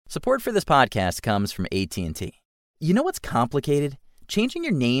Support for this podcast comes from AT&T. You know what's complicated? Changing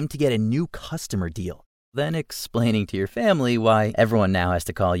your name to get a new customer deal, then explaining to your family why everyone now has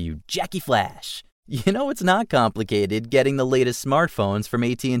to call you Jackie Flash. You know it's not complicated getting the latest smartphones from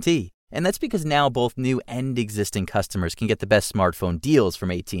AT&T. And that's because now both new and existing customers can get the best smartphone deals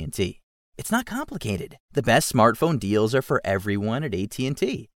from AT&T. It's not complicated. The best smartphone deals are for everyone at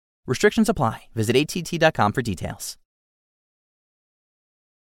AT&T. Restrictions apply. Visit att.com for details.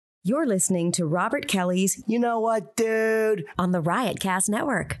 You're listening to Robert Kelly's You Know What, Dude? On the Riotcast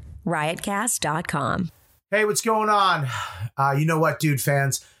Network, riotcast.com. Hey, what's going on? You know what, dude,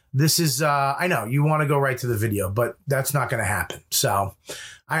 fans? This is, I know, you want to go right to the video, but that's not going to happen. So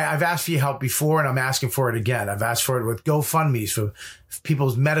I've asked for your help before, and I'm asking for it again. I've asked for it with GoFundMes for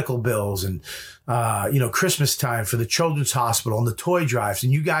people's medical bills and, Christmas time for the Children's Hospital and the toy drives.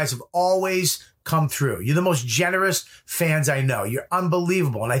 And you guys have always come through. You're the most generous fans I know. You're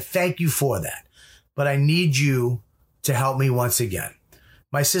unbelievable, and I thank you for that. But I need you to help me once again.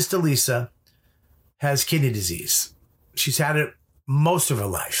 My sister Lisa has kidney disease. She's had it most of her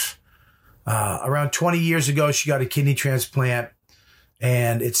life. Around 20 years ago, she got a kidney transplant,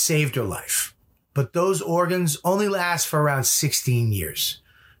 and it saved her life. But those organs only last for around 16 years.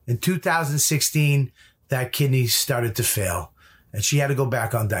 In 2016, that kidney started to fail, and she had to go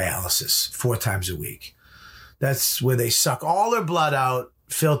back on dialysis 4 times a week. That's where they suck all her blood out,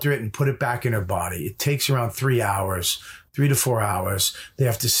 filter it, and put it back in her body. It takes around 3 hours, 3 to 4 hours. They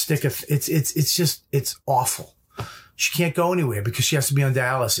have to stick it's awful. She can't go anywhere because she has to be on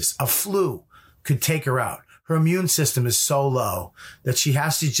dialysis. A flu could take her out. Her immune system is so low that she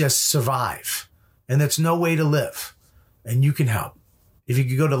has to just survive. And that's no way to live. And you can help. If you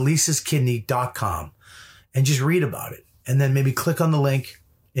could go to lisaskidney.com and just read about it. And then maybe click on the link.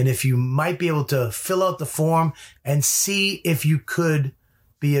 And if you might be able to fill out the form and see if you could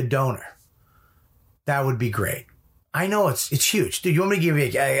be a donor, that would be great. I know it's huge. Dude, you want me to give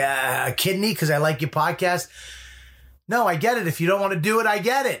you a kidney because I like your podcast? No, I get it. If you don't want to do it, I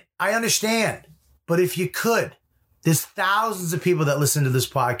get it. I understand. But if you could, there's thousands of people that listen to this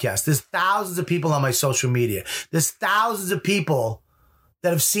podcast. There's thousands of people on my social media. There's thousands of people that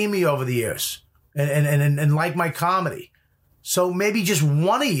have seen me over the years and like my comedy. So maybe just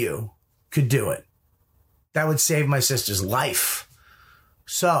one of you could do it. That would save my sister's life.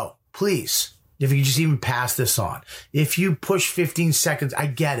 So please, if you could just even pass this on. If you push 15 seconds, I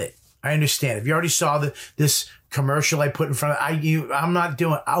get it. I understand. If you already saw this commercial I put in front of I'm not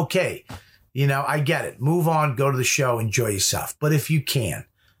doing okay. I get it. Move on, go to the show, enjoy yourself. But if you can,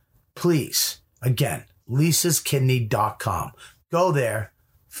 please, again, lisaskidney.com. Go there,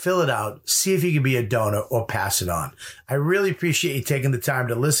 fill it out, see if you can be a donor or pass it on. I really appreciate you taking the time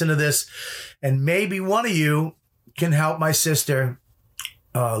to listen to this. And maybe one of you can help my sister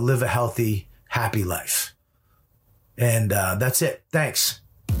live a healthy, happy life. And that's it. Thanks.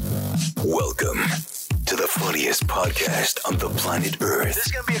 Welcome to the funniest podcast on the planet Earth. This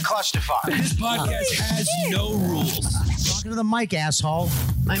is going to be a clusterfuck. This podcast has no rules. Talking to the mic, asshole.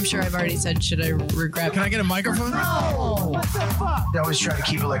 I'm sure I've already said, should I regret? Can I get a microphone? No! What the fuck? I always try to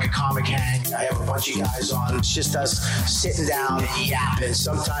keep it like a comic hang. I have a bunch of guys on. It's just us sitting down and yapping.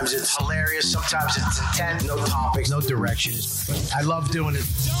 Sometimes it's hilarious. Sometimes it's intent. No topics, no directions. I love doing it.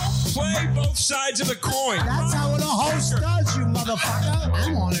 Don't play both sides of the coin. That's how a host does, you motherfucker.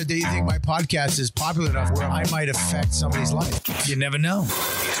 I'm honored that you think my podcast is popular enough where I might affect somebody's life. You never know.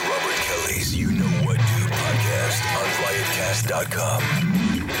 It's Robert Kelly's You Know What Dude podcast on riotcast.com.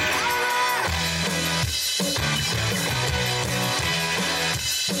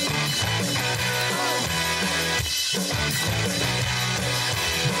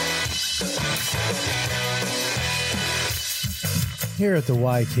 Here at the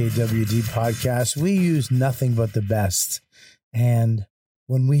YKWD podcast, we use nothing but the best. And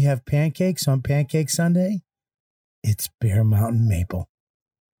when we have pancakes on Pancake Sunday, it's Bear Mountain Maple.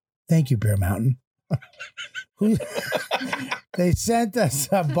 Thank you, Bear Mountain. They sent us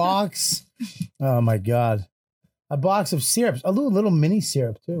a box. Oh, my God. A box of syrups, a little mini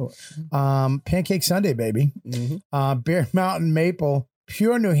syrup, too. Pancake Sunday, baby. Mm-hmm. Bear Mountain Maple,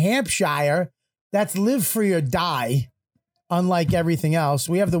 pure New Hampshire. That's live free or die. Unlike everything else,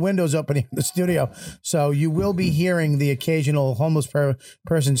 we have the windows open in the studio, so you will be hearing the occasional homeless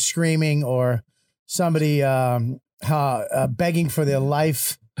person screaming or somebody begging for their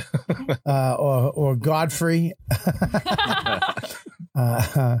life, or Godfrey.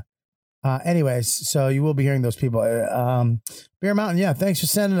 Anyways, so you will be hearing those people. Bear Mountain, yeah, thanks for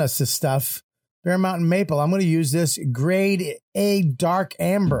sending us this stuff. Bear Mountain Maple. I'm going to use this grade A dark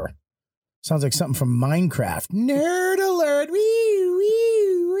amber. Sounds like something from Minecraft. Nerd alert. Wee,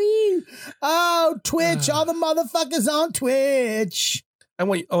 wee, wee. Oh, Twitch. All the motherfuckers on Twitch. I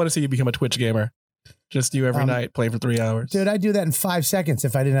want to see you become a Twitch gamer. Just you every night, play for 3 hours. Dude, I'd do that in 5 seconds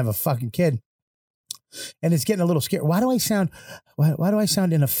if I didn't have a fucking kid. And it's getting a little scary. Why do I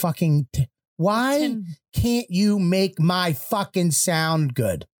sound in a fucking... Why can't you make my fucking sound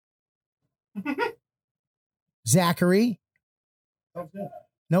good? Zachary?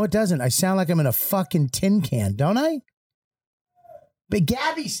 No, it doesn't. I sound like I'm in a fucking tin can, don't I? But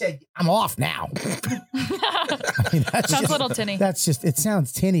Gabby said, I'm off now. I mean, Sounds a little tinny. That's just, it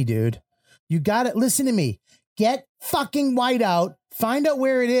sounds tinny, dude. You got it. Listen to me. Get fucking white out. Find out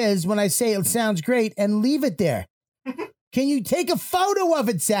where it is when I say it sounds great and leave it there. Can you take a photo of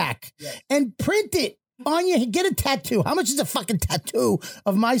it, Zach? Yes. And print it on your, get a tattoo. How much is a fucking tattoo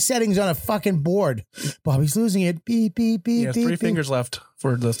of my settings on a fucking board? Bobby's losing it. Beep, beep, beep, He has 3 fingers left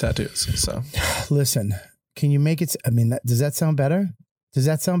for those tattoos. So listen, can you make it? I mean, does that sound better? Does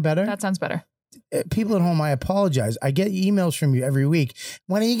that sound better? That sounds better. People at home, I apologize. I get emails from you every week.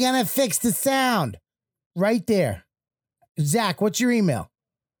 When are you going to fix the sound? Right there. Zach, what's your email?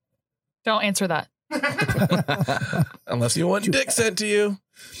 Don't answer that. Unless you want dick sent to you.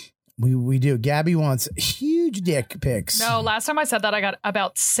 We do. Gabby wants huge dick pics. No, last time I said that, I got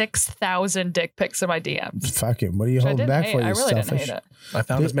about 6,000 dick pics in my DMs. Fuck it. What are you holding back for? I really didn't hate it. I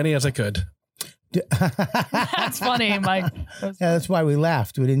found as many as I could. That's funny, Mike. Yeah, that's why we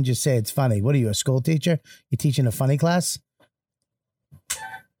laughed. We didn't just say it's funny. What are you, a school teacher? You teaching a funny class?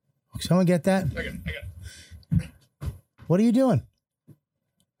 Someone get that? I got it. What are you doing?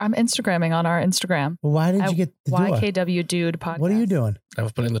 I'm Instagramming on our Instagram. Well, why did you get the door? YKW Dude podcast. What are you doing? I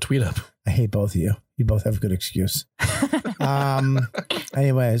was putting the tweet up. I hate both of you. You both have a good excuse.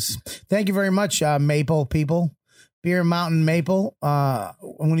 Anyways, thank you very much, Maple people. Beer Mountain Maple. I'm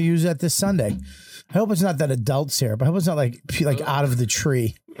going to use that this Sunday. I hope it's not that adult syrup. I hope it's not like out of the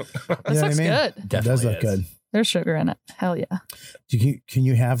tree. You know This looks good. It does look good. There's sugar in it. Hell yeah. Can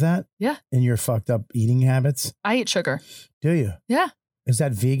you have that? Yeah. In your fucked up eating habits? I eat sugar. Do you? Yeah. Is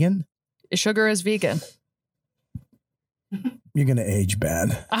that vegan? Sugar is vegan. You're going to age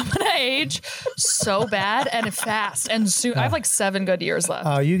bad. I'm going to age so bad and fast and soon. I have like 7 good years left.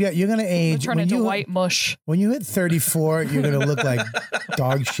 Oh, you're going to age. Turn into white mush. When you hit 34, you're going to look like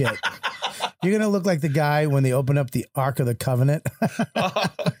dog shit. You're going to look like the guy when they open up the Ark of the Covenant.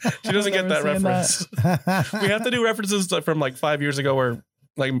 She doesn't get that reference. We have to do references from like 5 years ago where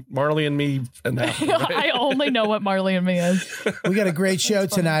like Marley and Me and that. Right? I only know what Marley and Me is. We got a great show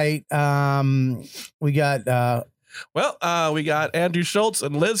tonight. We got... we got Andrew Schulz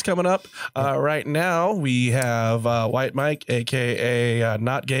and Liz coming up. Right now, we have White Mike, a.k.a.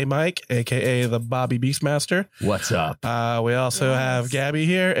 Not Gay Mike, a.k.a. the Bobby Beastmaster. What's up? We also have Gabby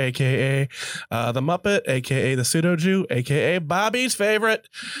here, a.k.a. the Muppet, a.k.a. the Pseudo Jew, a.k.a. Bobby's favorite.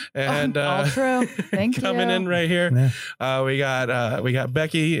 And all true. Thank you. Coming in right here. Yeah. We got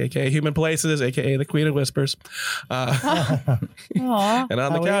Becky, a.k.a. Human Places, a.k.a. the Queen of Whispers. And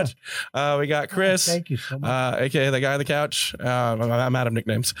on the couch, we got Chris, thank you so much. a.k.a. the guy on the couch. I'm out of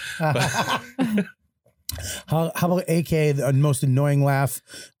nicknames. How about AK, the most annoying laugh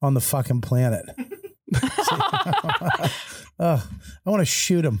on the fucking planet? I want to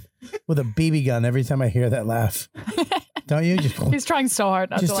shoot him with a BB gun every time I hear that laugh. Don't you? He's trying so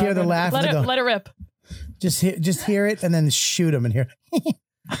hard not just to hear the laugh. Let it rip. Just hear it and then shoot him and hear.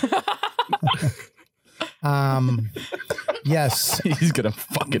 Yes. He's gonna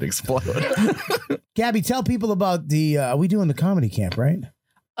fucking explode. Gabby, tell people about the we doing the comedy camp, right?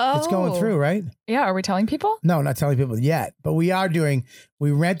 Oh, It's going through, right? Yeah. Are we telling people? No, not telling people yet, but we are doing.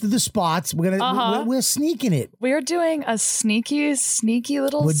 We rented the spots. We're gonna. We're sneaking it. We are doing a sneaky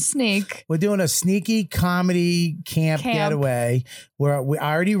little sneak. We're doing a sneaky comedy camp getaway where we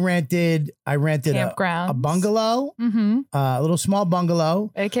already rented. I rented a bungalow, a little small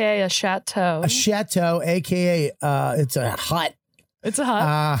bungalow, aka a chateau. A chateau, aka it's a hut. It's a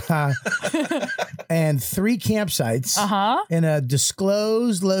hut. And 3 campsites in a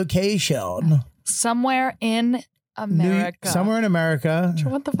disclosed location. Somewhere in America. Somewhere in America.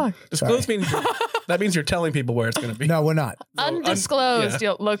 What the fuck? Disclosed means that means you're telling people where it's going to be. No, we're not. Undisclosed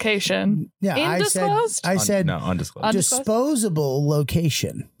location. Yeah, Indisclosed? I said no, undisclosed. Disposable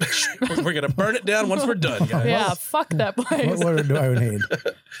location. We're going to burn it down once we're done, guys. Yeah, fuck that place. What do I need?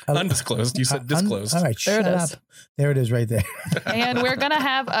 Undisclosed. You said disclosed. All right, shut up. There it is right there. And we're going to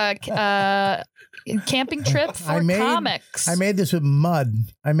have a camping trip for comics. I made this with mud.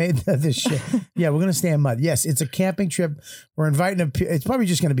 I made this shit. Yeah, we're going to stay in mud. Yes, it's a camping trip. We're inviting it's probably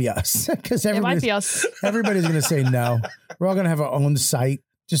just going to be us. Because it might be us. Everybody's going to say no. We're all going to have our own site.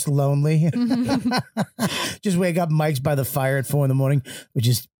 Just lonely. Just wake up. Mike's by the fire at 4 a.m. with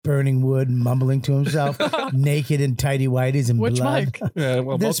just burning wood and mumbling to himself, naked in tighty whities and Which blood. Mike? Yeah,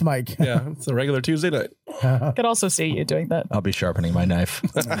 well, This Mike. Yeah, it's a regular Tuesday night. I could also see you doing that. I'll be sharpening my knife.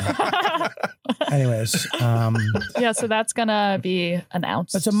 Anyways, Yeah, so that's gonna be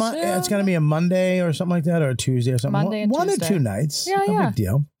announced. it's gonna be a Monday or something like that, or a Tuesday or something. Monday and One Tuesday. or 2 nights. Yeah, no yeah. big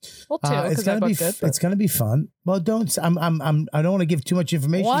deal. Well, 2 It's because I gonna be booked it. it's gonna be fun. Well, I don't want to give too much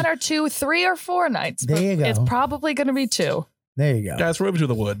information. 1 or 2, 3 or 4 nights. There but you go. It's probably gonna be 2. There you go. Guys, we're over to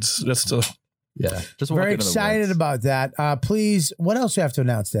the woods. Just to, Yeah. Just Very walk into the excited woods. about that. Please, what else do you have to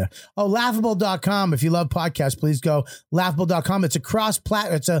announce there? Oh, laughable.com. If you love podcasts, please go laughable.com. It's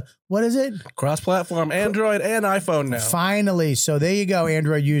a what is it? cross-platform, Android and iPhone now. Finally. So there you go,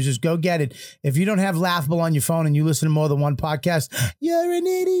 Android users. Go get it. If you don't have Laughable on your phone and you listen to more than one podcast, you're an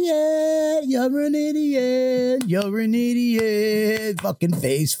idiot. You're an idiot. You're an idiot. Fucking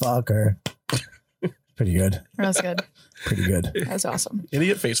face fucker. Pretty good. That's good. Pretty good. That's awesome.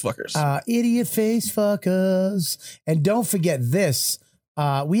 Idiot face fuckers. Idiot face fuckers. And don't forget this.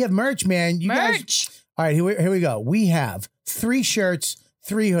 We have merch, man. You guys. All right, here we go. We have 3 shirts,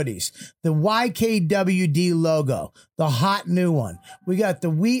 3 hoodies. The YKWD logo, the hot new one. We got the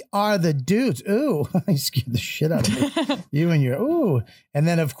We Are the Dudes. Ooh, I scared the shit out of me. You and your ooh. And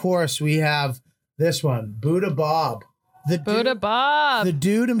then of course we have this one, Buddha Bob. Buddha Bob. The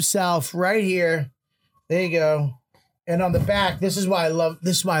dude himself right here. There you go. And on the back, this is why I love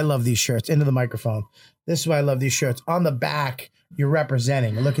these shirts. Into the microphone. This is why I love these shirts. On the back, you're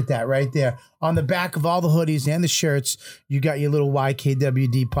representing. Look at that right there. On the back of all the hoodies and the shirts, you got your little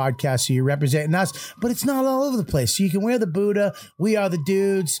YKWD podcast. So you're representing us, but it's not all over the place. So you can wear the Buddha. We Are the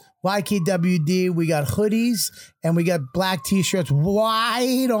Dudes. YKWD. We got hoodies and we got black t-shirts.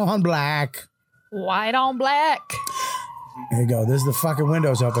 White on black. White on black. There you go. There's the fucking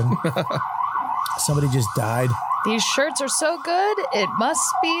windows open. Somebody just died. These shirts are so good, it must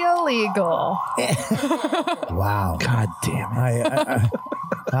be illegal. Wow. God damn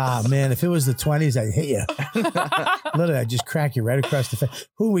it. Man, if it was the 20s, I'd hit you. Literally, I'd just crack you right across the face.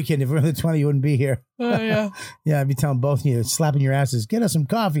 Who we can? If we were in the 20s, you wouldn't be here. Oh, yeah. Yeah, I'd be telling both of you, slapping your asses, get us some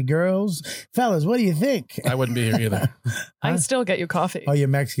coffee, girls. Fellas, what do you think? I wouldn't be here either. I can still get you coffee. Oh, you're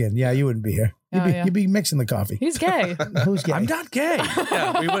Mexican. Yeah, you wouldn't be here. You'd be mixing the coffee. He's gay. Who's gay? I'm not gay.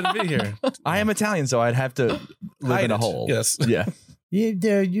 Yeah, we wouldn't be here. I am Italian, so I'd have to live Hide in a it. hole. Yes. Yeah. What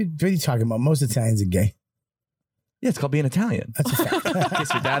are you talking about? Most Italians are gay. Yeah, it's called being Italian. That's a fact.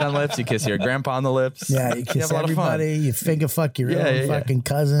 Kiss your dad on the lips. You kiss your grandpa on the lips. Yeah, you kiss have a lot of fun. everybody. You finger fuck your own fucking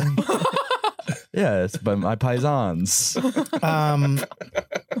cousin. Yeah, it's by my paisans.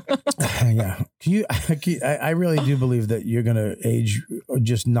 Yeah. I really do believe that you're going to age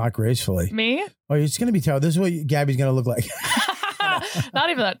just not gracefully. Me? Oh, it's going to be terrible. This is what Gabby's going to look like. Not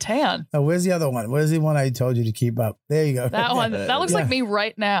even that tan. Oh, where's the other one? Where's the one I told you to keep up? There you go. That one. That looks like me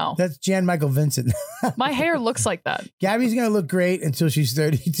right now. That's Jan Michael Vincent. My hair looks like that. Gabby's going to look great until she's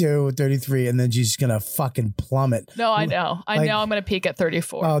 32 or 33, and then she's going to fucking plummet. No, I know. I know I'm going to peak at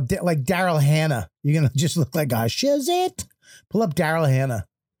 34. Oh, like Daryl Hannah. You're going to just look like a shizit. Pull up Daryl Hannah.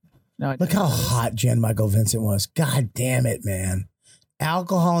 No, Look how hot Jan Michael Vincent was. God damn it, man.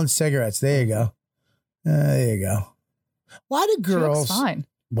 Alcohol and cigarettes. There you go. There you go. Why do girls? She looks fine.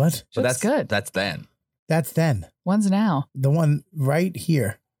 What? She looks good. That's then. That's then. One's now. The one right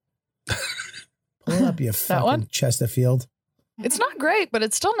here. Pull up your fucking one? Chesterfield. It's not great, but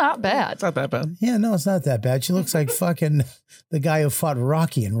it's still not bad. It's not that bad. Yeah, no, it's not that bad. She looks like fucking the guy who fought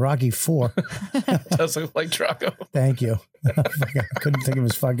Rocky in Rocky 4. Does look like Drago. Thank you. I couldn't think of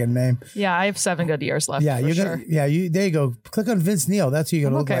his fucking name. Yeah, I have 7 good years left. Yeah, for you're sure. gonna. Yeah, you. There you go. Click on Vince Neil. That's who you're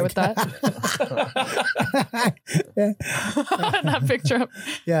I'm gonna look okay like. with that. That picture.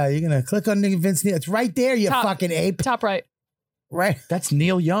 Yeah, you're gonna click on Vince Neil. It's right there. You Top. fucking ape. Top right. Right. That's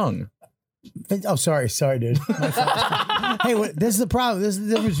Neil Young. Oh, sorry, dude. Hey, this is the problem. This is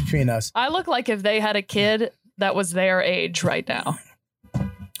the difference between us. I look like if they had a kid that was their age right now.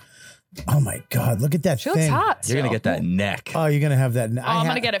 Oh my God, look at that She thing. looks hot. You're going to still. get that neck. Oh, you're gonna have that. I'm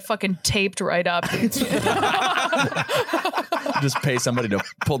going to get it fucking taped right up. Just pay somebody to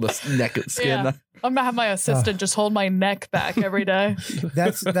pull the neck skin. Yeah. I'm going to have my assistant just hold my neck back every day.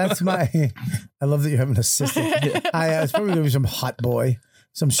 That's my. I love that you have an assistant. It's probably gonna be some hot boy.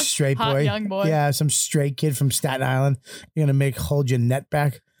 Some straight Hot boy. young boy. Yeah, some straight kid from Staten Island. You're going to hold your net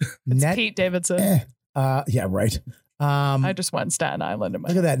back. It's Pete Davidson. Yeah, right. I just went Staten Island. In my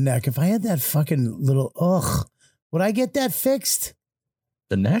Look at that neck. If I had that fucking little, would I get that fixed?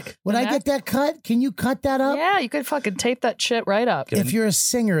 The neck? Would I get that cut? Can you cut that up? Yeah, you could fucking tape that shit right up. If you're a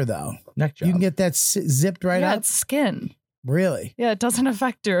singer, though, neck job. you can get that zipped right yeah, up. it's skin. Really? Yeah, it doesn't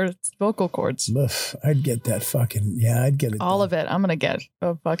affect your vocal cords. Oof, I'd get that fucking, yeah, I'd get it. All of it. I'm going to get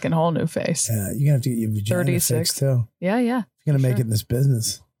a fucking whole new face. Yeah, you're going to have to get your vagina 36. fixed too. Yeah. You're going to make it in this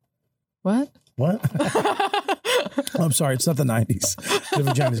business. What? Oh, I'm sorry. It's not the 90s. The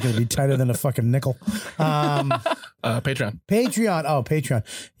vagina's going to be tighter than a fucking nickel. Patreon. Oh, Patreon.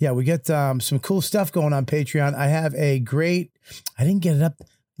 Yeah, we get some cool stuff going on Patreon. I have a great, I didn't get it up.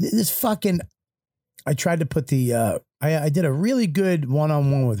 This fucking, I tried to put the, I did a really good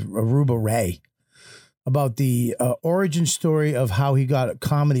one-on-one with Aruba Ray about the origin story of how he got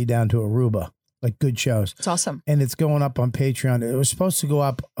comedy down to Aruba. Like good shows. It's awesome. And it's going up on Patreon. It was supposed to go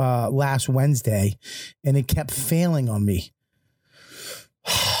up last Wednesday and it kept failing on me.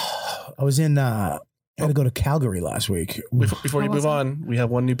 I was in, I had to go to Calgary last week. Before you move on, we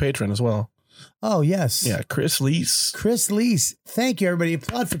have one new patron as well. Oh, yes. Yeah, Chris Leese. Chris Leese. Thank you, everybody.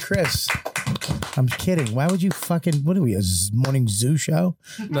 Applaud for Chris. I'm kidding. Why would you fucking, what are we, a morning zoo show?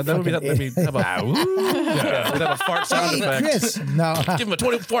 No, that would be, we'd have a fart sound effect. Chris. No. Give him a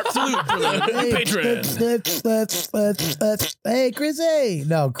 20 fart salute for the patron. Hey, Chris. Hey.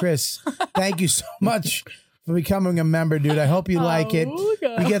 No, Chris. Thank you so much for becoming a member, dude. I hope you like it.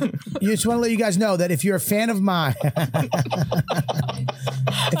 You just want to let you guys know that if you're a fan of mine,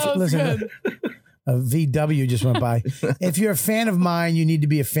 listen, a VW just went by. If you're a fan of mine, you need to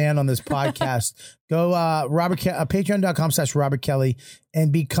be a fan on this podcast. Go patreon.com/Robert Kelly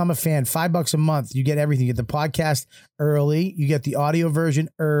and become a fan. $5 a month. You get everything. You get the podcast early. You get the audio version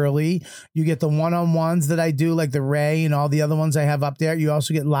early. You get the one-on-ones that I do, like the Ray and all the other ones I have up there. You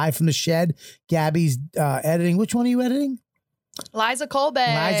also get live from the shed. Gabby's editing. Which one are you editing? Liza Colby.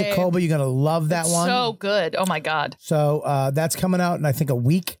 Liza Colby. You're going to love that one. So good. Oh, my God. So that's coming out in, I think, a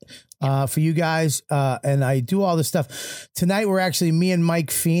week. For you guys, and I do all this stuff. Tonight, we're actually me and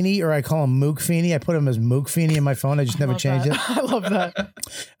Mike Feeney, or I call him Mook Feeney. I put him as Mook Feeney in my phone. I just never changed it. I love that.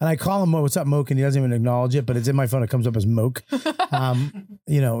 And I call him, what's up, Mook? And he doesn't even acknowledge it, but it's in my phone. It comes up as Mook. But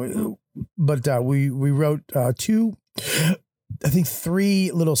we wrote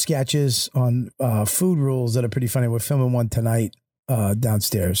three little sketches on food rules that are pretty funny. We're filming one tonight.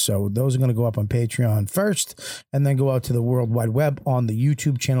 Downstairs. So those are going to go up on Patreon first and then go out to the World Wide Web on the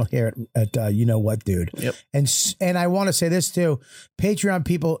YouTube channel here at You Know What, Dude. Yep. And I want to say this too, Patreon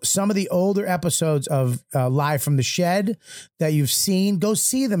people, some of the older episodes of Live from the Shed that you've seen, go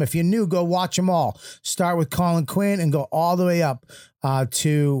see them. If you're new, go watch them all. Start with Colin Quinn and go all the way up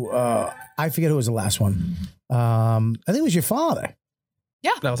to, I forget who was the last one. I think it was your father.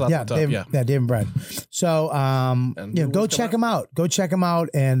 Yeah. That was off the top, Dave and Brad. So, go check them out. Go check them out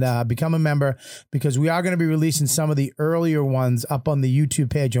and become a member because we are going to be releasing some of the earlier ones up on the YouTube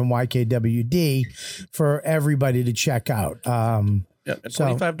page on YKWD for everybody to check out. And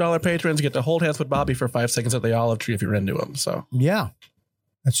 $25 patrons get to hold hands with Bobby for 5 seconds at the olive tree if you're into him. So yeah,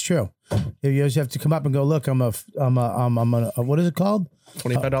 that's true. You just have to come up and go, look, I'm a what is it called?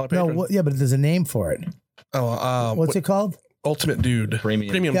 $25 patron. No, but there's a name for it. What's it called? Ultimate Dude.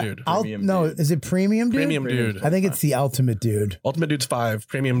 Premium Dude. Is it Premium Dude? Premium Dude. I think it's the Ultimate Dude. Ultimate Dude's 5.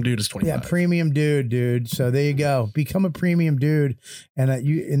 Premium Dude is 25. Yeah, Premium Dude. So there you go. Become a Premium Dude,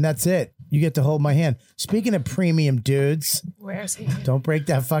 and that's it. You get to hold my hand. Speaking of Premium Dudes, where is he? Don't break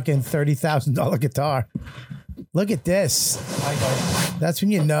that fucking $30,000 guitar. Look at this. That's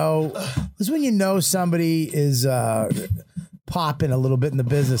when you know. This is when you know somebody is popping a little bit in the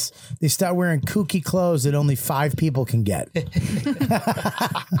business. They start wearing kooky clothes that only 5 people can get.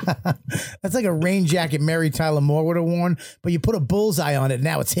 That's like a rain jacket Mary Tyler Moore would have worn, but you put a bullseye on it.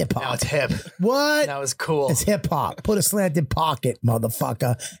 Now it's hip hop. Now it's hip. What? Now it's cool. It's hip hop. Put a slanted pocket,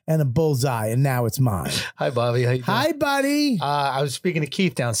 motherfucker, and a bullseye, and now it's mine. Hi, Bobby. How you doing? Hi, buddy. I was speaking to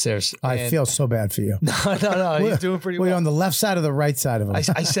Keith downstairs. I feel so bad for you. No. He's doing pretty well. Were you on the left side or the right side of him? I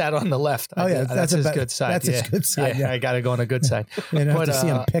sat on the left. Oh, yeah. That's his good side. That's his good side. Yeah, I got to go on a good side. You don't have to see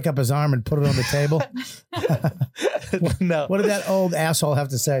him pick up his arm and put it on the table. No. What did that old asshole have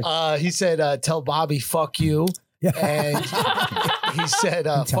to say? He said, tell Bobby, fuck you. Yeah. And he said,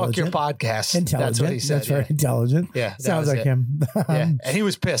 fuck your podcast. Intelligent. That's what he said. That's very intelligent. Yeah. Sounds like him. Yeah. And he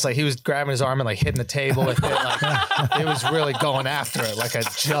was pissed. Like he was grabbing his arm and like hitting the table with it. Like it was really going after it like a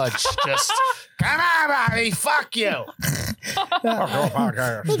judge. Just, come on, Bobby, fuck you.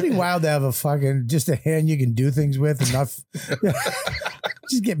 It would be wild to have just a hand you can do things with and not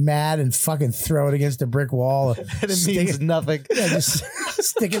just get mad and fucking throw it against a brick wall. And it means nothing. Yeah, just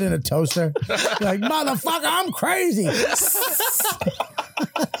stick it in a toaster. Like, motherfucker, I'm crazy.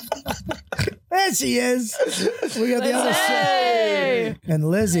 There she is. We got the other side. And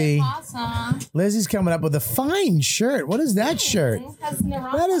Lizzie. Awesome. Lizzie's coming up with a fine shirt. What is that shirt?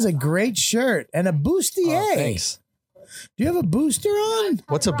 That is a great shirt and a bustier. Oh, thanks. Do you have a booster on?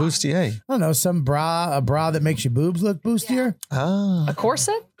 What's a bustier? I don't know, a bra that makes your boobs look boostier. Ah. A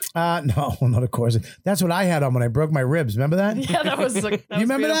corset? No, not a corset. That's what I had on when I broke my ribs. Remember that? Yeah, that was. Like, You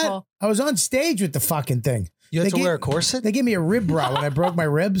remember that? I was on stage with the fucking thing. You had to wear a corset? They gave me a rib bra when I broke my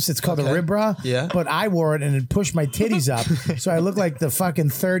ribs. It's called a rib bra. Yeah. But I wore it and it pushed my titties up. So I looked like the fucking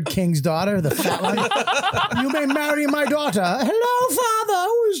third king's daughter, the fat one. You may marry my daughter. Hello, father.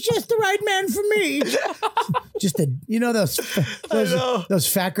 Who's just the right man for me? Just those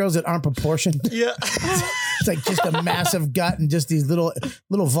fat girls that aren't proportioned. Yeah. It's like just a massive gut and just these little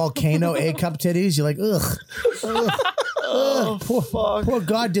volcano A-cup titties. You're like, ugh. Poor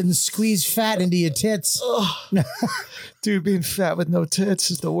God didn't squeeze fat into your tits. Dude, being fat with no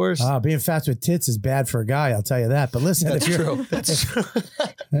tits is the worst. Being fat with tits is bad for a guy, I'll tell you that. But listen, That's true. That's true.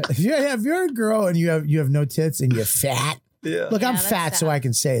 if you're a girl and you have no tits and you're fat, Yeah. look, I'm that's fat, so sad. I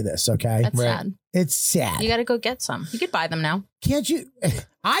can say this, okay? That's sad. It's sad. You got to go get some. You could buy them now. Can't you?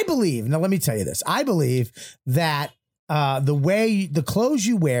 I believe, now let me tell you this. I believe that the clothes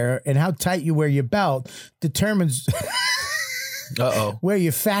you wear and how tight you wear your belt determines where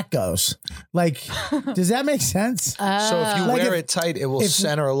your fat goes. Like, does that make sense? So if you wear it tight, it will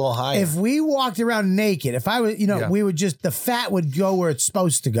center a little higher. If we walked around naked, if I was, we would just, the fat would go where it's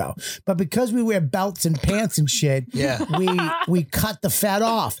supposed to go. But because we wear belts and pants and shit, we cut the fat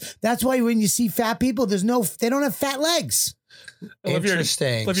off. That's why when you see fat people, they don't have fat legs.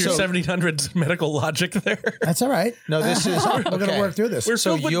 Interesting. Love your 1700s medical logic there. That's all right. No, this is we're gonna work through this.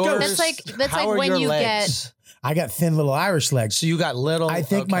 So yours. That's like when you get. I got thin little Irish legs. So you got little. I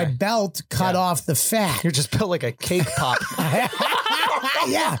think my belt cut off the fat. You're just built like a cake pop.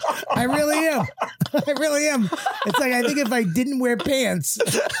 Yeah, I really am. I really am. It's like I think if I didn't wear pants,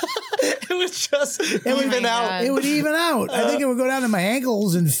 it would just even out. It would even out. I think it would go down to my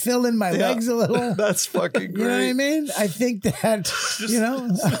ankles and fill in my legs a little. That's fucking great. You know what I mean? I think that,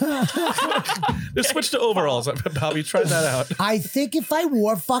 Just switch to overalls. Bobby, try that out. I think if I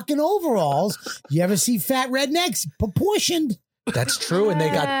wore fucking overalls, you ever see fat rednecks? Proportioned. That's true, and they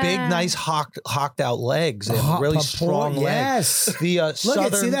got big, nice, hocked out legs and really strong legs. Yes, the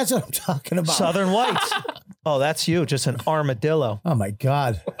southern. See, that's what I'm talking about. Southern whites. Oh, that's you, just an armadillo. Oh my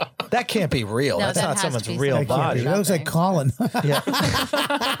God, that can't be real. No, That's that not has someone's to be real something. body. It looks like Colin. Yeah.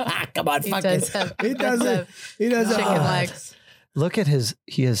 Come on, fuck it. He does it. He does it. Chicken legs. Look at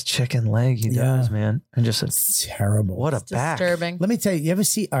he has chicken leg. He does, man, and just It's terrible. what a back. Disturbing. Let me tell you. You ever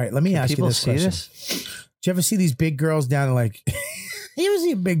see? All right, let me ask you People this see question. this? Do you ever see these big girls down like? You ever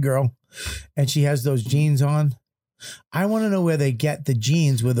see a big girl and she has those jeans on? I want to know where they get the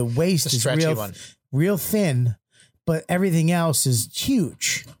jeans where the waist is real thin, but everything else is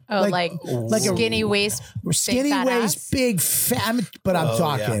huge. Oh, like skinny waist, skinny big fat waist, ass? big fat. But I'm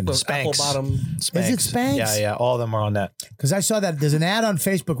talking Spanx. Apple bottom. Is it Spanx? Yeah. All of them are on that. Because I saw that there's an ad on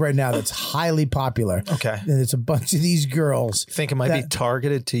Facebook right now that's highly popular. Okay. And it's a bunch of these girls. Think it might be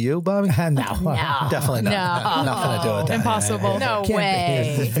targeted to you, Bobby? No. Definitely not. Nothing to do with that. Impossible. No Can't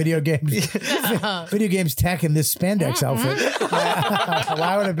way. be. This video games tech in this spandex outfit.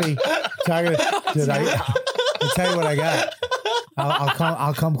 Why would it be targeted? Dude, I'll tell you what I got.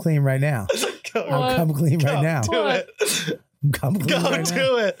 I'll come clean right now. I'll come clean right now. Do it. Come clean Go right do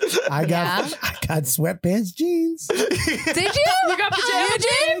now. it. I got sweatpants jeans. Did you? You got pajama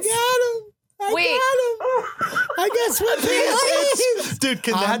jeans? I got sweatpants jeans. Dude,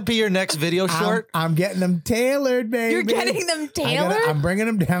 can that be your next video short? I'm getting them tailored, baby. You're getting them tailored? I'm bringing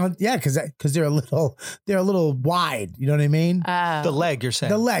them down. Yeah, because they're a little wide. You know what I mean? The leg, you're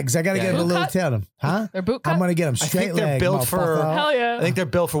saying. The legs. I got to get them a little tailored. Huh? They're boot cut? I'm going to get them I straight think they're leg. built for. motherfucker. Hell yeah. I think they're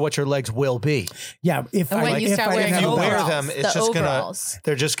built for what your legs will be. Yeah. If And I when you if start I wearing didn't If have you a wear belt. them, it's the just overalls.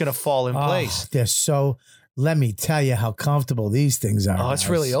 they're just gonna fall in place. They're so. Let me tell you how comfortable these things are. Oh, it's guys.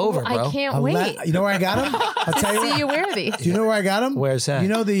 really over, bro. I can't wait You know where I got them? I'll tell you. to see you wear these. Do you know where I got them? Where's that? You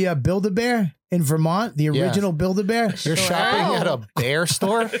know the Build-A-Bear in Vermont, the original Build-A-Bear. You're shopping at a bear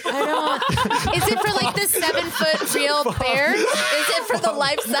store? I don't. Is it for like the 7-foot real bears? Is it for the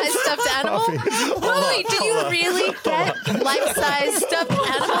life-size stuffed animal? Wait, did you really get life-size stuffed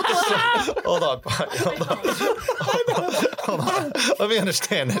animal clothes? Hold on. Let me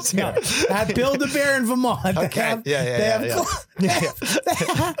understand this here. At Build-A-Bear in Vermont. Okay. They have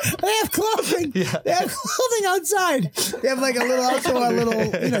clothing. Yeah. They have clothing outside. They have like a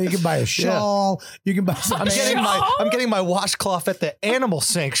little, you can buy a shawl. You can buy some. I'm getting my washcloth at the animal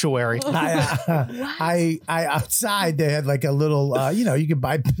sanctuary. I outside they had like a little, you can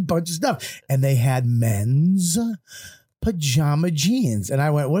buy a bunch of stuff, and they had men's pajama jeans. And I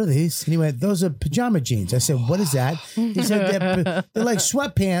went, what are these? And he went, those are pajama jeans. I said, what is that? He said, they're like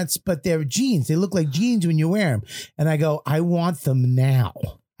sweatpants, but they're jeans. They look like jeans when you wear them. And I go, I want them now.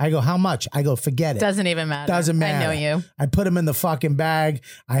 I go, how much? I go, forget it. Doesn't even matter. Doesn't matter. I know you. I put them in the fucking bag.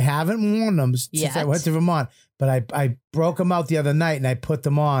 I haven't worn them since I went to Vermont. But I broke them out the other night and I put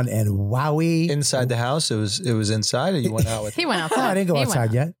them on and wowie. Inside the house? It was inside, or you went out with He went outside. No, I didn't go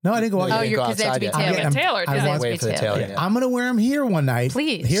outside yet. No, I didn't go outside. Oh, because they have to be tailored. I'm waiting for the tailor. Yeah. I'm going to wear them here one night.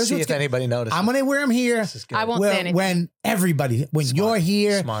 Please. Here's See if anybody notices. I'm going to wear them here. I won't say anything. When everybody, when you're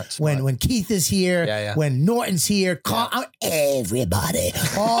here, when Keith is here, when Norton's here, call everybody,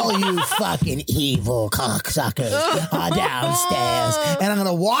 all you fucking evil cocksuckers are downstairs. And I'm going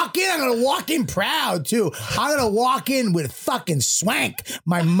to walk in. I'm going to walk in proud too. I'm going to walk in with fucking swank.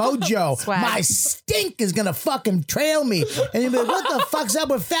 My mojo, my stink is going to fucking trail me. And you'll be like, what the fuck's up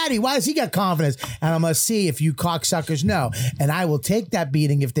with Fatty? Why does he got confidence? And I'm going to see if you cocksuckers know. And I will take that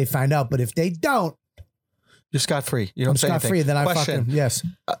beating if they find out. But if they don't, you're scot-free. You don't say anything. Scot-free, then I Question. fucking, yes.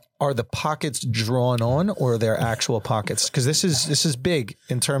 Are the pockets drawn on, or are they actual pockets? Because this is big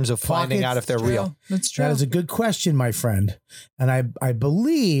in terms of finding out if they're real. That's true. That is a good question, my friend. And I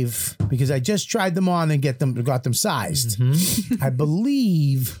believe, because I just tried them on and got them sized. I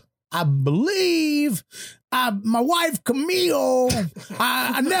believe my wife Camille,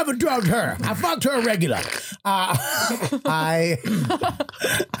 I never drugged her. I fucked her regular. I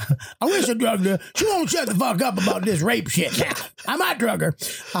wish I drugged her. She won't shut the fuck up about this rape shit now. I might drug her.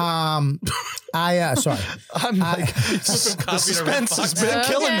 Sorry. I'm like, the suspense has been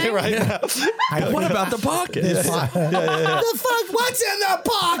killing me right now. What about the pockets? The fuck? What's in the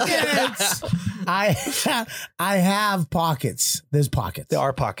pockets? I have pockets. There's pockets. There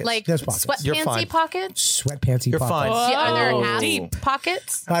are pockets. Like there's pockets. Sweatpantsy pockets? Sweatpantsy You're pockets. fine. Are there ass deep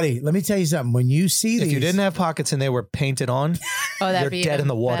pockets? Buddy, let me tell you something. When you see these, If you didn't have pockets and they were painted on, that'd you're be dead even in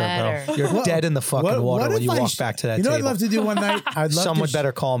the water, better. bro. You're dead in the fucking water when you walk back to that you know table. what I'd love to do one night? I'd love Someone to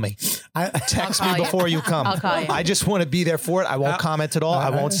better call me. Text me before you come. I'll call you. I just want to be there for it. I won't comment at all. I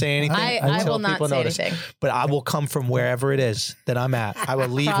won't say anything. I will not say anything. But I will come from wherever it is that I'm at. I will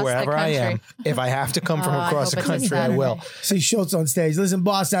leave Across the wherever I am. country. If I have to come from I across hope the it's a country, I will. see Schulz on stage. Listen,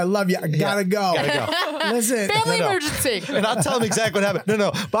 boss, I love you. I gotta go. Listen, Family emergency. And I'll tell them exactly what happened.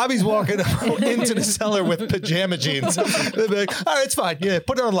 No. Bobby's walking into the cellar with pajama jeans. They'll be like, all right, it's fine. Yeah,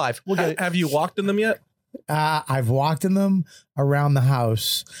 put it on live. We'll get it. Have you walked in them yet? I've walked in them around the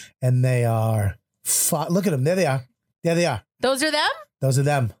house, and they are. Look at them. There they are. There they are. Those are them? Those are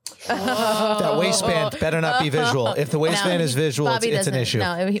them. That waistband better not be visual. If the waistband is visual, it's an issue.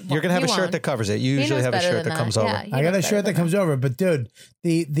 No, you're gonna have a shirt that covers it. You usually have a shirt that comes over. I got a shirt that comes over, but dude,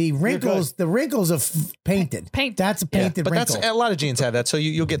 the wrinkles are painted. That's a painted but wrinkle. that's a lot of jeans have that, so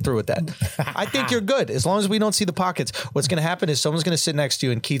you'll get through with that. I think you're good as long as we don't see the pockets. What's going to happen is someone's going to sit next to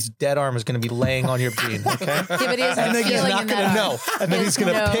you, and Keith's dead arm is going to be laying on your jean. Okay, Yeah, but he has and then he's feeling not in going that to arm. know, and then he's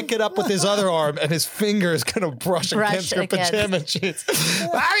going to pick it up with his other arm, and his finger is going to brush against your against. pajama jeans.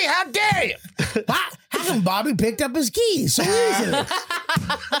 Bobby, how dare you? How come Bobby picked up his keys so easily?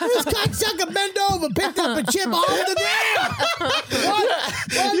 This cocksucker bent over, picked up a chip off the ground.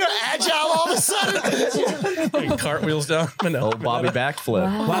 What? You're agile all of a sudden. Cartwheels down. Oh, Bobby backflip.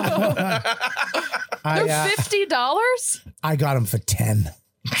 They're $50? I got him for 10.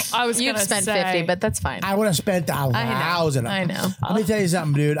 I was You'd gonna spend say. 50, but that's fine. I would have spent 1,000. I know. Let me tell you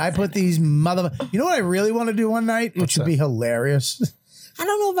something, dude. I put these You know what I really want to do one night, which would be hilarious. I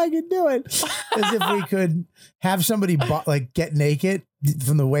don't know if I could do it. Is if we could have somebody get naked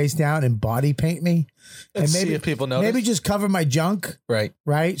from the waist down and body paint me, And maybe see if people notice. Maybe just cover my junk,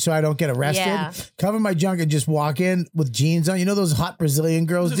 right, so I don't get arrested. Yeah. Cover my junk and just walk in with jeans on. You know those hot Brazilian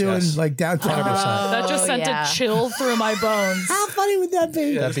girls doing like downtown. That just sent a chill through my bones. How funny would that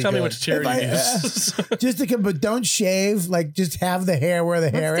be? Yeah, tell me which chair you use. Just to come, but don't shave. Like just have the hair where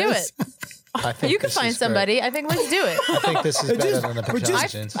the hair Let's is. do it. I think You can this find is great. somebody. I think let's do it. I think this is better than the pajama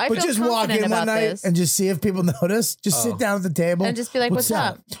jeans. I But feel just walk confident in one about night this. and just see if people notice. Just sit down at the table And just be like, "What's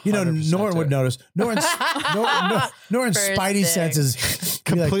up?" You know, Norton would notice. Norton's First spidey thing. senses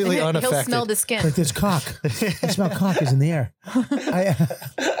be like, Completely He'll unaffected. smell the skin. like this cock. I smell cock is in the air.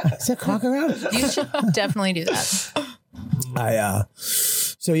 Is there cock around? You should definitely do that.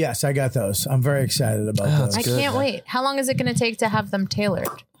 So yes, I got those. I'm very excited about those. I can't wait. How long is it going to take to have them tailored?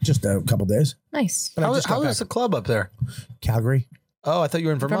 Just a couple days. Nice. But I just got How back. is the club up there? Calgary. Oh, I thought you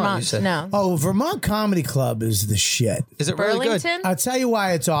were in Vermont. You said. No. Oh, Vermont Comedy Club is the shit. Is it really good? Burlington? I'll tell you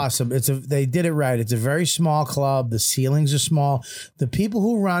why it's awesome. They did it right. It's a very small club. The ceilings are small. The people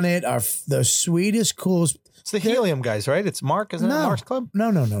who run it are the sweetest, coolest. It's the Helium guys, right? It's Mark, isn't it? Mark's Club? No.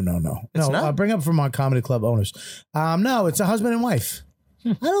 It's not? Bring up Vermont Comedy Club owners. No, it's a husband and wife.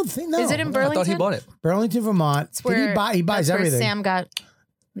 I don't think, no. Is it in Burlington? I thought he bought it. Burlington, Vermont. It's where, He buys that's everything. where Sam got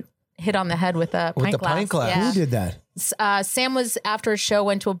hit on the head with a pint glass. Pint glass. Yeah. Who did that? Sam was, after a show,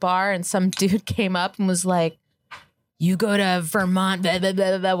 went to a bar and some dude came up and was like, you go to Vermont, blah, blah,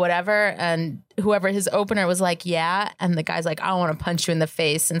 blah, blah, whatever. And whoever his opener was like, yeah. And the guy's like, I want to punch you in the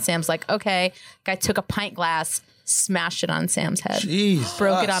face. And Sam's like, okay. Guy took a pint glass, smashed it on Sam's head. Jeez.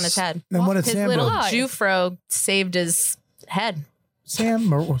 Broke it on his head. And what did His Sam little do? Jufro saved his head. Sam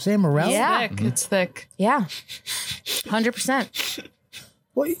Morrell? Yeah. It's thick. Yeah. 100%.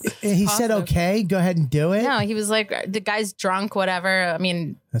 Well, he said, okay, go ahead and do it. No, he was like, the guy's drunk, whatever. I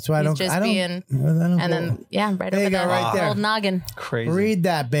mean, That's why I don't. just I don't, being, I don't and then, yeah, right There over you go, the right there. old noggin. Crazy. Read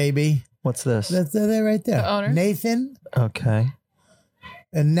that, baby. What's this? That's there right there. The owner? Nathan Okay.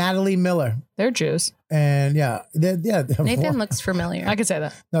 and Natalie Miller. They're Jews. And yeah, they're Nathan looks familiar. I could say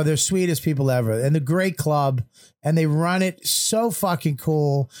that. No, they're sweetest people ever. And the great club. And they run it so fucking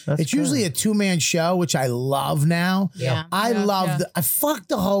cool. It's usually a 2-man show, which I love now. Yeah. I love I fuck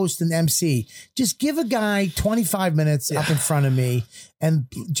the host and MC. Just give a guy 25 minutes up in front of me and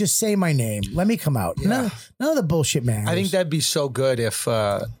just say my name. Let me come out. None of the bullshit, man. I think that'd be so good if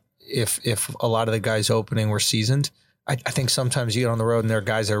a lot of the guys opening were seasoned. I think sometimes you get on the road and there are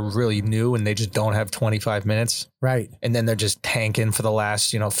guys that are really new and they just don't have 25 minutes. Right. And then they're just tanking for the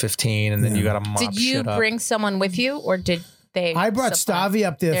last, 15 and then you got to mop Did you shit up. bring someone with you or did they? I brought Stavi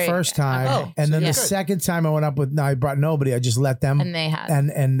up there you first go. time. Oh, and then yeah. the second time I went up with, I brought nobody. I just let them. And they had.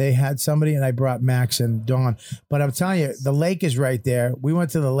 And they had somebody and I brought Max and Dawn. But I'm telling you, the lake is right there. We went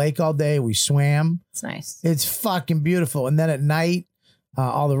to the lake all day. We swam. It's nice. It's fucking beautiful. And then at night,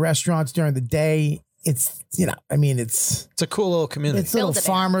 all the restaurants during the day, it's, it's a cool little community. It's little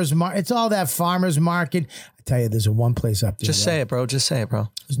farmers market. It's all that farmers market. I tell you, there's a one place up there. Just say it, bro. Just say it, bro.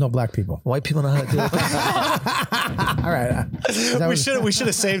 There's no black people. White people know how to do it. All right. We should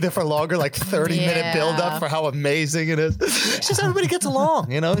have saved it for longer, like 30-minute build up for how amazing it is. It's just everybody gets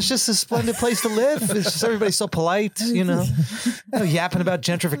along, It's just a splendid place to live. It's just everybody's so polite, No yapping about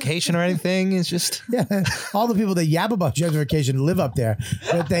gentrification or anything. It's just all the people that yap about gentrification live up there,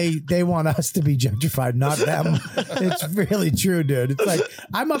 but they want us to be gentrified, not them. It's really true, dude. It's like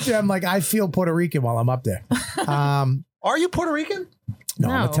I'm up there. I'm like I feel Puerto Rican while I'm up there. Are you Puerto Rican? No,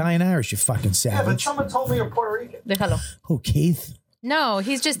 I'm Italian Irish. You fucking savage. Yeah, but someone told me you're Puerto Rican. Déjalo. Who, Keith? No,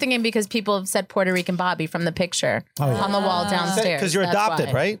 he's just thinking because people have said Puerto Rican Bobby from the picture on the wall downstairs. Because you're That's adopted,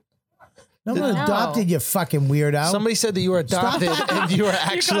 why. right? No one adopted, you fucking weirdo. Somebody said that you were adopted and you were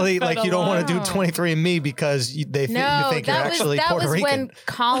actually like you don't want to do 23andMe because you think you're actually Puerto Rican. That was when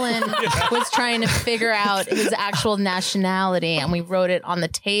Colin was trying to figure out his actual nationality, and we wrote it on the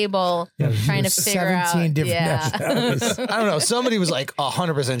table, trying to figure out. 17 different nationalities. I don't know. Somebody was like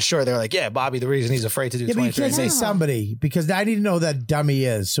 100% sure. They're like, yeah, Bobby, the reason he's afraid to do 23andMe. But you can't say somebody because I need to know who that dummy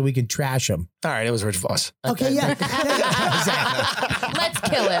is so we can trash him. All right, it was Rich Voss. Okay, yeah. Exactly. Let's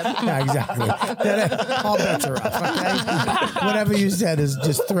kill him. Yeah, exactly. All bets are off. Okay? Whatever you said is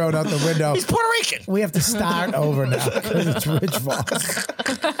just thrown out the window. He's Puerto Rican. We have to start over now because it's Rich Voss.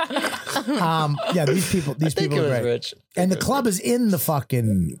 Yeah, these people are great. Rich. And the club is in the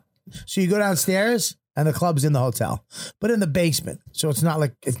fucking. So you go downstairs and the club's in the hotel, but in the basement. So it's not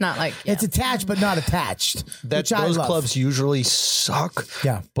like it's attached, but not attached. Which I Those love. clubs usually suck.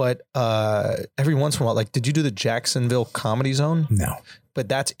 Yeah, but every once in a while, like, did you do the Jacksonville Comedy Zone? No. But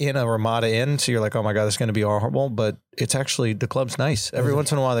that's in a Ramada Inn, so you're like, oh my God, this is going to be horrible. But it's actually, the club's nice. Every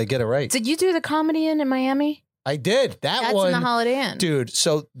once in a while, they get it right. Did you do the Comedy Inn in Miami? I did. That's one. in the Holiday Inn. Dude,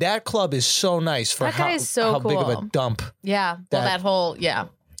 so that club is so nice for That guy is so how big of a cool. dump. Yeah. Well, that whole,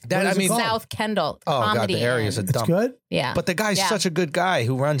 That, I mean, South Kendall. Oh, God, Comedy the area is a Inn. dump. It's good? Yeah. But the guy's such a good guy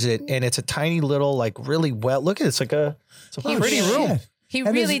who runs it, and it's a tiny little, like, really well. Look at it. It's like a pretty room. He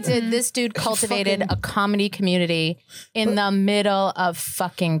really did. This dude cultivated a comedy community in the middle of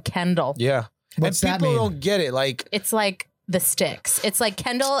fucking Kendall. Yeah. What's and that people mean? don't get it. Like, it's like the sticks. It's like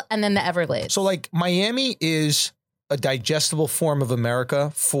Kendall and then the Everglades. So, like, Miami is a digestible form of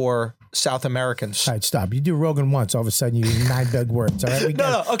America for South Americans. All right, stop. You do Rogan once, all of a sudden you use 9 big words. All right, we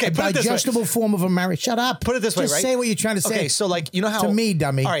No, okay. A Put it this way. digestible form of America. Shut up. Put it this way, Just right? say what you're trying to say. Okay, so, like, you know how to me,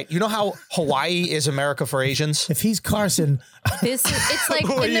 dummy. All right, you know how Hawaii is America for Asians? If he's Carson, It's like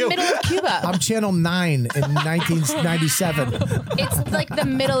in the middle of Cuba. I'm Channel 9 in 1997. It's like the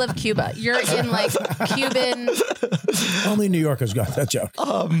middle of Cuba. You're in like Cuban. Only New Yorkers got that joke.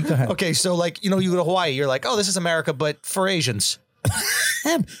 Go ahead. Okay, so, like, you know, you go to Hawaii, you're like, oh, this is America, but for Asians.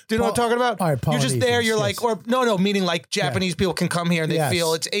 Do you know what I'm talking about? All right, you're just there. You're Polynesians, like, or no, meaning like Japanese people can come here and they Yes.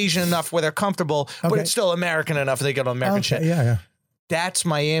 feel it's Asian enough where they're comfortable, but Okay. it's still American enough they get on American shit. Yeah. That's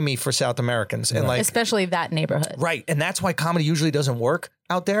Miami for South Americans, and like especially that neighborhood. right, and that's why comedy usually doesn't work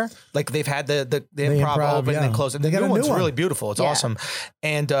out there. Like they've had the improv open and then close. And They the got new a new one's one. really beautiful. It's Yeah. awesome,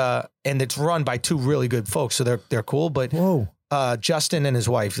 and it's run by two really good folks, so they're cool. But Whoa. Justin and his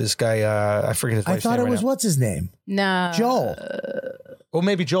wife, this guy, I forget his I wife's thought name it right was now. what's his name? No. Joel. Well,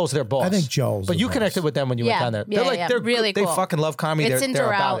 maybe Joel's their boss. I think Joel's. But the you boss. connected with them when you went Yeah, down there. yeah, They're like yeah. they're Really They cool. fucking love comedy. It's they're in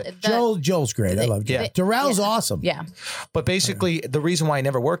about Doral. it. Joel's great. I love Joel. Yeah. Durrell's awesome. Yeah. But basically, the reason why I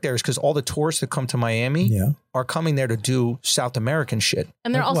never worked there is because all the tourists that come to Miami are coming there to do South American shit.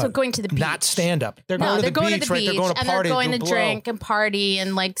 And they're Like also what? going to the beach. Not stand up. They're No, going to they're the going beach, to the right? beach, They're going to and party. they're going do to blow. drink and party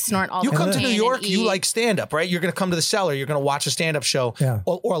and like snort all You the come to cocaine New York, and you eat. like stand up, right? You're going to come to the Cellar. You're going to watch a stand up show. Yeah.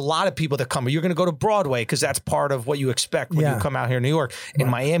 Or a lot of people that come. You're going to go to Broadway because that's part of what you expect when Yeah. you come out here in New York. In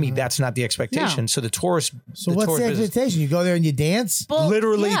Miami, that's not the expectation. No. So the tourist. So what's the business- expectation? You go there and you dance? Well,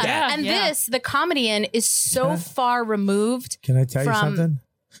 literally yeah. that. And Yeah. this, the Comedy Inn, is so far removed Can I tell you from something?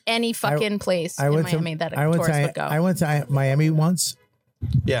 any fucking place in Miami that a tourist would go. I went to Miami once.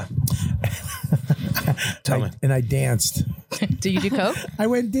 Yeah. Tell me. And I danced. Do you do coke? I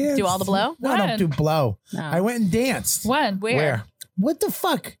went and danced. Do all the blow? No, I don't When? do blow. No. I went and danced. When? Where? What the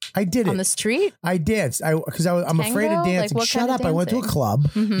fuck? I did On it. the street? I danced. I'm afraid of Tango? Like, dancing. what Shut kind of up. I went to a dancing? club.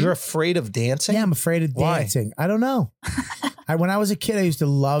 You're afraid of dancing? Yeah, I'm afraid of Why? dancing. I don't know. When I was a kid, I used to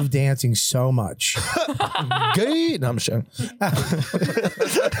love dancing so much. Gay? No, I'm sure. I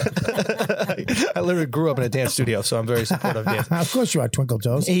literally grew up in a dance studio, so I'm very supportive of dance. Of course you are, Twinkle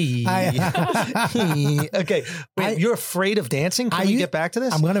Toes. Hey. I- Okay. Wait, you're afraid of dancing? Can we get back to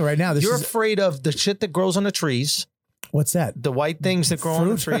this? I'm going to right now. You're afraid of the shit that grows on the trees, What's that? the white things that grow on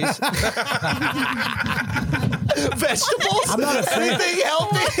the Fruit? trees. Vegetables? I'm not afraid. Anything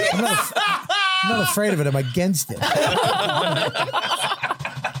healthy? I'm not afraid of it. I'm against it.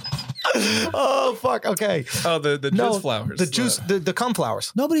 Oh, fuck. Okay. Oh, the juice flowers. The juice, the cum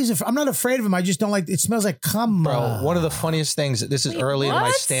flowers. I'm not afraid of them. I just don't like. It smells like cum. Bro, one of the funniest things. This is early in my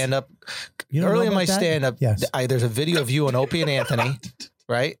what? stand-up. You don't Early know in my about that? stand-up, Yes. there's a video of you and Opie and Anthony,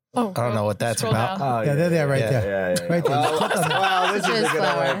 right? Oh, I don't know what that's scroll about. down. Yeah, they're there right Yeah, there. Right there. Well, Click on that. well, this Juice isn't going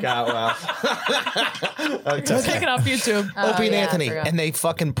to flower. work out well. Just take it off YouTube. Opie and yeah, I Anthony, forgot. and they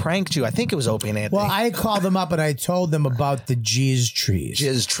fucking pranked you. I think it was Opie and Anthony. Well, I called them up and I told them about the jizz trees.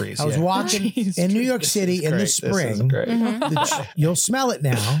 Jizz trees. I was yeah. walking in New York City in the spring. Great. You'll smell it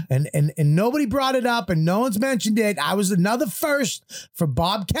now, and nobody brought it up, and no one's mentioned it. I was another first for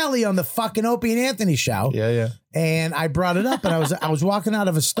Bob Kelly on the fucking Opie and Anthony show. Yeah. And I brought it up, and I was walking out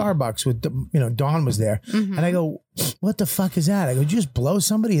of a Starbucks with Dawn was there, and I go, "What the fuck is that?" I go, "Did you just blow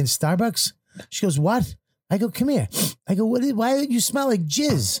somebody in Starbucks?" She goes, "What?" I go, "Come here." I go, why do you smell like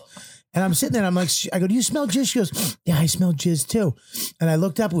jizz?" And I'm sitting there, and I'm like, I go, "Do you smell jizz?" She goes, "Yeah, I smell jizz too." And I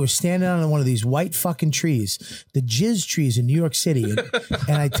looked up, we were standing on one of these white fucking trees, the jizz trees in New York City.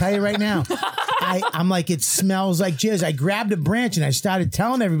 And I tell you right now, I'm like, it smells like jizz. I grabbed a branch and I started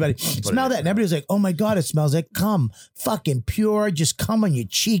telling everybody, smell that. And everybody was like, oh my God, it smells like cum. Fucking pure, just cum on your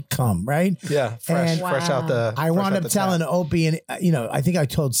cheek cum, right? Yeah, fresh And out the. I wound up telling Opie, and I think I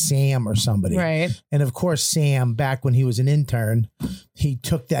told Sam or somebody. Right. And of course, Sam, back when he was an intern, he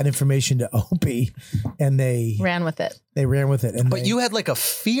took that information to Opie, and they Ran with it. ran with it. And But you had like a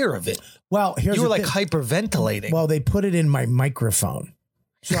fear of it. well, here's You were the like thing. hyperventilating. Well, they put it in my microphone.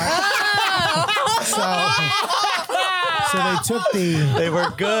 So they took the. They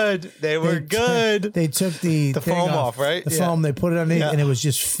were good. They were good. They took the thing foam off, right? The Yeah. foam. They put it underneath, Yeah. and it was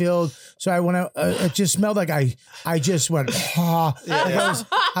just filled. So it just smelled like I just went. Like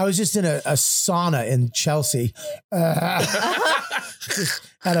I was just in a sauna in Chelsea, just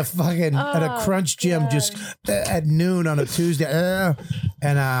at a fucking at a Crunch Gym, just at noon on a Tuesday,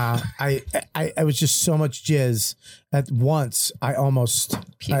 and I was just so much jizz at once. I almost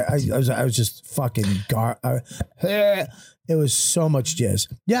I was just fucking it was so much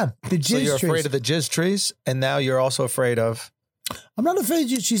jizz. Yeah, the jizz So you're trees. afraid of the jizz trees, and now you're also afraid of I'm not afraid of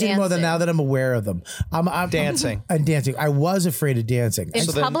jizz anymore than now that I'm aware of them. I'm dancing. I'm dancing. I was afraid of dancing. In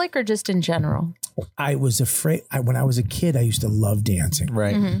public or just in general? I was afraid. When I was a kid, I used to love dancing.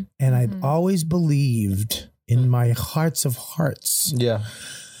 Right. Mm-hmm. And I've always believed in my hearts of hearts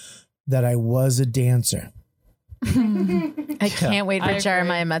that I was a dancer. I can't wait for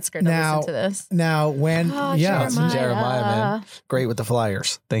Jeremiah Metzger to listen to this. Now, when Jeremiah, man, great with the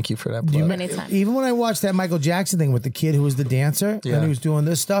flyers. Thank you for that. plug. Even when I watched that Michael Jackson thing with the kid who was the dancer Yeah. and he was doing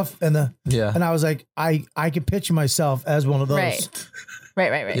this stuff and and I was like, I could picture myself as one of those.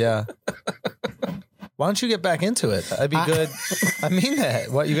 Right. Yeah. Why don't you get back into it? That'd be good. I mean that.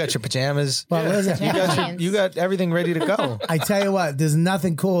 What, you got your pajamas? Well, listen, you got everything ready to go. I tell you what, there's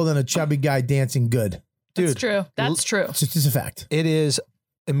nothing cooler than a chubby guy dancing good. Dude, That's true. That's true. It's just a fact. It is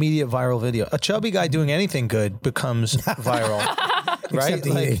immediate viral video. A chubby guy doing anything good becomes viral. Right?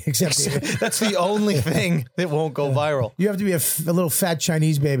 Except that's the only thing that won't go viral. You have to be a little fat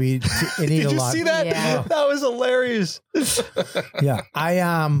Chinese baby and eat a lot. Did you see that? Yeah. That was hilarious. Yeah,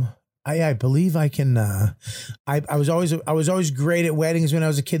 I believe I can. I was always great at weddings when I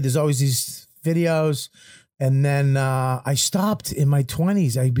was a kid. There's always these videos, and then I stopped in my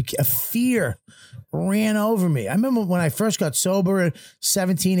 20s. A fear ran over me. I remember when I first got sober at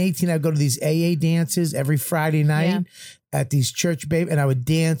 17, 18, I'd go to these AA dances every Friday night at these church and I would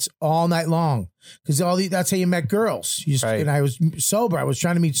dance all night long because that's how you met girls. And I was sober. I was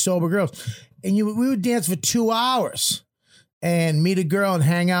trying to meet sober girls, and we would dance for 2 hours and meet a girl and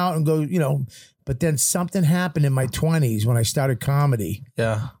hang out and go, but then something happened in my 20s when I started comedy.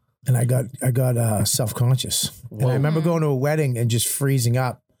 Yeah. And I got self-conscious. And I remember going to a wedding and just freezing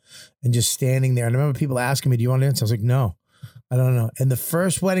up and just standing there. And I remember people asking me, do you want to dance? I was like, no, I don't know. And the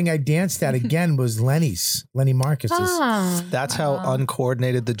first wedding I danced at again was Lenny Marcus's. That's how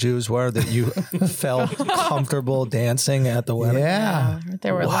uncoordinated the Jews were, that you felt comfortable dancing at the wedding. Yeah.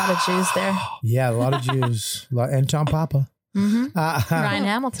 There were a lot of Jews there. Yeah, a lot of Jews. And Tom Papa. Mm-hmm. Ryan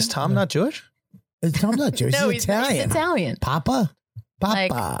Hamilton. Is Tom not Jewish? Tom's not Jewish. No, he's Italian. He's Italian. Papa?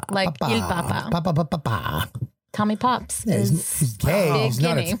 Like Papa. Il Papa. Papa. Tommy Pops Yeah, is he's gay. big He's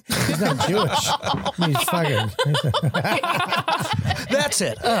not, guinea. he's not Jewish. He's fucking. That's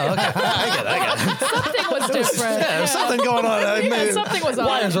it. Oh, okay. I get it. Something was different. Yeah, there's something going on. Something was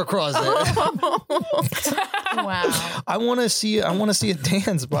Wires on. were crossed there. Wow. I want to see a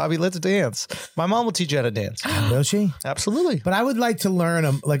dance, Bobby. Let's dance. My mom will teach you how to dance. Will she? Absolutely. But I would like to learn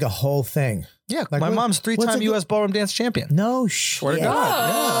a whole thing. Yeah, Like my what- mom's 3-time what's it- U.S. ballroom dance champion. No shit. Swear to God.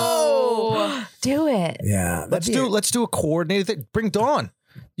 Oh, do it. Yeah. Let's do a coordinated thing. Bring Dawn.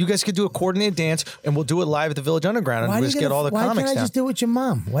 You guys could do a coordinated dance, and we'll do it live at the Village Underground, and just get all the why comics can't I down. just do it with your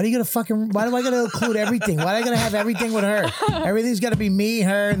mom? Why do you why do I include everything? Why do I gotta have everything with her? Everything's gotta be me,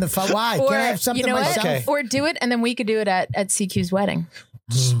 her, and the why? Or, Can't I have something you know what? myself? Okay. Or do it, and then we could do it at CQ's wedding.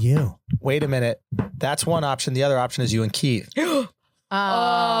 You. Wait a minute. That's one option. The other option is you and Keith.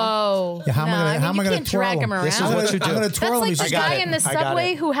 Oh, Yeah, how am I gonna you twirl can't drag him around. This is what you do. I'm gonna That's twirl like him. the I got guy it. in the I got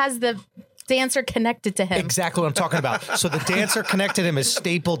subway it. who has the dancer connected to him. Exactly what I'm talking about. So the dancer connected him is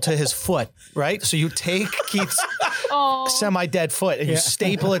stapled to his foot, right? So you take Keith's semi-dead foot and you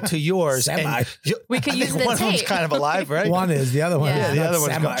staple it to yours. And We could use the one of them's tape. kind of alive, right? One is, the other one Yeah. is. the not other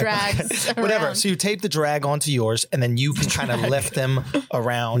one's semi. gone. Drags Whatever. around. So you tape the drag onto yours, and then you can kind of lift them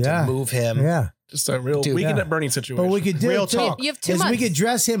around Yeah. and move him. Yeah. Just a real Dude, weekend yeah. at Bernie situation. But we could do Real it too, talk. You have 2 is months. we could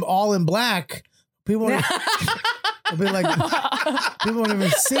dress him all in black. People won't, it'll be like people won't even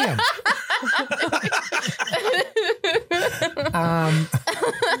see him.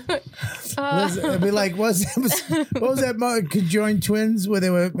 It'll be like what was that conjoined twins where they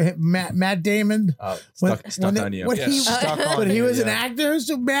were Matt Damon? Stuck on you. When Yeah. he, Stuck on when he you, was an yeah. actor,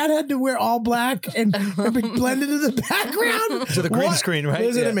 so Matt had to wear all black and be blended into the background To the green screen, right?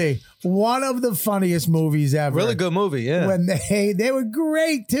 Listen Yeah. to me. One of the funniest movies ever. Really good movie, yeah. When they were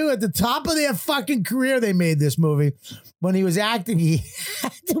great too. At the top of their fucking career, they made this movie. When he was acting, he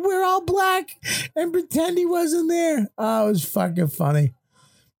had to wear all black and pretend he wasn't there. Oh, it was fucking funny.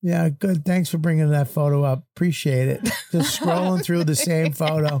 Yeah, good. Thanks for bringing that photo up. Appreciate it. Just scrolling through the same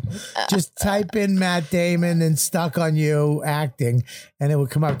photo. Just type in Matt Damon and Stuck on You acting, and it would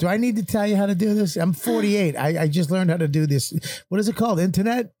come up. Do I need to tell you how to do this? I'm 48. I just learned how to do this. What is it called?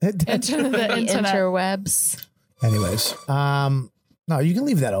 Internet? The internet. Interwebs. Anyways, no, you can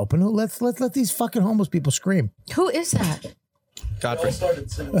leave that open. Let these fucking homeless people scream. Who is that? Godfrey.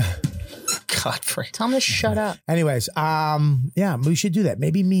 Godfrey. Tell him to shut up. Anyways, yeah, we should do that.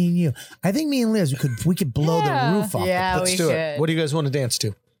 Maybe me and you. I think me and Liz we could blow the roof off. Yeah, Let's we do should. it. What do you guys want to dance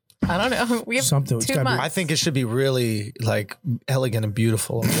to? I don't know. We have Something. It's 2 gotta be- months. I think it should be really like elegant and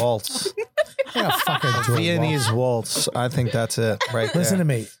beautiful. A waltz. Yeah, fucking do it, Viennese waltz. I think that's it right there. Listen to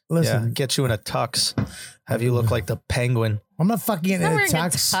me. Listen. Yeah, get you in a tux. Have you look like the penguin. I'm not fucking getting Not in a wearing a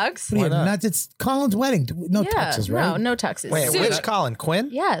tux. tux? What are you, Why not? nuts? It's Colin's wedding. No tuxes, right? No tuxes. Wait, Suit. which Colin? Quinn?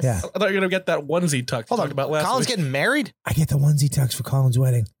 Yes. Yeah. I thought you were going to get that onesie tuck. Hold on. Talked about last Colin's week. getting married? I get the onesie tux for Colin's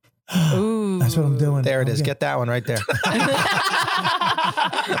wedding. Ooh. That's what I'm doing. There it is. Get that one right there.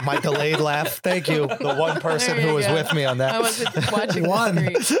 My delayed laugh. Thank you. The one person who was with me on that. I wasn't watching One.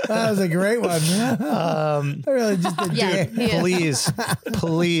 That was a great one. I really just did. Yeah,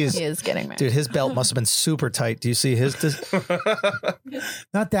 Please. He is getting married. Dude, his belt must have been super tight. Do you see his?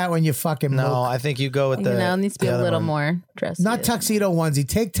 Not that one, you fucking No, milk. I think you go with You the. know, it needs to be the a other little one. more dressy. Not tuxedo onesie.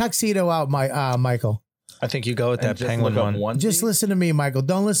 Take tuxedo out, Michael. I think you go with that penguin one. Just listen to me, Michael.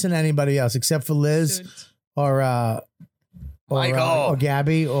 Don't listen to anybody else except for Liz or Michael. Or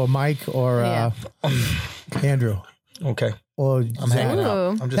Gabby or Mike or Andrew. Okay. Or I'm hanging out.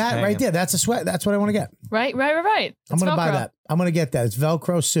 I'm just that hanging. right there. That's a sweat. That's what I want to get. Right. I'm going to buy that. I'm going to get that. It's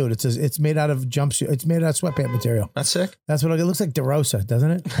Velcro suit. It's made out of jumpsuit. It's made out of sweatpant material. That's sick. That's what it looks like. DeRosa,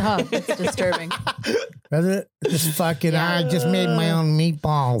 doesn't it? Oh, it's disturbing. Doesn't it? Just fucking. I just made my own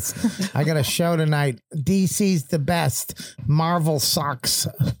meatballs. I got a show tonight. DC's the best. Marvel sucks.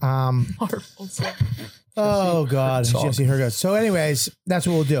 Marvel sucks. Oh God, Jesse, here goes. So, anyways, that's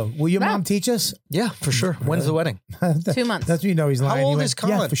what we'll do. Will your mom teach us? Yeah, for sure. When's the wedding? 2 months. That's when you know he's lying. How old He is went,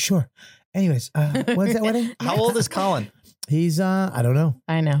 yeah, Colin? for sure. Anyways, when's that wedding? How old is Colin? He's I don't know.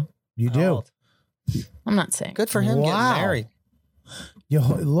 I know. You How do. old? I'm not saying. Good for him Wow. getting married. Your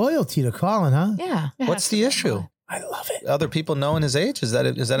loyalty to Colin, huh? Yeah. What's the issue? I love it. Other people knowing his age? Is that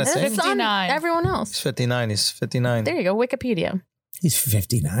a thing? It's on 59. everyone He's else. 59. He's 59. There you go. Wikipedia. He's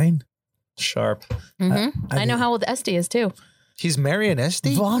 59. Sharp. I know how old Esty is too. He's marrying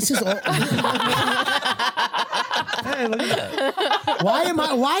Esty? Voss is old. Hey, look at that. Why am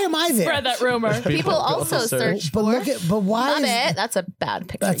I there? Spread that rumor. People also search But for. look at. But why? Love is, it. That's a bad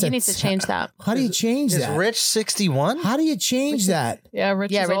picture. That's You a need to change that. How do you change Is that? Rich 61? How do you change that? Yeah,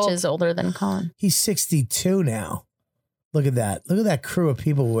 Rich. Yeah, is Rich old. is older than Colin. He's 62 now. Look at that. Look at that crew of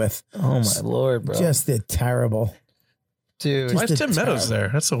people with. Oh, my Lord, bro. Just they're terrible. Dude. Why is Just Tim Meadows there?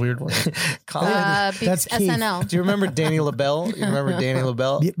 That's a weird one. Colin, That's Keith. SNL. do you remember Danny LaBelle? You remember Danny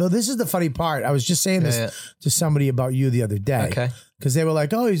LaBelle? Yeah, but this is the funny part. I was just saying this Yeah. to somebody about you the other day. Okay. Because they were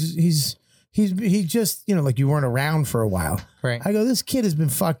like, "Oh, he just like you weren't around for a while." Right. I go, "This kid has been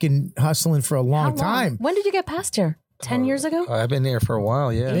fucking hustling for a long time. When did you get past here? 10 years ago? I've been here for a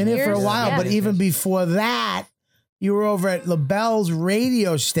while, yeah. Been here for a years? while, Yeah. but even before that, you were over at LaBelle's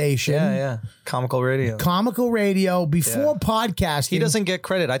radio station, Yeah. Comical radio. Comical Radio, before podcasting. He doesn't get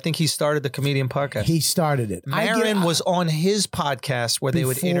credit. I think he started the comedian podcast. He started it. Marin was on his podcast where they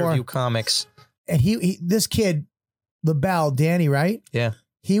would Before- interview comics. and he this kid, LaBelle, Danny, right? Yeah.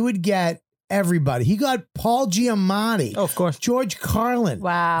 He would get everybody. He got Paul Giamatti, Oh, of course. George Carlin,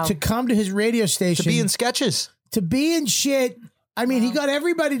 Wow. to come to his radio station To be in sketches. to be in shit. I mean, he got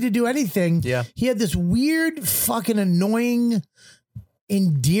everybody to do anything. Yeah. He had this weird, fucking annoying,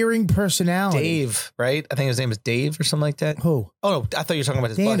 endearing personality. Dave, right? I think his name is Dave or something like that. Who? Oh, no. I thought you were talking about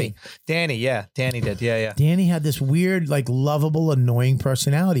his Danny. buddy. Danny, yeah. Danny did. Yeah. Danny had this weird, like lovable, annoying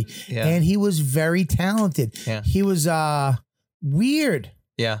personality. Yeah. And he was very talented. Yeah. He was weird.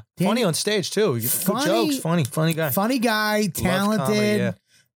 Yeah. Danny- Funny on stage, too. Good Funny- jokes. Funny guy. Funny guy, talented. comedy, yeah.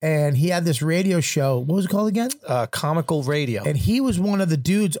 And he had this radio show. What was it called again? Comical radio. And he was one of the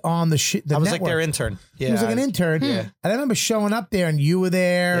dudes on the I was like network. their intern. Yeah. He was like an intern. Yeah. And I remember showing up there and you were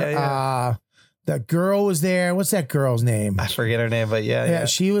there. Yeah. That girl was there. What's that girl's name? I forget her name, but yeah.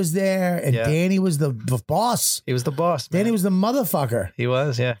 She was there. And Yeah. Danny was the boss. He was the boss. Man. Danny was the motherfucker. He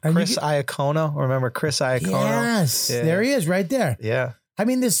was, yeah. And Chris you Iacono. Remember Chris Iacono? Yes. Yeah. There he is right there. Yeah. I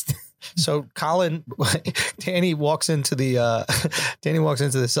mean, this. So Colin, Danny walks into this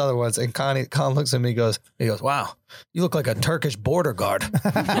other ones, and Colin looks at me. He goes, "Wow, you look like a Turkish border guard." He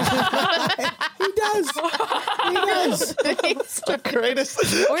does. He does. He's The greatest.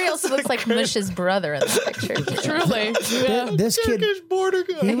 Or he also looks like Mush's brother in the picture. Truly. Yeah. This kid, Turkish border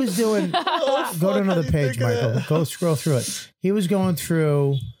guard. he was doing. Go to another page, Michael. Go scroll through it. He was going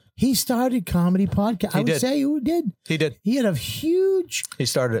through. He started comedy podcast. I would did. say who did. He did. He had a huge. He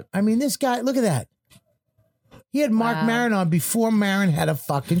started it. I mean, this guy. Look at that. He had Mark Maron on before Maron had a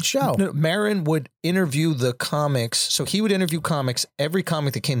fucking show. No, Marin would interview the comics. So he would interview comics. Every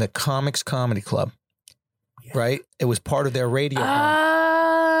comic that came to Comics Comedy Club, right? It was part of their radio.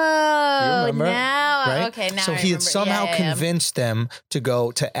 Oh, You remember? now. Right? Okay, now so I he had remember. somehow Yeah. convinced them to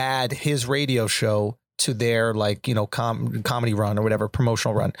go to add his radio show to their comedy run or whatever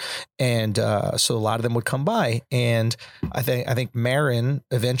promotional run, and so a lot of them would come by, and I think Marin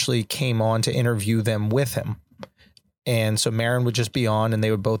eventually came on to interview them with him. And so Marin would just be on, and they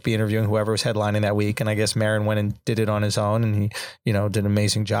would both be interviewing whoever was headlining that week. And I guess Marin went and did it on his own, and he, did an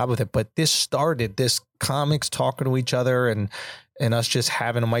amazing job with it. But this started this comics talking to each other, and and us just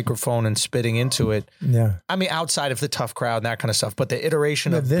having a microphone and spitting into it. Yeah. I mean, outside of the tough crowd and that kind of stuff, but the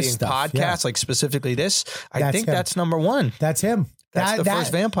iteration of this being stuff, podcasts, like specifically this, I think that's number one. That's him. That's the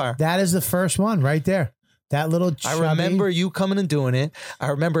first vampire. That is the first one right there. That little chubby. I remember you coming and doing it. I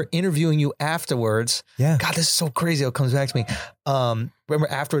remember interviewing you afterwards. Yeah. God, this is so crazy how it comes back to me. Remember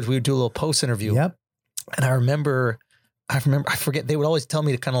afterwards we would do a little post interview. Yep. And I forget, they would always tell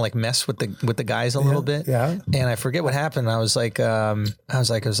me to kind of like mess with the guys a little bit. Yeah. And I forget what happened. I was like, oh, I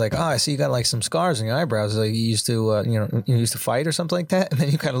see you got like some scars on your eyebrows. Like you used to, you used to fight or something like that. And then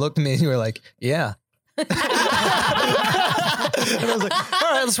you kind of looked at me and you were like, yeah. And I was like,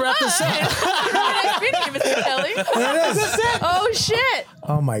 all right, let's wrap this up. Nice meeting you, Mr. Kelly. That's it. Oh, shit.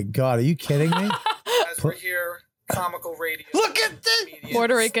 Oh my God. Are you kidding me? As we're here, comical radio. Look at this.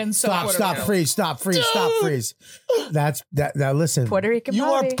 Puerto Rican. Stop, freeze. That's that. Now listen. Puerto Rican. You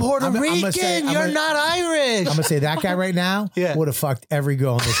are Bobby. Puerto Rican. You're not Irish. I'm gonna say that guy right now Yeah. would have fucked every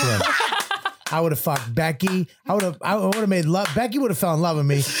girl in this room. I would have fucked Becky. I would have made love. Becky would have fell in love with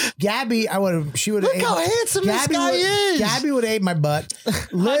me. Gabby, she would have. Look how handsome this guy is. Gabby would have ate my butt.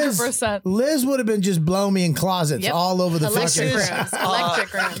 Liz 100%. Liz would have been just blowing me in closets all over the Electric fucking. rooms.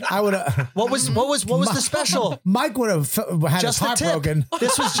 Electric rooms. I would have. What was the special? Mike would have had his Just the heart tip. broken.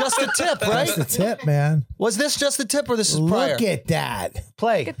 This was just the tip, right? That's the tip, man. Was this just the tip or this is prior? Look at that.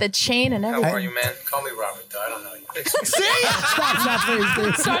 Play. Look at the chain and How everything. are you, man? Call me Robert, though. I don't know you. Stop,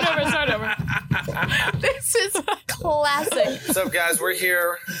 please. Start over. This is classic. What's up, guys? We're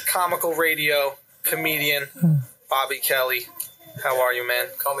here, comical radio comedian Bobby Kelly. How are you, man?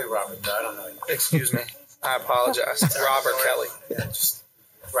 Call me Robert, though. I don't know you. Excuse me. I apologize. Robert Kelly. Yeah, just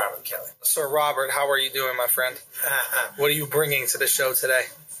Robert Kelly. Sir Robert, how are you doing, my friend? What are you bringing to the show today?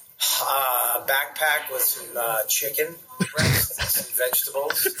 Backpack with some chicken breast, some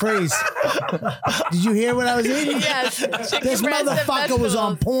vegetables. Freeze. Did you hear what I was eating? Yes. This motherfucker was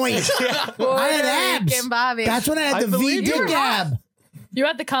on point. I had abs. Rican Bobby. That's when I had the V dick ab. You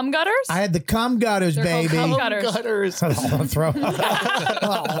had the cum gutters? I had the cum gutters, They're baby. called cum gutters.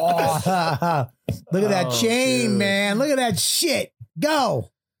 Look at that chain, man. Look at that shit. Go.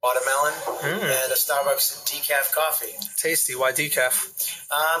 Watermelon and a Starbucks decaf coffee. Tasty. Why decaf?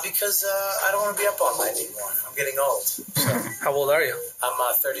 Because I don't want to be up all night anymore. I'm getting old. So, How old are you? I'm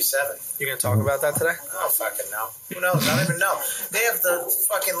 37. You gonna talk about that today? I don't fucking know. Who knows? I don't even know. They have the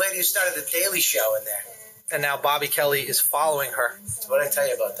fucking lady who started the Daily Show in there. And now Bobby Kelly is following her. What did I tell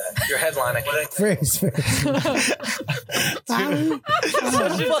you about that? You're headlining. What did I tell you? Freeze.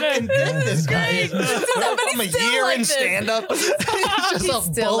 Fucking get this guy. I'm a year in stand-up. He's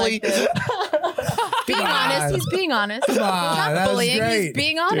just a bully. Being honest. He's being honest. Come on, He's that not was bullying. great. He's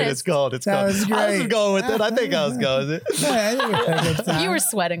being Dude, honest. it's gold. It's That gold. was I great. was going with it. I think I was going with it. Yeah, I think we had a good time. You were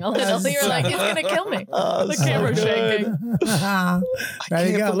sweating a little. You were like, he's going to kill me. The camera's shaking. There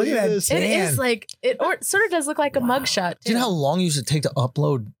you go. Look at that this. It tan. is like, sort of does look like a mugshot. Do you know how long it used to take to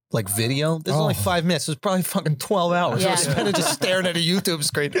upload like video? This is only 5 minutes. It was probably fucking 12 hours. I Yeah. was spending just staring at a YouTube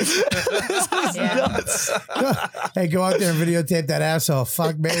screen. This is nuts. Hey, go out there and videotape that asshole.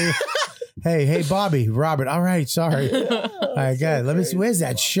 Fuck me. Hey, Bobby, Robert. All right, sorry. All right, good. Let me see. Where's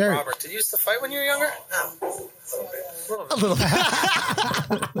that shirt? Robert, did you used to fight when you were younger? No. A little bit.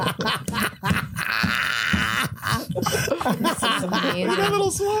 This is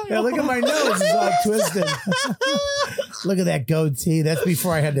amazing. Yeah, look at my nose. It's all twisted. Look at that goatee. That's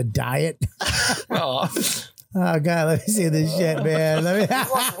before I had to diet. Oh, God. Let me see this shit, man. You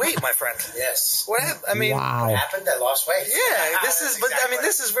lost weight, my friend. Yes. What happened? I mean, Wow. What happened? I lost weight. yeah, this is, but I mean,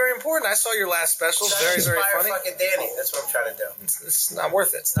 this is very important. I saw your last special. Very, very funny. Fucking Danny. That's what I'm trying to do. It's not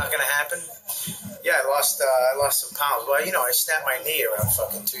worth it. It's not gonna happen. Yeah, I lost some pounds. Well, you know, I snapped my knee around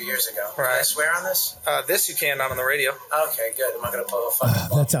fucking 2 years ago. Can I Right. swear on this? This you can, not on the radio. Okay, good. I'm not gonna pull a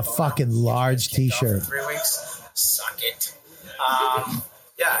fucking. That's a fucking large T-shirt. 3 weeks. Suck it.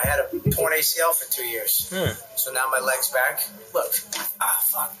 Yeah, I had a torn ACL for 2 years. So now my leg's back. Look.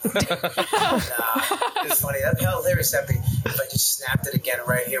 Fuck. It's funny. That'd be hilarious. That'd be if I just snapped it again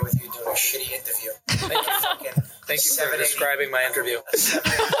right here with you doing a shitty interview. Thank you for describing my interview.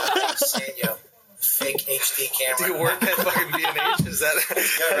 Seeing you. Fake HD camera. Do you work at fucking B&H? Is that?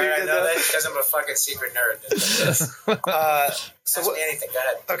 Yeah, right, I know that because I'm a fucking secret nerd. So what, anything. Go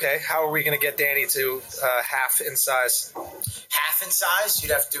ahead. Okay, how are we going to get Danny to half in size? Half in size?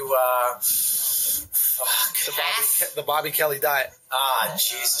 You'd have to Fuck. The Bobby Kelly diet. Ah,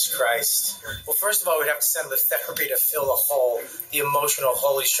 Jesus Christ. Well, first of all, we'd have to send him to therapy to fill the hole, the emotional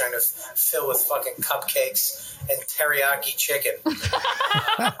hole he's trying to fill with fucking cupcakes and teriyaki chicken. And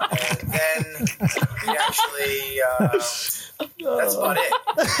then we actually, that's about it.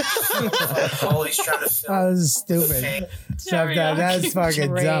 The hole he's trying to fill. That was stupid. That's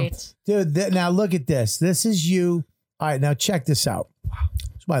fucking dumb. Dude, now look at this. This is you. All right, now check this out.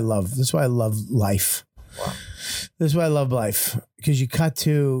 This is why I love. This is why I love life. Wow. This is why I love life. Because you cut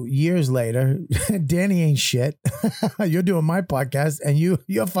to years later, Danny ain't shit. You're doing my podcast, and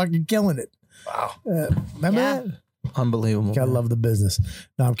you're fucking killing it. Wow. Remember that? Unbelievable. Gotta love the business.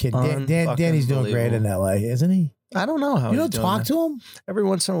 No, I'm kidding. Danny's doing great in LA, isn't he? I don't know how. You don't talk to him? Every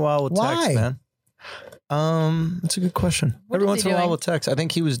once in a while with text, man. That's a good question. Every once in a while with text. I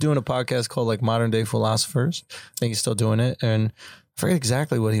think he was doing a podcast called like Modern Day Philosophers. I think he's still doing it, and I forget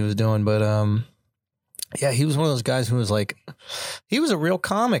exactly what he was doing, but yeah, he was one of those guys who was like, he was a real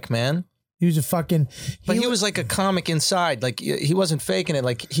comic, man. He was a fucking, but he was like a comic inside. Like he wasn't faking it.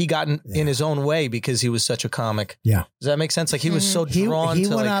 Like he got in his own way because he was such a comic. Yeah. Does that make sense? Like he was so drawn to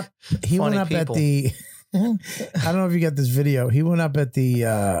went like up, he funny went up people. at the, I don't know if you got this video. He went up at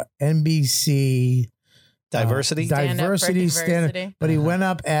the NBC diversity stand-up, but he went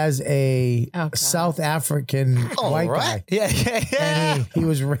up as a South African white guy. Yeah. And he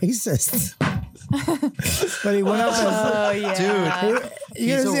was racist. But he went up as dude.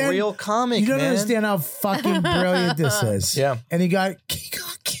 He's a real comic. You don't man. understand how fucking brilliant this is. Yeah. And he got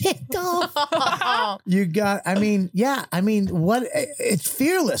kicked off. I mean, what? It's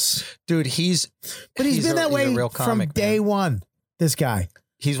fearless, dude. But he's been that way real from comic, day one. This guy.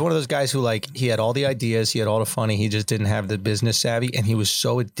 He's one of those guys who like, he had all the ideas, he had all the funny, he just didn't have the business savvy, and he was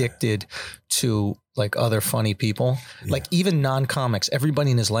so addicted to like other funny people, like even non-comics.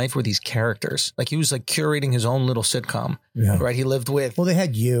 Everybody in his life were these characters. Like he was like curating his own little sitcom, right? He lived with. Well, they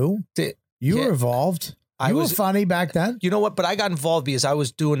had you. You were involved. You were funny back then. You know what? But I got involved because I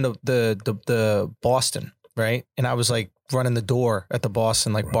was doing the Boston, right? And I was like running the door at the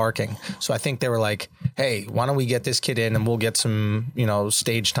Boston, like barking. So I think they were like, hey, why don't we get this kid in and we'll get some,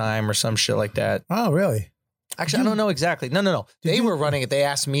 stage time or some shit like that. Oh, really? Actually, I don't know exactly. No. They were running it. They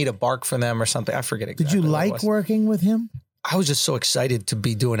asked me to bark for them or something. I forget exactly. Did you like working with him? I was just so excited to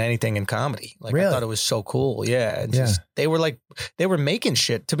be doing anything in comedy. Like really? I thought it was so cool. Yeah. And just, they were making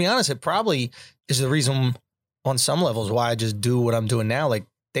shit. To be honest, it probably is the reason on some levels why I just do what I'm doing now. Like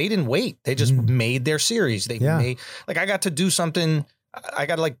they didn't wait. They just made their series. They made, like I got to do something. I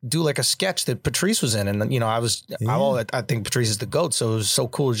got to like do like a sketch that Patrice was in. And, I think Patrice is the GOAT. So it was so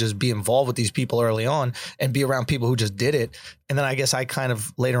cool to just be involved with these people early on and be around people who just did it. And then I guess I kind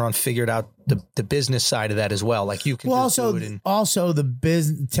of later on figured out the business side of that as well. Like you can also the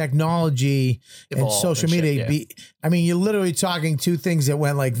business technology and social media. You're literally talking two things that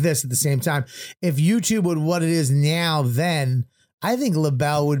went like this at the same time. If YouTube would what it is now, then I think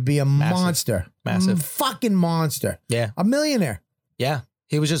LaBelle would be a monster. Massive. Fucking monster. Yeah. A millionaire. Yeah.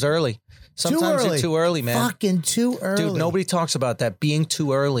 He was just early. Sometimes you're too early, man. Fucking too early. Dude, nobody talks about that. Being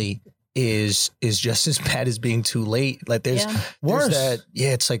too early is just as bad as being too late. Like there's worse. That.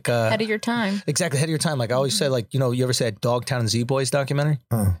 Yeah, it's like ahead of your time. Exactly, ahead of your time. Like I always said, like, you ever said Dogtown and Z-Boys documentary?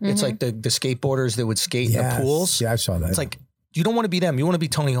 It's like the skateboarders that would skate in the pools. Yeah, I saw that. It's like you don't want to be them. You want to be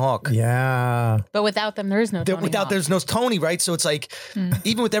Tony Hawk. Yeah. But without them, there is no Tony Hawk. There's no Tony, right? So it's like,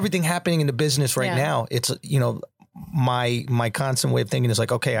 even with everything happening in the business right now, it's, my constant way of thinking is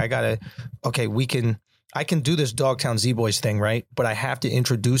like, okay, I can do this Dogtown Z-Boys thing, right? But I have to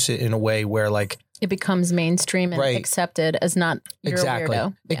introduce it in a way where like it becomes mainstream and accepted as not you're a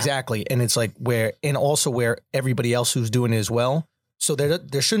weirdo. Exactly. And it's like where everybody else who's doing it as well. So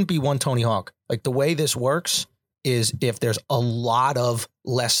there shouldn't be one Tony Hawk. Like the way this works is if there's a lot of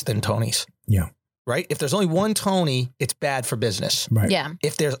less than Tonys. Yeah. Right? If there's only one Tony, it's bad for business. Right. Yeah.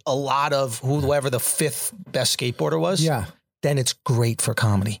 If there's a lot of whoever the fifth best skateboarder was, then it's great for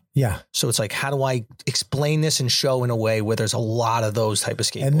comedy. Yeah. So it's like, how do I explain this and show in a way where there's a lot of those type of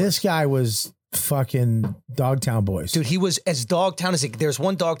skateboarders? And this guy was fucking Dogtown Boys. Dude, he was as Dogtown as there's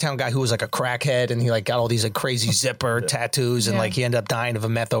one Dogtown guy who was like a crackhead and he like got all these like crazy zipper tattoos and like he ended up dying of a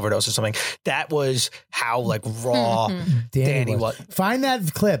meth overdose or something. That was how like raw Danny was. Find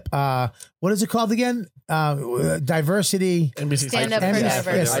that clip. What is it called again? Diversity. NBC Stand Up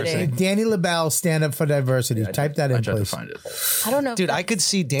for Diversity. Danny LaBelle, Stand Up for Diversity. Type that in, please. Find it. I don't know. Dude, I could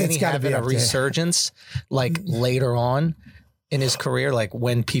see Danny having a resurgence like later on in his career, like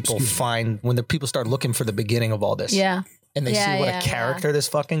when people the people start looking for the beginning of all this. Yeah. And they see what a character this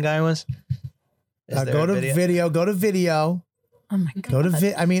fucking guy was. Go to video. Oh my God. Go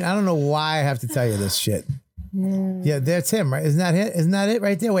to I mean, I don't know why I have to tell you this shit. Yeah, that's him, right? Isn't that it? Isn't that it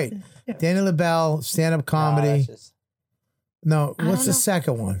right there? Wait. Danny LaBelle, stand-up comedy. No, what's the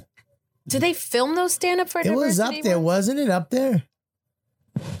second one? Do they film those stand-up for diversity? It was up there, wasn't it? Up there?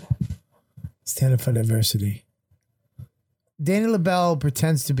 Stand Up for Diversity. Danny LaBelle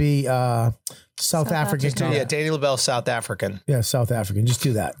pretends to be South African. Yeah, Danny LaBelle, South African. Yeah, South African. Just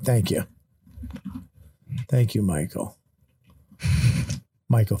do that. Thank you. Thank you, Michael.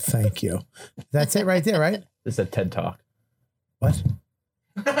 Michael, thank you. That's it right there, right? This is a TED Talk. What?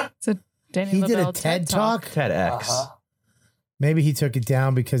 It's a Danny He did a LaBelle TED Talk? TEDx. Maybe he took it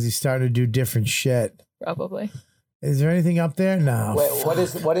down because he's starting to do different shit. Probably. Is there anything up there? No. Wait,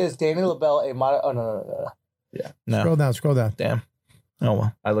 what is Danny LaBelle a model? Oh no. Yeah. No. Scroll down. Damn. Oh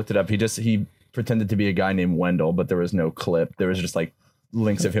well. I looked it up. He pretended to be a guy named Wendell, but there was no clip. There was just like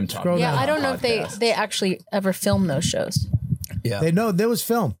links of him talking. Yeah, I don't know if they actually ever filmed those shows. Yeah. They know there was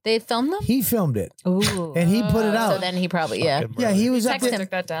film. They filmed them? He filmed it. Ooh. And he put it out. So then he probably, yeah. Yeah, he was up Text there.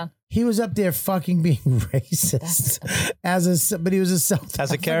 took that down. He was up there fucking being racist but he was a South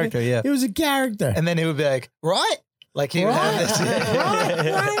As a character, yeah. He was a character. And then he would be like, right? Like he would have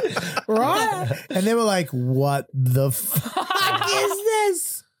this. Right? And they were like, what the fuck is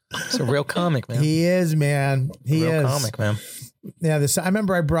this? It's a real comic, man. He is, man. He real is. comic, man. Yeah, I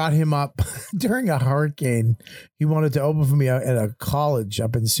remember I brought him up during a hurricane. He wanted to open for me at a college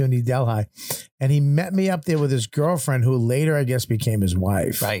up in SUNY Delhi. And he met me up there with his girlfriend, who later, I guess, became his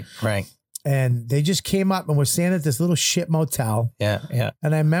wife. Right. And they just came up and were staying at this little shit motel. Yeah.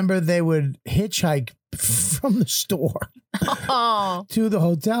 And I remember they would hitchhike from the store to the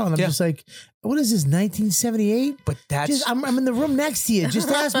hotel. And I'm just like, what is this, 1978? But that's... I'm in the room next to you. Just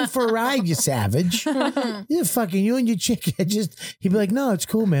ask me for a ride, you savage. You're fucking, you and your chick. He'd be like, no, it's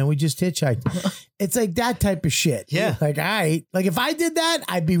cool, man. We just hitchhiked. It's like that type of shit. Yeah. Like, like if I did that,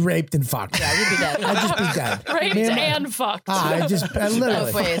 I'd be raped and fucked. Yeah, you'd be dead. I'd just be dead. Raped and fucked. I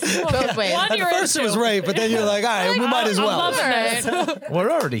literally. Both ways. Both ways. One At you're first it into. was rape, but then you're like, all right, we might as well. I'm loving it. We're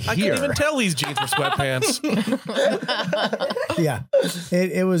already I here. can't even tell these jeans were sweatpants. Yeah,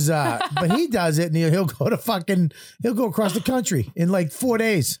 it was. But he does it, and he'll go across the country in like 4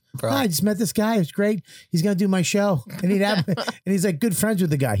 days. I just met this guy. It's great. He's gonna do my show, and and he's like good friends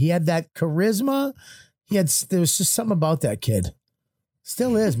with the guy. He had that charisma. There was just something about that kid.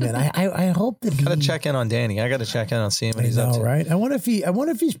 Still is, man. I hope that Gotta check in on Danny. I gotta check in on seeing what he's up to. Right? I wonder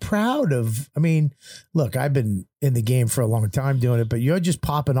if he's proud of. I mean, look, I've been in the game for a long time doing it, but you're just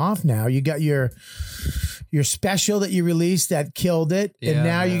popping off now. You got your special that you released that killed it, and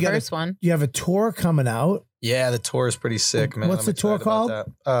now you got one. You have a tour coming out. Yeah, the tour is pretty sick, man. What's I'm the tour excited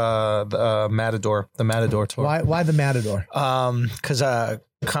about called? that. The Matador tour. Why the Matador? Because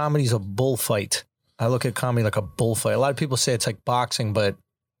comedy's a bullfight. I look at comedy like a bullfight. A lot of people say it's like boxing, but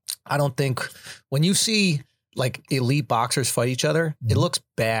I don't think when you see like elite boxers fight each other, it looks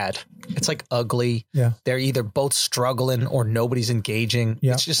bad. It's like ugly. Yeah. They're either both struggling or nobody's engaging.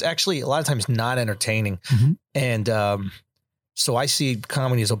 Yeah. It's just actually a lot of times not entertaining. And so I see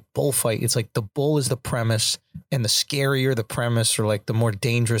comedy as a bullfight. It's like the bull is the premise, and the scarier the premise, or like the more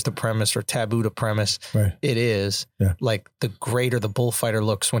dangerous the premise, or taboo the premise it is, like the greater the bullfighter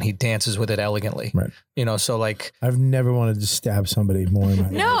looks when he dances with it elegantly. Right. You know, so like I've never wanted to stab somebody more in my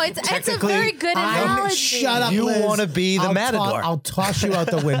life. No, it's a very good analogy. Shut up, You Liz. want to be the Matador. I'll toss you out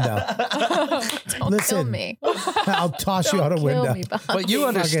the window. Don't Listen, kill me. I'll toss you out a Kill window. me, Bobby. But you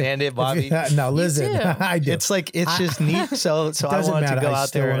understand it, Bobby. No, listen, too. I do. It's like it's just neat. So I Doesn't wanted matter. to go I out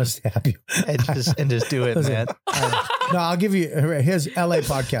still there want and, to stab you. and just do it, Listen, man. No, I'll give you. Here's LA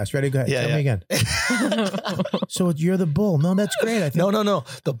podcast. Ready? Go ahead. Yeah, Tell me again. So you're the bull. No, that's great. I think. No.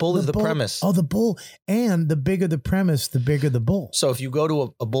 The bull is the bull- premise. Oh, the bull. And the bigger the premise, the bigger the bull. So if you go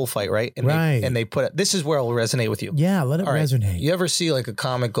to a bullfight, right? And Right. They put it, this is where it'll resonate with you. Yeah, let it All right. resonate. You ever see like a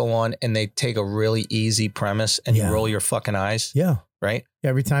comic go on and they take a really easy premise and you roll your fucking eyes? Yeah. Right?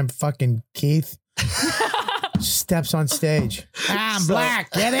 Every time fucking Keith steps on stage. I'm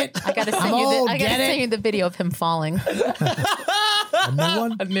black. Get it? I gotta I'm send you. old, I gotta get send it? you the video of him falling. A new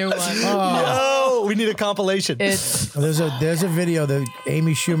one? A new one. Oh, we need a compilation. It's There's a video that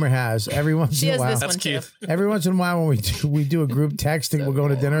Amy Schumer has every once she in a has while. this one too. Every once in a while when we do a group text and we're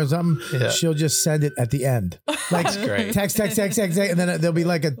going to dinner or something, she'll just send it at the end. Like great. text, and then there'll be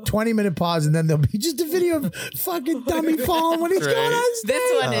like a 20-minute pause, and then there'll be just a video of fucking dummy falling when he's going on stage.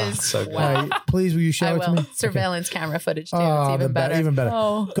 This one is so good. All right, please, will you show I it to will. me? Surveillance camera footage too. Oh, it's even better. Even better.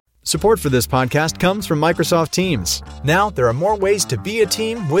 Oh. Support for this podcast comes from Microsoft Teams. Now, there are more ways to be a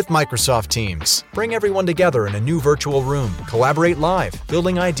team with Microsoft Teams. Bring everyone together in a new virtual room, collaborate live,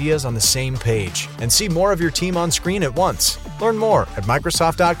 building ideas on the same page, and see more of your team on screen at once. Learn more at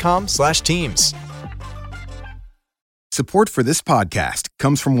Microsoft.com/Teams. Support for this podcast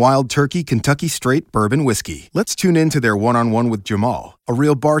comes from Wild Turkey Kentucky Straight Bourbon Whiskey. Let's tune in to their one-on-one with Jamal, a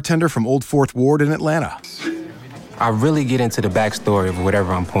real bartender from Old Fourth Ward in Atlanta. I really get into the backstory of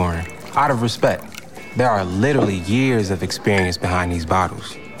whatever I'm pouring, out of respect. There are literally years of experience behind these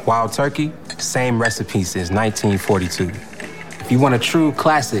bottles. Wild Turkey, same recipe since 1942. If you want a true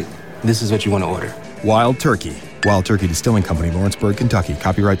classic, this is what you want to order. Wild Turkey. Wild Turkey Distilling Company, Lawrenceburg, Kentucky.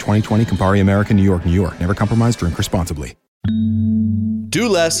 Copyright 2020, Campari American, New York, New York. Never compromise, drink responsibly. Do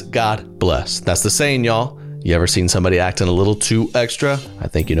less, God bless. That's the saying, y'all. You ever seen somebody acting a little too extra? I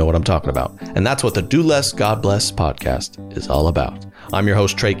think you know what I'm talking about. And that's what the Do Less, God Bless podcast is all about. I'm your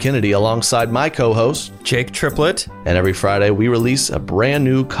host, Trey Kennedy, alongside my co-host, Jake Triplett. And every Friday, we release a brand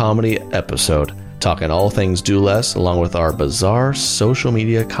new comedy episode, talking all things Do Less, along with our bizarre social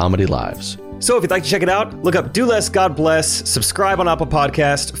media comedy lives. So if you'd like to check it out, look up Do Less, God Bless, subscribe on Apple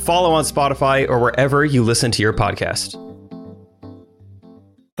Podcast, follow on Spotify, or wherever you listen to your podcast.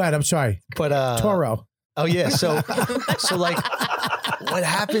 Right, I'm sorry. But Toro. Oh yeah, so like what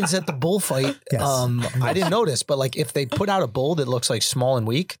happens at the bullfight? Yes. I didn't notice, but like if they put out a bull that looks like small and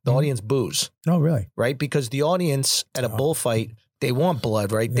weak, the audience boos. Oh, really? Right, because the audience at a bullfight, they want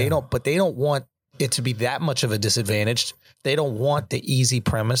blood, right? They don't want it to be that much of a disadvantage. They don't want the easy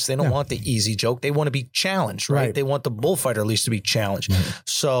premise. They don't want the easy joke. They want to be challenged, right? They want the bullfighter at least to be challenged.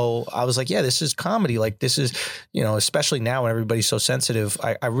 So I was like, yeah, this is comedy. Like this is, especially now when everybody's so sensitive,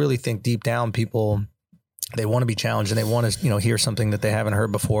 I really think deep down people, they want to be challenged and they want to, hear something that they haven't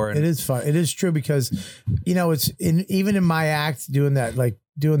heard before. And it is fun. It is true because, it's even in my act doing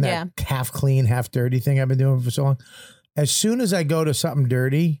that half clean, half dirty thing I've been doing for so long. As soon as I go to something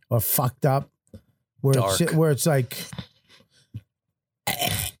dirty or fucked up, where it's like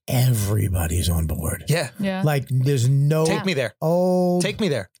everybody's on board. Yeah. Like there's no take me there. Take me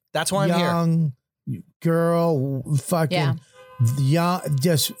there. That's why I'm here. Young girl, fucking young,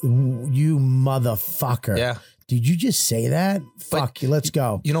 just you motherfucker. Yeah. Did you just say that? Fuck you. Let's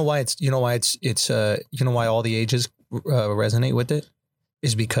go. You know why why all the ages resonate with it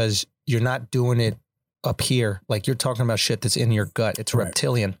is because you're not doing it up here. Like you're talking about shit that's in your gut. It's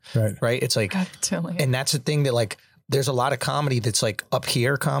reptilian. Right. It's like reptilian. And that's the thing that like there's a lot of comedy that's like up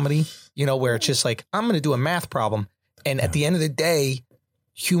here comedy, where it's just like, I'm going to do a math problem. And at the end of the day,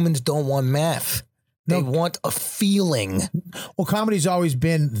 humans don't want math. They want a feeling. Well, comedy's always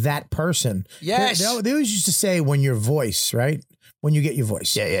been that person. Yes. They always used to say when your voice, right? When you get your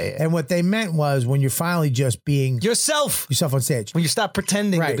voice. Yeah. And what they meant was when you're finally just being yourself on stage. When you stop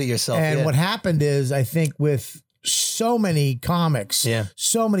pretending to be yourself. And what happened is, I think with so many comics,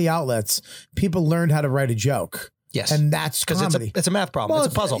 so many outlets, people learned how to write a joke. Yes. And that's comedy. It's a math problem. Well,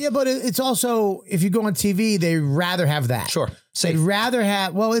 it's a puzzle. Yeah, but it's also, if you go on TV, they rather have that. Sure. They'd rather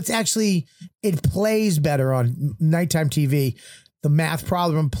have, it plays better on nighttime TV. The math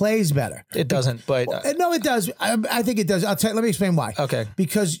problem plays better. It doesn't, but no, it does. I think it does. Let me explain why. Okay.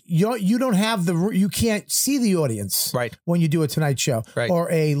 Because you don't have you can't see the audience when you do a Tonight Show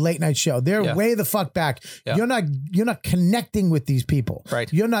or a late night show. They're way the fuck back. Yeah. You're not connecting with these people. Right.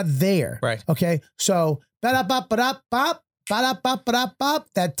 You're not there. Right. Okay. So that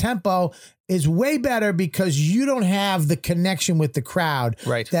tempo is way better because you don't have the connection with the crowd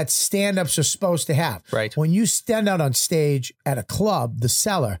that stand-ups are supposed to have. Right. When you stand out on stage at a club, the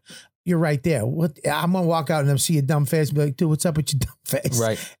Cellar, you're right there. I'm going to walk out and see a dumb face and be like, dude, what's up with your dumb face?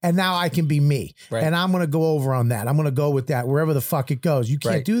 Right. And now I can be me. Right. And I'm going to go over on that. I'm going to go with that wherever the fuck it goes. You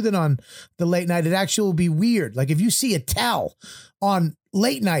can't do that on the late night. It actually will be weird. Like if you see a tell on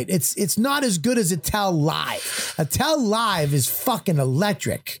late night, it's not as good as a tell live. A tell live is fucking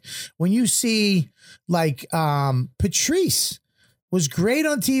electric. When you see like Patrice was great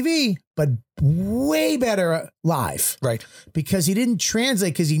on TV, but way better live. Right. Because he didn't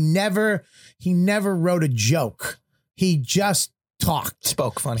translate because he never wrote a joke. He just talked.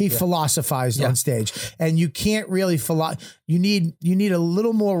 Spoke funny. He philosophized on stage. And you can't really you need a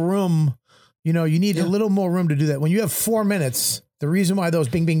little more room. You need a little more room to do that. When you have 4 minutes, the reason why those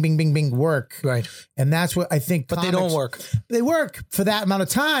bing, bing, bing, bing, bing work. Right. And that's what I think. But they don't work. They work for that amount of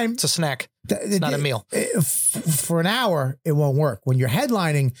time. It's a snack. It's not a meal. For an hour, it won't work. When you're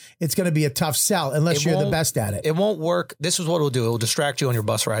headlining, it's going to be a tough sell unless you're the best at it. It won't work. This is what it'll do. It will distract you on your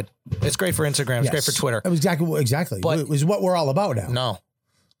bus ride. It's great for Instagram. It's great for Twitter. Exactly. But it was what we're all about now. No,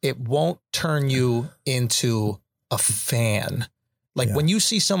 it won't turn you into a fan. Like when you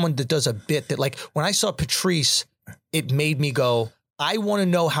see someone that does a bit that, like when I saw Patrice, it made me go, I want to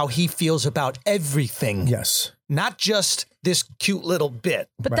know how he feels about everything. Yes. Not just this cute little bit.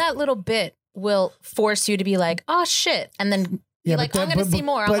 But that little bit will force you to be like, oh shit, and then you're like, I'm going to see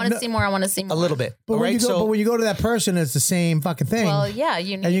more. I want to see more. I want to see more. A little bit. But when you go to that person, it's the same fucking thing. Well, yeah,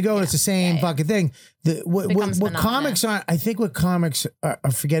 and it's the same fucking thing. What comics are, I think what comics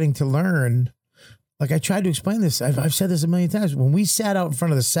are forgetting to learn. Like I tried to explain this. I've said this a million times. When we sat out in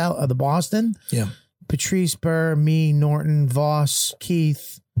front of the Boston, Patrice Burr, me, Norton, Voss,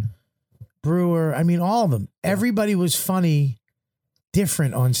 Keith, Brewer. I mean, all of them. Everybody was funny,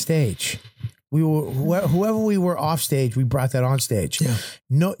 different on stage. We were whoever we were off stage, we brought that on stage. Yeah.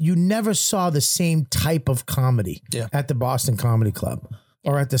 No, you never saw the same type of comedy at the Boston Comedy Club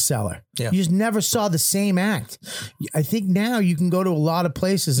or at the Cellar. Yeah. You just never saw the same act. I think now you can go to a lot of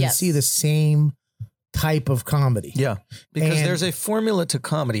places and see the same type of comedy. Yeah. Because there's a formula to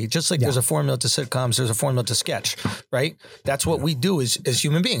comedy. Just like there's a formula to sitcoms, there's a formula to sketch, right? That's what we do as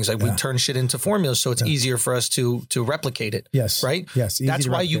human beings. Like we turn shit into formulas so it's easier for us to replicate it. Yes. Right? Yes. That's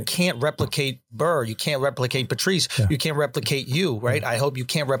why you can't replicate Burr. You can't replicate Patrice. You can't replicate you, right? I hope you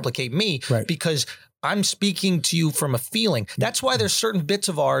can't replicate me because I'm speaking to you from a feeling. That's why there's certain bits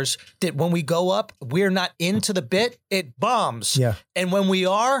of ours that when we go up, we're not into the bit, it bombs. Yeah. And when we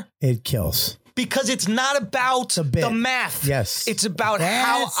are, it kills. Because it's not about the math. Yes. It's about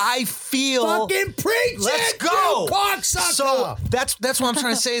how I feel. Fucking preach Let's it, go. you cocksucker. So that's what I'm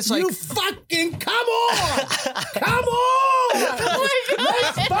trying to say. It's like you fucking come on. Come on.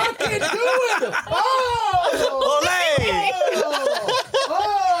 Let's fucking do it. Oh. Olay.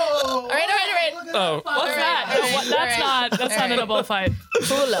 All right. Oh, what's that? No, that's not in a bullfight.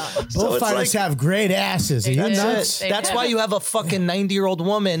 Bullfighters have great asses. Are you nuts? That's why you have a fucking 90-year-old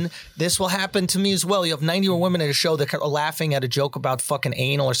woman. This will happen to me as well. You have 90-year-old women at a show that are laughing at a joke about fucking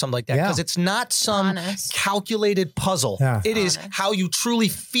anal or something like that. Because it's not some calculated puzzle. Yeah. It is how you truly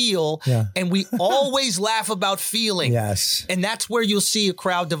feel. Yeah. And we always laugh about feeling. Yes. And that's where you'll see a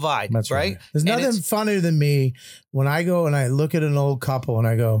crowd divide. That's right. There's nothing funnier than me when I go and I look at an old couple and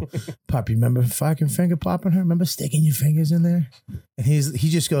I go, Pop, you remember fucking finger popping her? Remember sticking your fingers in there? And he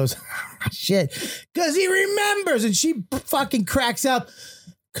just goes, shit, because he remembers. And she fucking cracks up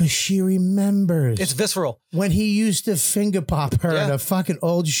because she remembers. It's visceral. When he used to finger pop her in a fucking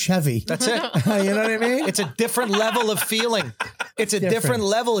old Chevy. That's it. You know what I mean? It's a different level of feeling. It's a different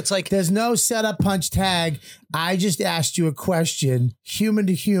level. It's like there's no setup, punch, tag. I just asked you a question, human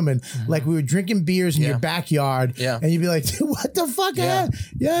to human, like we were drinking beers in your backyard, and you'd be like, "What the fuck? I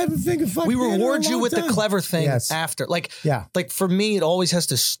have a finger fuck." We reward you with the clever thing after, like for me, it always has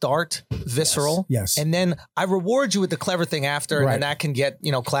to start visceral, and then I reward you with the clever thing after, and that can get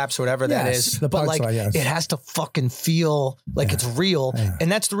claps or whatever that is. But like, it has to fucking feel like it's real,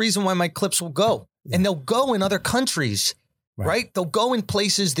 and that's the reason why my clips will go, and they'll go in other countries. Right. They'll go in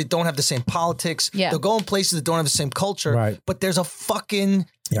places that don't have the same politics. Yeah. They'll go in places that don't have the same culture. Right. But there's a fucking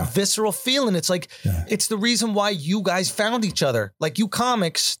visceral feeling. It's like, it's the reason why you guys found each other. Like you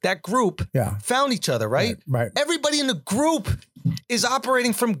comics, that group found each other, right? Right. Everybody in the group is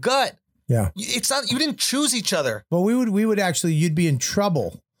operating from gut. Yeah. It's not, you didn't choose each other. Well, we would actually, you'd be in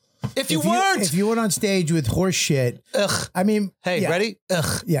trouble. If you weren't. If you went on stage with horse shit. Ugh. I mean. Hey, ready?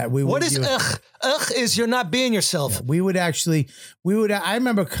 Ugh. Yeah. What is ugh? Ugh is you're not being yourself. Yeah, I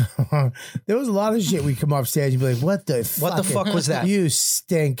remember there was a lot of shit we'd come off stage and be like, what the fuck was that? You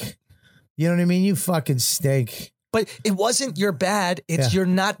stink. You know what I mean? You fucking stink. But it wasn't you're bad. It's you're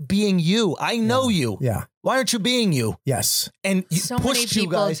not being you. I know you. Yeah. Why aren't you being you? Yes. And so many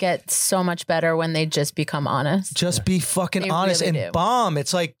people get so much better when they just become honest. Just be fucking honest really and bomb.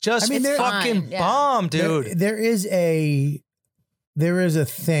 It's like fucking bomb, dude. There is a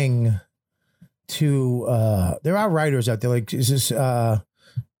thing to there are writers out there like is this I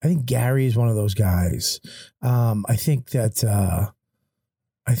think Gary is one of those guys. I think that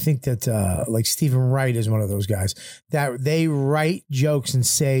like Stephen Wright is one of those guys that they write jokes and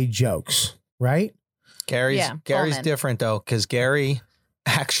say jokes, right? Gary's different though, because Gary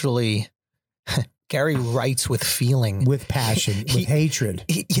writes with feeling, with passion, with hatred.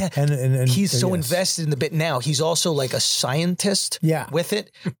 And he's so invested in the bit now. He's also like a scientist with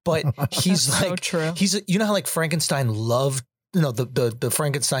it, but he's like, so true. You know how like Frankenstein loved, the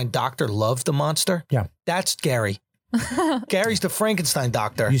Frankenstein doctor loved the monster? Yeah. That's Gary. Gary's the Frankenstein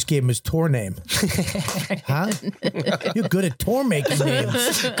doctor. You just gave him his tour name. Huh? You're good at tour making names.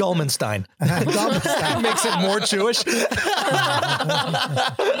 Gulmanstein. Makes it more Jewish.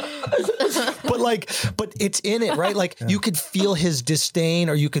 But it's in it, right? Like you could feel his disdain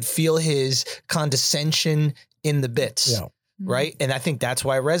or you could feel his condescension in the bits. Yeah. Right. And I think that's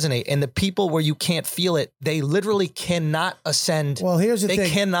why I resonate. And the people where you can't feel it, they literally cannot ascend. Well, here's the thing. They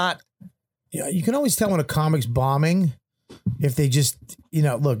cannot. Yeah, you can always tell when a comic's bombing if they just,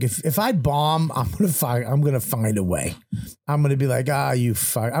 look, if I bomb, I'm gonna find a way. I'm gonna be like, you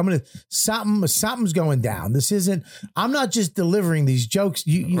fuck. Something's going down. This isn't. I'm not just delivering these jokes.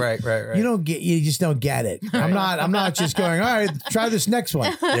 Right. You just don't get it. I'm not just going, all right, try this next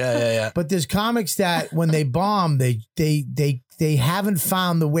one. Yeah. But there's comics that when they bomb, they haven't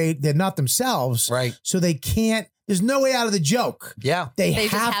found the way. They're not themselves. Right. So they can't. There's no way out of the joke. Yeah. They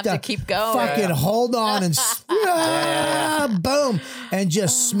just have to keep going. Fucking hold on and boom, and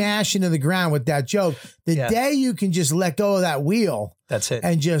just smash into the ground with that joke. The day you can just let go of that wheel. That's it.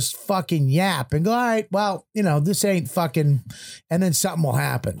 And just fucking yap and go, all right, well, this ain't fucking, and then something will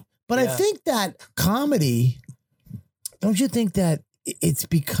happen. But I think that comedy, don't you think that it's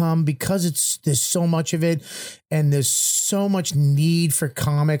become, because there's so much of it and there's so much need for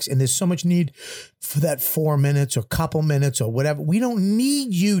comics and there's so much need for that 4 minutes or couple minutes or whatever. We don't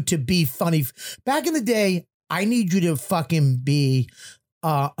need you to be funny. Back in the day, I need you to fucking be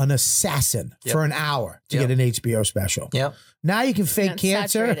an assassin for an hour to get an HBO special. Yep. Now you can fake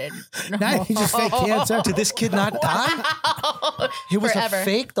cancer. Now you can just fake cancer. Did this kid not die? It was a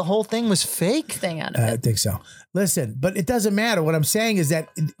fake. The whole thing was fake. Staying out of it. I think so. Listen, but it doesn't matter. What I'm saying is that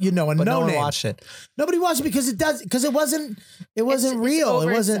but no one watched it. Nobody watched it because it wasn't real.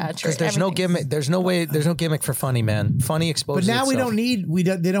 It wasn't because there's no gimmick. There's no gimmick for funny, man. Funny exposes. But now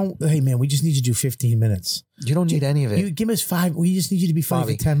itself. They don't. Hey man, we just need you to do 15 minutes. You don't need any of it. You give us 5. We just need you to be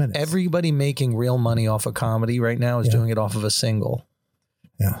funny for 10 minutes. Everybody making real money off of comedy right now is doing it off of a single.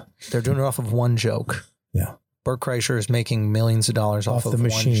 Yeah. They're doing it off of one joke. Yeah. Bert Kreischer is making millions of dollars off of the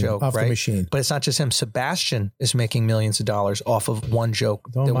machine, one joke, off right? the machine. But it's not just him. Sebastian is making millions of dollars off of one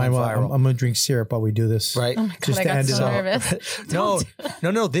joke. Don't mind. I'm going to drink syrup while we do this. Right. Oh my God, I got so nervous.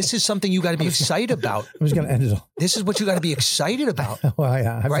 No. This is something you got to be excited about. I'm just going to end it all. This is what you got to be excited about. Well,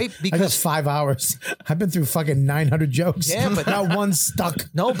 yeah. Right? Because I got 5 hours. I've been through fucking 900 jokes. Yeah, but not one stuck.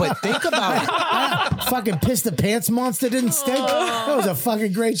 No, but think about it. Fucking Piss the Pants Monster didn't stick. That was a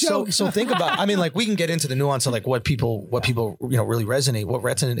fucking great joke. So think about, we can get into the nuance of like what people really resonate, what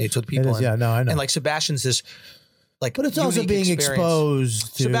resonates with people. I know. And like Sebastian's this like, but it's also being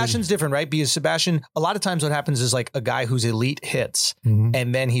exposed to. Sebastian's different, right? Because Sebastian, a lot of times what happens is like a guy who's elite hits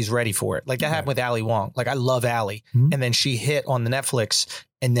and then he's ready for it. Like that happened with Ali Wong. Like I love Ali. And then she hit on the Netflix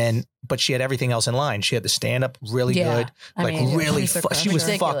but she had everything else in line. She had the stand up really good. She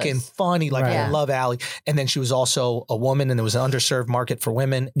was fucking funny. Like I love Ali. And then she was also a woman and there was an underserved market for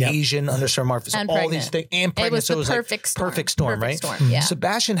women, Asian underserved market. So all pregnant. these things and pregnant. It was so it was perfect storm, right? Yeah.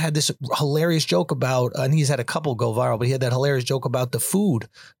 Sebastian had this hilarious joke about, and he's had a couple go viral, but he had that hilarious joke about the food,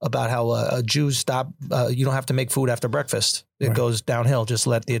 about how Jews stop, you don't have to make food after breakfast. It goes downhill. Just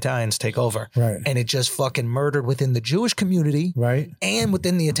let the Italians take over. Right. And it just fucking murdered within the Jewish community. Right. And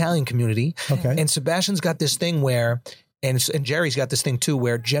within the Italian community. Okay. And Sebastian's got this thing where, and Jerry's got this thing too,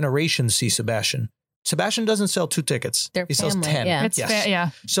 where generations see Sebastian. Sebastian doesn't sell 2 tickets. He sells 10. Yeah. It's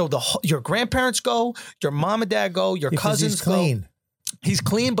fair, So your grandparents go, your mom and dad go, your cousins he's clean. go. He's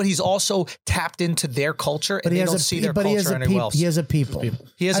clean, but he's also tapped into their culture, and they don't see their culture anywhere else. He has a people.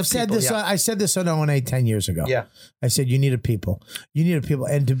 He has I said this on O&A 10 years ago. Yeah. I said you need a people. You need a people,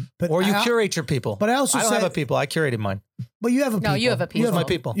 or you curate your people. But I also don't have a people. I curated mine. Well, you have a people. No, you have a people. You have my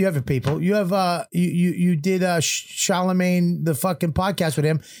people. You have a people. You have you did Charlemagne, the fucking podcast with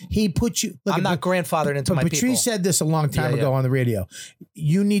him. He put you. I'm not grandfathered into my people. Patrice said this a long time ago on the radio.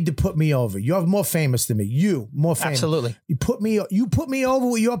 You need to put me over. You're more famous than me. You more famous. Absolutely. You put me over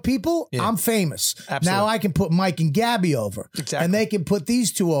with your people. Yeah. I'm famous. Absolutely. Now I can put Mike and Gabby over. Exactly. And they can put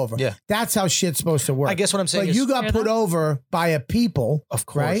these two over. Yeah. That's how shit's supposed to work. I guess what I'm saying but is you got put over by a people. Of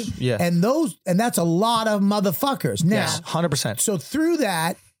course. Right? Yeah. And that's a lot of motherfuckers. Now, yes, 100%. So through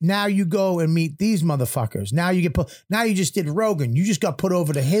that, now you go and meet these motherfuckers. Now you get put. Now you just did Rogan. You just got put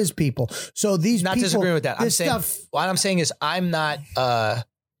over to his people. So these not people, disagreeing with that. What I'm saying is I'm not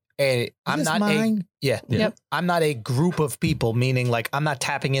I'm not a group of people, meaning like I'm not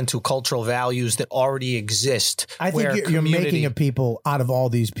tapping into cultural values that already exist. I think you're making a people out of all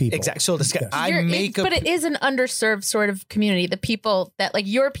these people. Exactly. So this guy, but it is an underserved sort of community. The people that like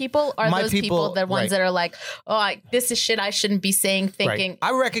your people are those people, the ones that are like, this is shit I shouldn't be saying, thinking. Right.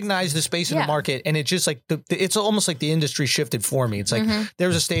 I recognize the space in the market, and it's just like it's almost like the industry shifted for me. It's like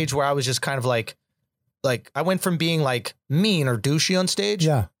there's a stage where I was just kind of like I went from being like mean or douchey on stage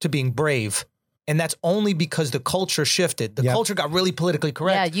to being brave. And that's only because the culture shifted. The culture got really politically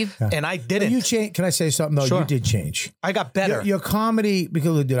correct. And I didn't. You changed. Can I say something though? Sure. You did change. I got better. Your comedy,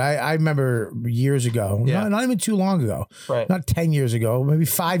 because dude, I remember years ago, not even too long ago, not 10 years ago, maybe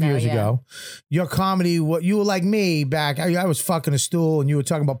 5 years ago, your comedy, what you were like me back. I was fucking a stool and you were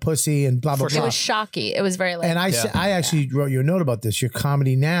talking about pussy and blah blah blah. It was shocky. It was very like. And I actually wrote you a note about this. Your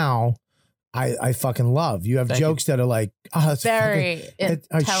comedy now, I fucking love. You have jokes that are like, oh, it's very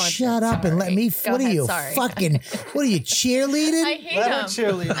intelligent. Shut up and let me. What are you fucking? What are you cheerleading? I hate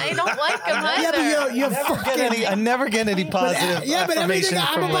him. I don't like him either. Yeah, but you're fucking. I never get any positive. But everything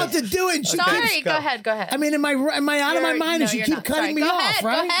I'm about to do it. Sorry, go ahead. I mean, am I out of my mind? And you keep cutting me off,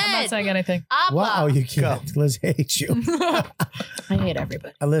 right? I'm not saying anything. Wow, you can't. Liz hates you. I hate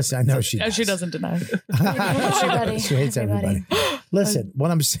everybody. Listen, I know she does. She doesn't deny it. Everybody. She hates everybody. Listen,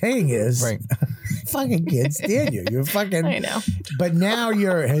 what I'm saying is, fucking can't stand you. You're fucking. I know. But now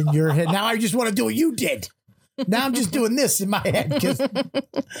you're in your head. Now I just want to do what you did. Now I'm just doing this in my head.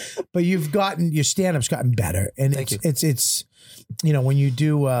 But you've gotten your stand-up's gotten better, and it's you know when you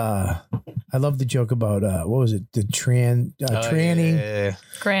do. I love the joke about what was it? The tranny,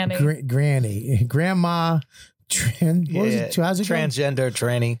 granny, grandma. What was it? How's it Transgender,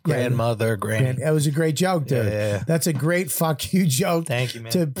 tranny, grandmother, granny. That was a great joke, dude. That's a great fuck you joke. Thank you,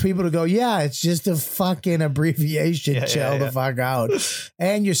 man. To people to go, it's just a fucking abbreviation. Chill the fuck out.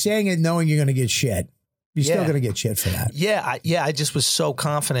 And you're saying it knowing you're going to get shit. You're still going to get shit for that. I just was so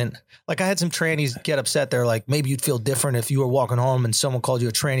confident. Like I had some trannies get upset. They're like, maybe you'd feel different if you were walking home and someone called you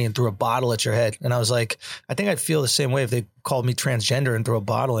a tranny and threw a bottle at your head. And I was like, I think I'd feel the same way if they called me transgender and threw a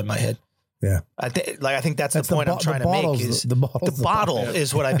bottle in my head. Yeah, I think that's the point I'm trying to make. Is the bottle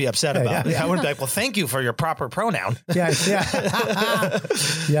is what I'd be upset about. I would be like, well, thank you for your proper pronoun. Yeah.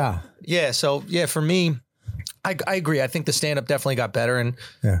 So for me, I agree. I think the stand up definitely got better, and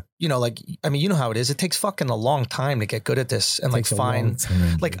you know, like I mean, you know how it is. It takes fucking a long time to get good at this, and like find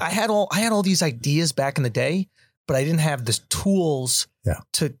like I had all these ideas back in the day, but I didn't have the tools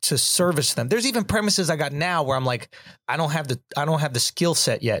to service them. There's even premises I got now where I'm like, I don't have the skill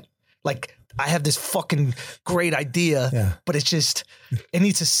set yet. Like I have this fucking great idea, but it's just, it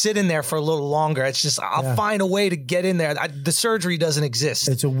needs to sit in there for a little longer. It's just, I'll find a way to get in there. The surgery doesn't exist.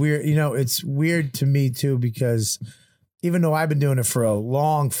 It's it's weird to me too, because even though I've been doing it for a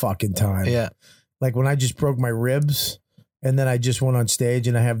long fucking time, like when I just broke my ribs and then I just went on stage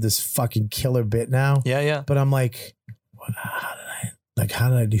and I have this fucking killer bit now. But I'm like, how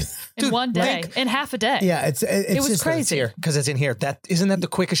did I do that? In one day, in half a day. Yeah, it was crazy. Because it's in here. Isn't that the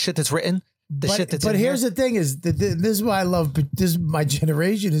quickest shit that's written? But here's the thing: is this is why I love this? My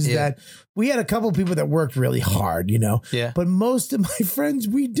generation is that we had a couple of people that worked really hard, you know. Yeah. But most of my friends,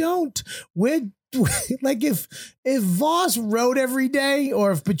 we don't. We're like if Voss wrote every day,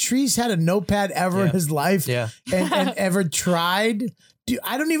 or if Patrice had a notepad ever in his life, and ever tried.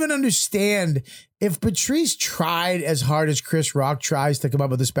 I don't even understand if Patrice tried as hard as Chris Rock tries to come up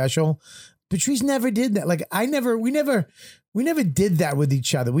with a special. Patrice never did that. Like we never did that with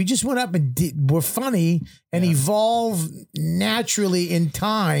each other. We just went up and were funny and evolved naturally in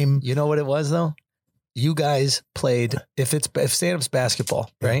time. You know what it was though? You guys played if stand-up's basketball,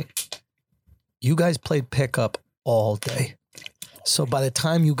 right? You guys played pickup all day. So by the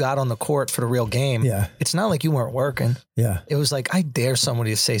time you got on the court for the real game, it's not like you weren't working. Yeah. It was like, I dare somebody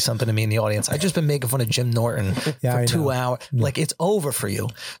to say something to me in the audience. I just been making fun of Jim Norton for 2 hours. Yeah. Like it's over for you.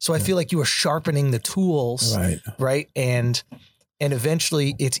 So I feel like you were sharpening the tools. Right. And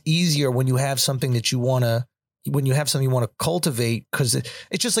eventually it's easier when you have something that you want to, cultivate, because it's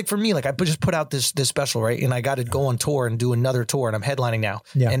just like for me, like I just put out this special, right? And I got to go on tour and do another tour, and I'm headlining now.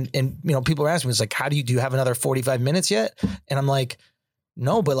 Yeah. And you know, people are asking me, it's like, do you have another 45 minutes yet? And I'm like,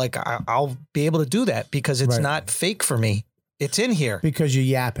 no, but like I'll be able to do that because it's not fake for me. It's in here. Because you're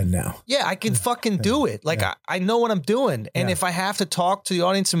yapping now. Yeah, I can fucking do it. Like I know what I'm doing. And if I have to talk to the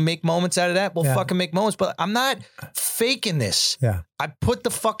audience and make moments out of that, we'll fucking make moments. But I'm not faking this. Yeah. I put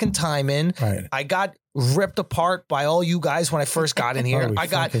the fucking time in. Right. I got ripped apart by all you guys when I first got in here. I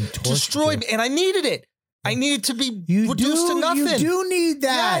got destroyed and I needed it. I needed to be reduced to nothing. You do need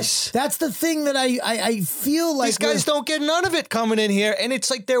that. Yes. That's the thing that I feel like these guys don't get none of it coming in here, and it's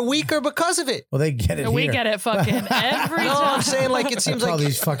like they're weaker because of it. Well, they get it. We get it fucking every time. No, I'm saying like it seems like all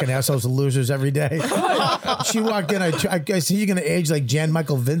these fucking assholes are losers every day. She walked in. I see you're gonna age like Jan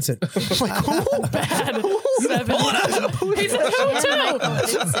Michael Vincent. Like who? Bad. He's a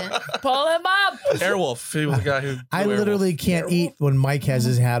too. Pull him up. Airwolf. He was the guy who. I literally can't eat when Mike has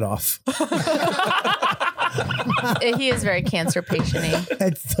his hat off. He is very cancer patient-y.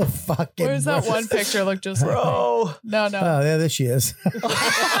 It's the fucking Where's that one picture look just like bro? Me? No. Oh, yeah, there she is.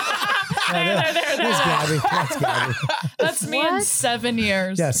 That's Gabby. That's Gabby. That's me in 7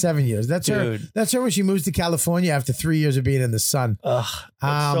 years. Yeah, 7 years. That's her. That's her when she moves to California after 3 years of being in the sun. Ugh,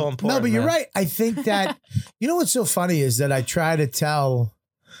 that's so important. No, but you're man. right. I think that you know what's so funny is that I try to tell,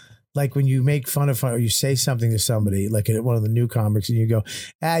 like when you make fun of or you say something to somebody, like at one of the new comics, and you go,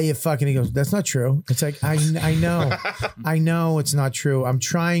 you fucking. He goes, that's not true. It's like I know, I know it's not true. I'm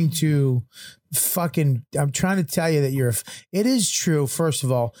trying to tell you that it is true, first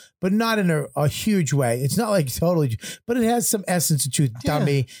of all, but not in a huge way. It's not like totally, but it has some essence of truth,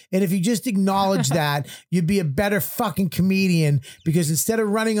 dummy. And if you just acknowledge that, you'd be a better fucking comedian, because instead of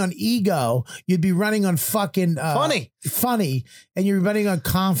running on ego, you'd be running on fucking funny, and you're running on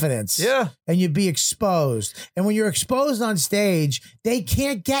confidence. Yeah. And you'd be exposed. And when you're exposed on stage, they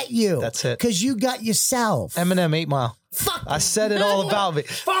can't get you. That's it. Because you got yourself. Eminem 8 Mile. Fuck. I said it all about me.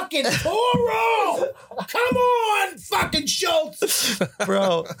 Fucking Toro! Come on, fucking Schulz.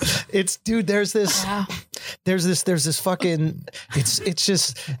 Bro, dude, there's this fucking, it's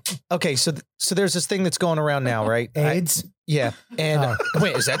just, okay. So there's this thing that's going around now, right? AIDS? Yeah. And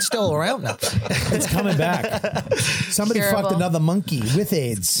wait, is that still around now? It's coming back. Somebody fucked another monkey with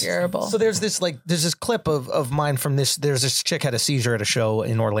AIDS. Terrible. So there's this clip of mine from this. There's this chick had a seizure at a show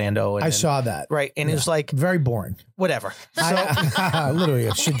in Orlando. And I saw that. Right. And it was like very boring. Whatever.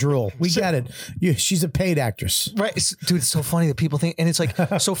 Literally, she drool. We get it. She's a paid actress. Right. Dude, it's so funny that people think, and it's like,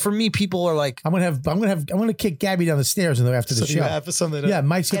 so for me, people are like, I'm gonna kick Gabby down the stairs after the show. You have something. Yeah,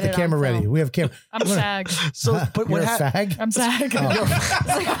 Mike's got the camera ready. We have camera. I'm SAG. So, but You're what a fag? I'm SAG.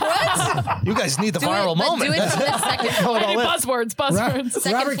 You guys need the viral moment. Do it for the second I need buzzwords.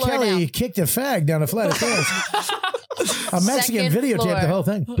 Robert floor Kelly kicked a fag down a flight of stairs. A Mexican Second videotaped floor. the whole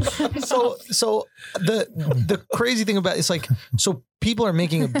thing. So the crazy thing about it's like, so people are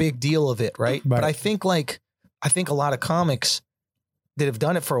making a big deal of it, right? But I think a lot of comics that have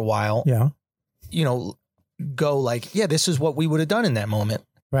done it for a while, go like, yeah, this is what we would have done in that moment.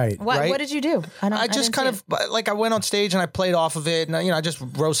 Right. What did you do? I just kind of like, I went on stage and I played off of it, and I just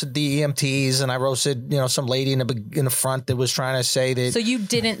roasted the EMTs, and I roasted some lady in the front that was trying to say that. So you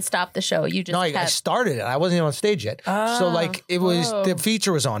didn't stop the show. You just I started it. I wasn't even on stage yet. So like it was the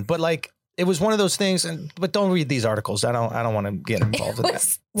feature was on, but like it was one of those things. But don't read these articles. I don't want to get involved in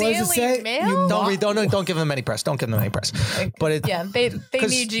that. What does it say? Mail? Don't give them any press. Don't give them any press. But they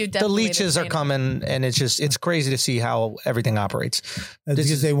need you. The leeches are coming, and it's crazy to see how everything operates. That's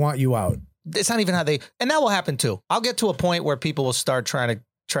because they want you out. It's not even how they, and that will happen too. I'll get to a point where people will start trying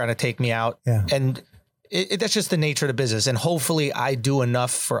to take me out, and that's just the nature of the business. And hopefully, I do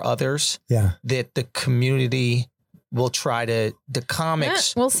enough for others, that the community will the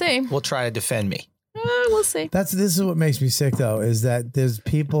comics, we'll see, will try to defend me. We'll see. This is what makes me sick, though, is that there's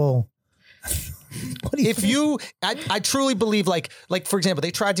people. I truly believe, like for example,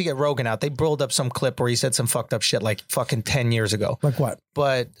 they tried to get Rogan out. They rolled up some clip where he said some fucked up shit like fucking 10 years ago. Like what?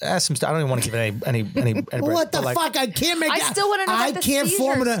 But I don't even want to give it any what the fuck? I can't make. I still want to know about the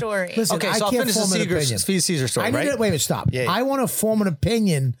seizure story. Listen, okay, so I I'll can't finish form an opinion. the seizure story. Wait a minute, stop. Yeah. I want to form an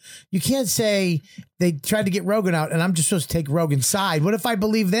opinion. You can't say they tried to get Rogan out, and I'm just supposed to take Rogan's side. What if I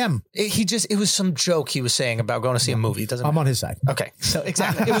believe them? It was some joke he was saying about going to see a movie. I'm on his side. Okay, so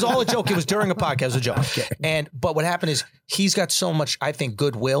exactly, it was all a joke. It was during a podcast. It was a joke. But what happened is he's got so much, I think,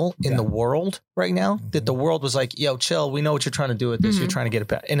 goodwill in the world right now that the world was like, yo, chill. We know what you're trying to do with this. You're trying to get it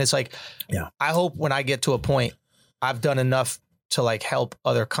back. And it's like, I hope when I get to a point, I've done enough to like help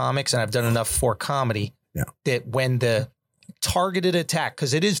other comics, and I've done enough for comedy that when the targeted attack,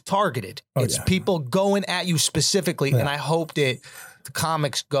 because it is targeted, it's people going at you specifically. And I hope that the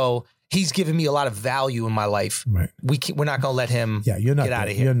comics go, he's given me a lot of value in my life. Right. We're not going to let him you're not get out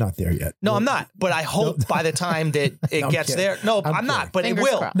of here. You're not there yet. No, I'm not. But I hope by the time that it gets there. No, I'm not. But Fingers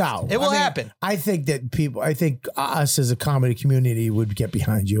it will. crossed. No, it will happen. I think that us as a comedy community would get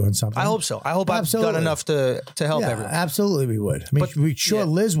behind you on something. I hope so. I hope I've done enough to help everyone. Absolutely, we would. I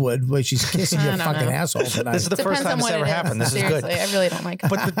mean, Liz would, but she's kissing your fucking asshole tonight. This is the first time this ever happened. This is good. I really don't like it.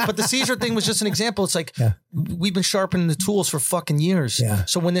 But the seizure thing was just an example. It's like we've been sharpening the tools for fucking years. Yeah.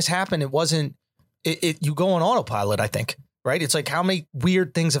 So when this happened, it wasn't. You go on autopilot, I think, right? It's like how many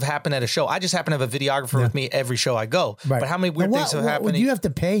weird things have happened at a show. I just happen to have a videographer with me every show I go. Right. But how many weird things have happened? Do you have to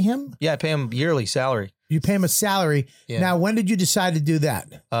pay him? Yeah, I pay him yearly salary. You pay him a salary. Yeah. Now, when did you decide to do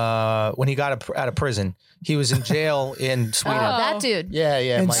that? When he got out of prison. He was in jail in Sweden. Oh, that dude. Yeah.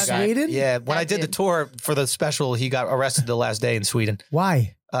 In my Sweden? guy. Yeah. When I did the tour for the special, he got arrested the last day in Sweden.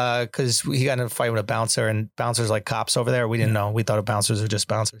 Why? because he got in a fight with a bouncer, and bouncers like cops over there. We didn't know. We thought bouncers were just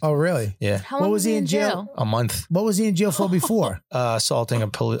bouncers. Oh, really? Yeah. How long was he in jail? A month. What was he in jail for before? Assaulting a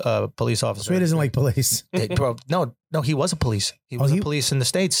police officer. So he doesn't like police. Hey, bro, no, he was a police. He was a police in the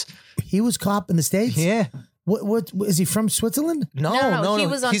States. He was cop in the States? Yeah. What is he from Switzerland? No. He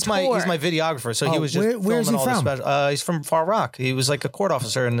was on he's tour. he's my videographer. So he was just where's he filming all the from? special. He's from Far Rock. He was like a court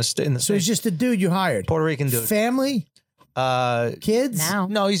officer in the So States. he's just a dude you hired. Puerto Rican dude. Family? Kids?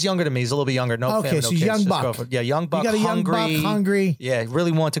 No, he's younger than me. He's a little bit younger. No Okay, family, so no he's kids, young just buck. girlfriend. Yeah, young buck. You got a young buck, hungry. Yeah,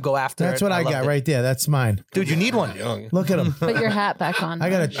 really want to go after That's it. what I loved got it. right there. That's mine. Dude, you need one. Look at him. Put your hat back on. I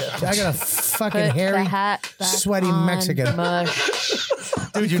got a fucking Put hairy, the hat back sweaty on, Mexican. mush.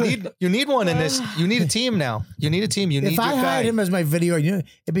 Dude, you need one in this. You need a team now. You need a team. You need If your I guy. hired him as my video, it'd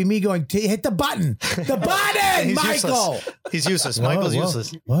be me going, hit the button. The button, He's Michael. useless. He's useless. Michael's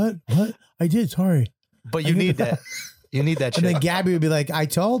useless. What? I did. Sorry. But you need that. You need that shit. And then Gabby would be like, I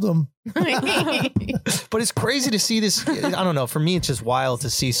told him. But it's crazy to see this. I don't know. For me, it's just wild to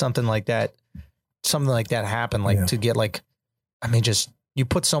see something like that happen. Like to get like, I mean, just you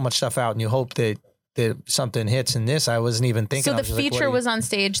put so much stuff out and you hope that something hits. In this, I wasn't even thinking. So I the was just like, feature what was on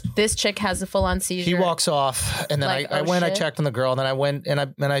stage. This chick has a full on seizure. He walks off, and then Like, I went. shit. I checked on the girl, and then I went and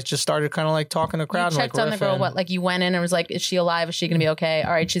I just started kind of like talking to the crowd. You checked on the girl. What? Like you went in and was like, "Is she alive? Is she gonna be okay?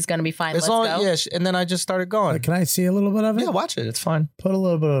 All right, she's gonna be fine. As Let's long, go." yeah, and then I just started going. Can I see a little bit of it? Yeah, watch it. It's fine. Put a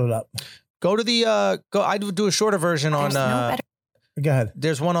little bit of it up. Go to the go. I do a shorter version on. Go ahead.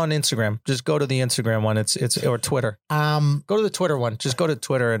 There's one on Instagram. Just go to the Instagram one. It's or Twitter. Go to the Twitter one. Just go to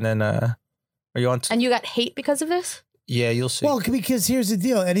Twitter and then. Are you on? And you got hate because of this? Yeah, you'll see. Well, because here's the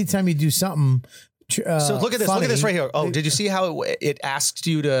deal. Anytime you do something. So look at this. Look at this right here. Oh, did you see how it asks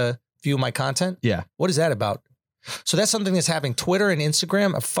you to view my content? Yeah. What is that about? So that's something that's happening. Twitter and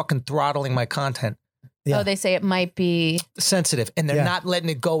Instagram are fucking throttling my content. Oh, they say it might be Sensitive, and they're not letting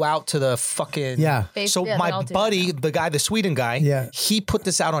it go out to the fucking So Yeah, they all my do buddy, the guy, the Sweden guy, he put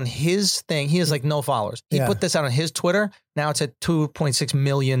this out on his thing. He has like no followers. He put this out on his Twitter. Now it's at 2.6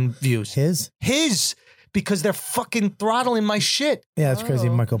 million views. His because they're fucking throttling my shit. Yeah, that's crazy.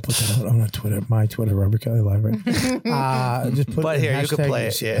 Michael put that out on Twitter. My Twitter, Robert Kelly Live, right? Just put But it in here, you can hashtag- play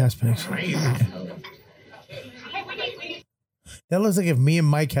it, yeah. hashtags. That looks like if me and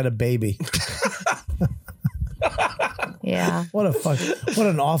Mike had a baby. Yeah. What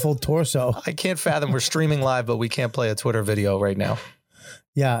an awful torso. I can't fathom we're streaming live, but we can't play a Twitter video right now.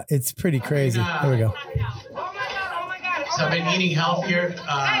 Yeah, it's pretty crazy. There we go. So I've been eating healthier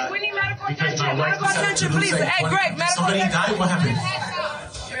because my wife decided to lose like 20. Somebody died? What happened?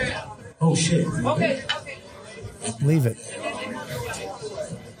 Oh, shit. Okay. Leave it.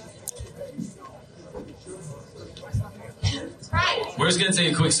 We're just going to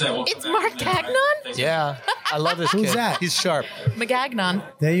take a quick set. It's Mark Gagnon? Yeah, I love this Who's kid. that? He's sharp. McGagnon.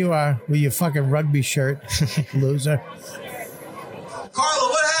 There you are with your fucking rugby shirt, loser. Carla,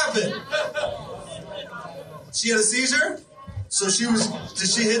 what happened? She had a seizure? So did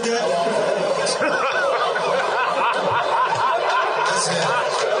she hit that?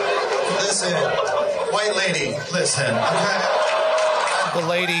 Listen, white lady, listen, okay? The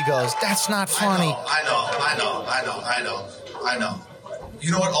lady goes, that's not funny. I know. You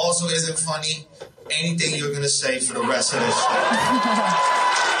know what also isn't funny? Anything you're gonna say for the rest of this show.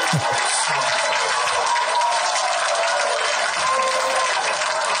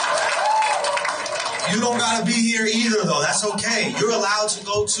 You don't gotta be here either, though. That's okay. You're allowed to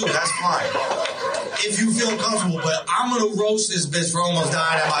go too. That's fine. If you feel comfortable, but I'm gonna roast this bitch for almost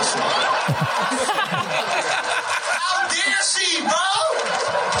dying at my show. How dare she, bro?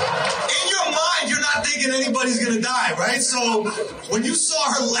 In your mind, you're not thinking anybody's gonna die, right? So when you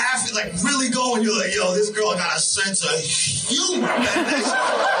saw her laughing, like really going, you're like, yo, this girl got a sense of humor, man.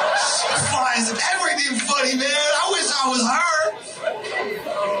 She finds everything funny, man. I wish I was her.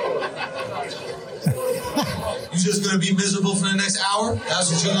 You just gonna be miserable for the next hour? That's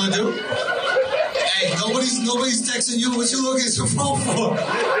what you're gonna do? Hey, nobody's texting you. What you looking at your phone for?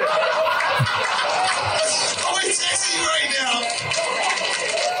 Nobody's texting you right now.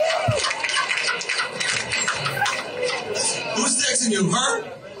 Who's texting you? Her?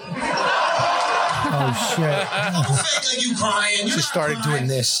 Oh shit! Don't fake like you crying. She started doing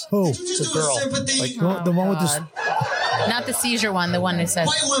this. Who? The girl. Like, the one with the. Not the seizure one, the one who says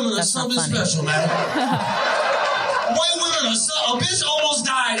white women are that's not something funny. special, man. White women are a bitch almost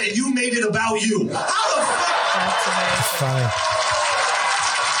died and you made it about you. How the fuck? It's funny.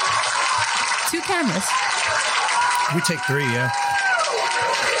 2 cameras. We take 3, yeah.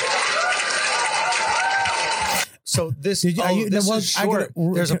 So this, Did you- are you- this no, is I gotta-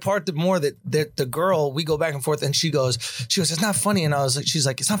 short. There's a part that more that the girl, we go back and forth, and she goes, it's not funny. And I was like, she's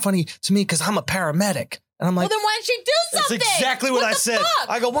like, it's not funny to me because I'm a paramedic. And I'm like, Well, then why don't you do something? that's exactly what I the said. fuck?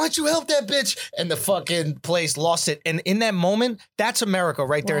 I go, why don't you help that bitch? And the fucking place lost it. And in that moment, that's America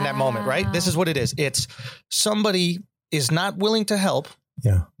right there in that moment, right? This is what it is. It's somebody is not willing to help.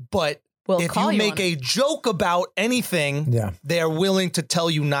 Yeah. But if you make a joke about anything, they're willing to tell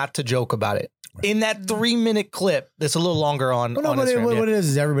you not to joke about it. In that 3-minute clip, that's a little longer on. Well, no, on but Instagram, what it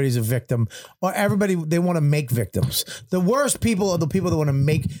is everybody's a victim, or everybody they want to make victims. The worst people are the people that want to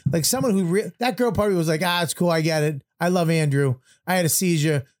make, like someone who that girl probably was like, it's cool, I get it. I love Andrew. I had a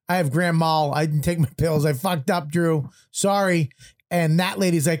seizure. I have grand mal. I didn't take my pills. I fucked up, Drew. Sorry. And that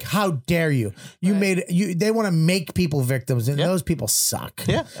lady's like, how dare you? You made you. They want to make people victims, and those people suck.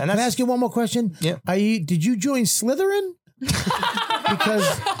 Yeah. And Can I ask you one more question? Yeah. Did you join Slytherin?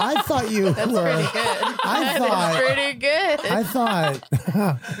 Because I thought you were. Pretty good. I pretty good. I thought,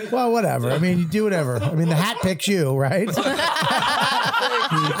 well, whatever. I mean, you do whatever. I mean, the hat picks you, right? So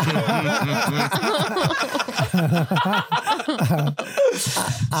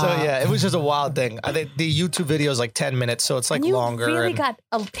yeah, it was just a wild thing. I think the YouTube video is like 10 minutes, so it's like you longer. really and, got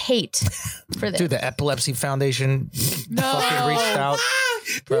a hate for this. dude, the Epilepsy Foundation fucking reached out,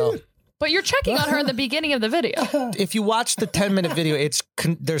 bro. But you're checking on her in the beginning of the video. If you watch the 10-minute video,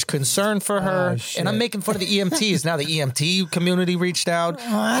 there's concern for her, and I'm making fun of the EMTs. Now the EMT community reached out.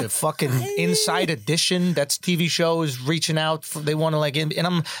 The fucking Inside Edition, that's TV show, is reaching out. They want to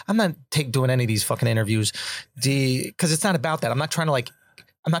and I'm not doing any of these fucking interviews, because it's not about that. I'm not trying to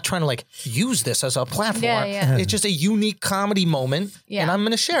use this as a platform. Yeah. It's just a unique comedy moment, and I'm going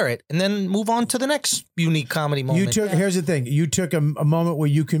to share it, and then move on to the next unique comedy moment. Here's the thing. You took a moment where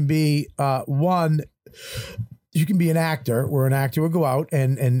you can be you can be an actor, where an actor would go out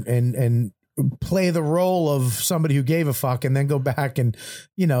and play the role of somebody who gave a fuck, and then go back and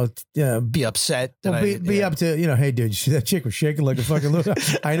be upset. Be up to hey dude, you see that chick was shaking like a fucking little.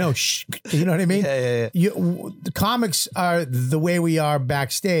 I know, you know what I mean? Yeah. The comics are the way we are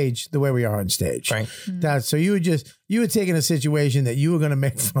backstage, the way we are on stage. Right. That's so you would take in a situation that you were going to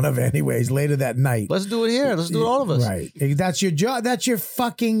make fun of anyways later that night. Let's do it here. Let's do it, all of us. Right. That's your job. That's your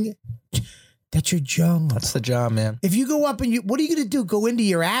job. That's the job, man. If you go up and what are you going to do? Go into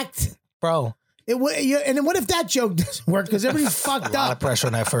your act? Bro. And then what if that joke doesn't work? Because everybody's fucked up. A lot of pressure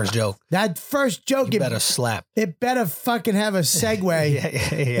on that first joke. That first joke, you better slap. It better fucking have a segue.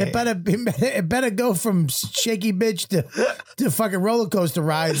 It better go from shaky bitch to fucking roller coaster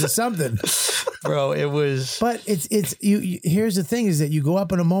rides or something. Bro, it was. But it's you. Here's the thing: is that you go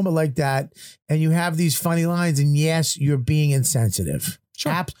up in a moment like that, and you have these funny lines, and yes, you're being insensitive.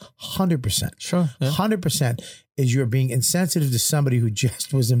 Sure. 100%. Sure. 100% is you're being insensitive to somebody who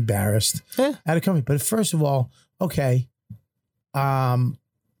just was embarrassed at a company. But first of all, okay, we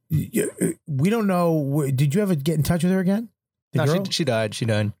don't know. Did you ever get in touch with her again? No, she died. She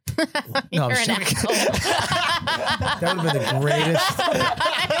died. No, You're an asshole. That would have been the greatest.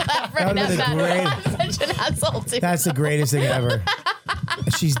 That would have been the greatest. Such an asshole, too. That's the greatest thing ever.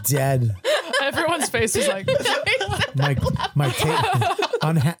 She's dead. Everyone's face is like, Mike,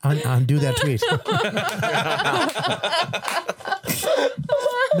 undo that tweet.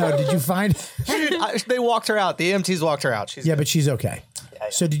 No, did you find? They walked her out. The EMTs walked her out. She's but she's okay.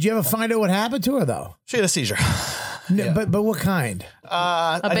 So did you ever find out what happened to her though? She had a seizure. No, but what kind?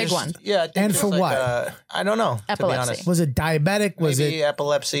 A big one. Yeah. And for what? I don't know. Epilepsy. To be honest. Was it diabetic? Was Maybe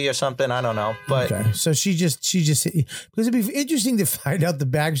epilepsy or something? I don't know. But okay. So she just because it'd be interesting to find out the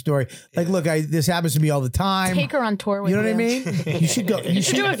backstory. Like, look, this happens to me all the time. Take her on tour with you. You know what I mean? You should go. you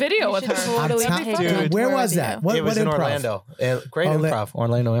should do a video with her. Totally take her on Where tour was with that? you. it was in Orlando. Great improv.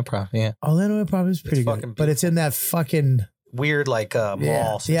 Orlando Improv. Yeah. Orlando Improv is pretty good, but it's in that fucking weird mall.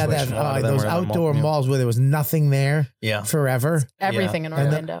 Yeah, Situation. those outdoor malls where there was nothing there. Yeah. Forever. Everything in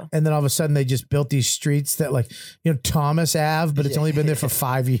Orlando. And then all of a sudden they just built these streets that Thomas Ave, but it's only been there for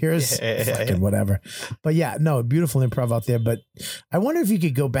 5 years. Fucking whatever. But yeah, no, beautiful improv out there. But I wonder if you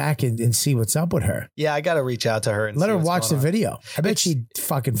could go back and see what's up with her. Yeah, I got to reach out to her and let see her what's watch the going on. video. I bet she'd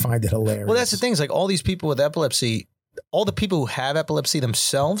fucking find it hilarious. Well, that's the thing. Is like all these people with epilepsy, all the people who have epilepsy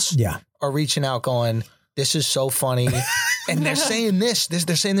themselves are reaching out going, this is so funny. And they're saying this.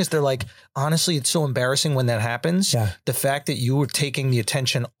 They're saying this. They're like, honestly, it's so embarrassing when that happens. Yeah. The fact that you were taking the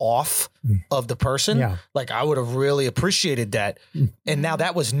attention off of the person. Yeah. Like, I would have really appreciated that. And now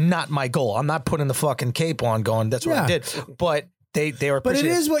that was not my goal. I'm not putting the fucking cape on going, that's what I did. But they were. But it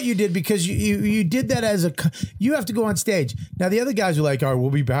is what you did because you did that as you have to go on stage. Now the other guys are like, all right, we'll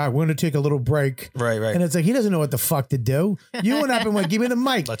be back. We're going to take a little break. Right. And it's like he doesn't know what the fuck to do. You went up and went, give me the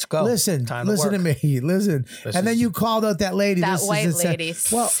mic. Let's go. Listen to me. Listen. And then you called out that lady. That white lady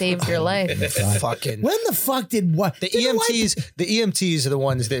saved your life. Fucking. When the fuck did what? The EMTs are the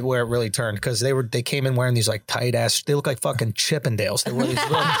ones that where it really turned because they came in wearing these like tight ass. They look like fucking Chippendales. They wore these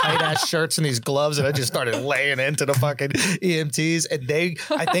really tight ass shirts and these gloves, and I just started laying into the fucking EMTs. And they,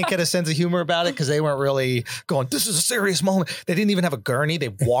 I think, had a sense of humor about it because they weren't really going, "This is a serious moment." They didn't even have a gurney. They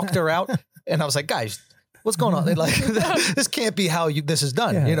walked her out, and I was like, "Guys, what's going on?" They're like, "This can't be how this is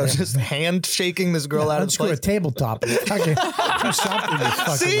done." Just hand shaking this girl out of place. A tabletop.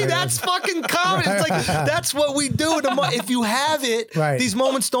 See, that's fucking comedy. It's like that's what we do. If you have it, these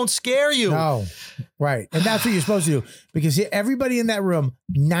moments don't scare you. No, right, and that's what you're supposed to do because everybody in that room,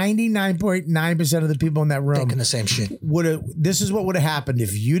 99.9% of the people in that room, thinking the same shit. This is what would have happened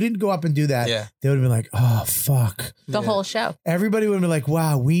if you didn't go up and do that. Yeah. They would have been like, "Oh fuck." The whole show. Everybody would have been like,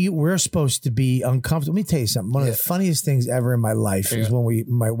 "Wow, we're supposed to be uncomfortable." Let me tell you something. One of the funniest things ever in my life is when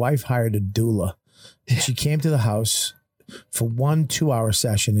my wife hired a doula. And she came to the house for 1 2-hour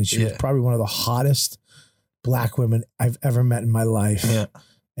session, and she was probably one of the hottest black women I've ever met in my life. Yeah.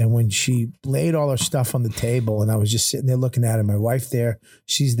 And when she laid all her stuff on the table, and I was just sitting there looking at her, my wife there,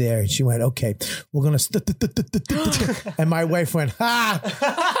 she's there, and she went, "Okay, we're gonna," and my wife went, "Ha."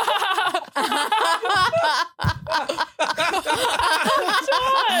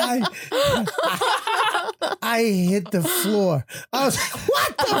 I hit the floor. I was like,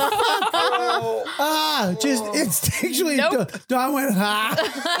 "What the fuck?" Just instinctually. Nope. Dawn went, "Ha."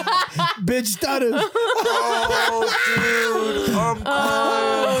 Bitch stuttered.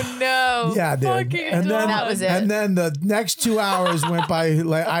 Oh no. Yeah, dude. And then that was it. And then the next 2 hours went by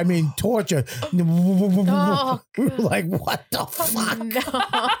torture. We were like, "What the fuck?" No.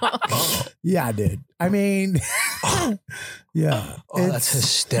 Yeah, dude. I mean, yeah. Oh, that's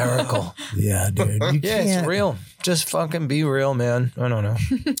hysterical. Yeah, dude. You can't. It's real. Just fucking be real, man. I don't know.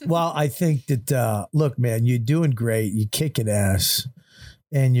 Well, I think that look, man, you're doing great. You're kicking ass,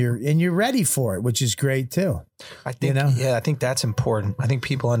 and you're ready for it, which is great too. I think. I think that's important. I think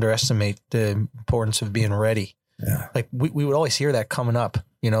people underestimate the importance of being ready. Yeah. Like we would always hear that coming up.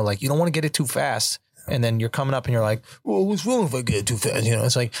 Like you don't want to get it too fast. And then you're coming up and you're like, "Well, what's wrong if I get it too fast?"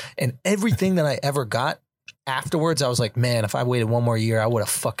 It's like, and everything that I ever got afterwards, I was like, man, if I waited 1 more year, I would have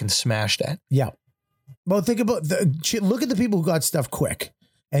fucking smashed that. Yeah. Well, think about look at the people who got stuff quick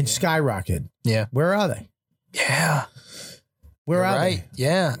and skyrocketed. Yeah. Where are they? Yeah. Where are they?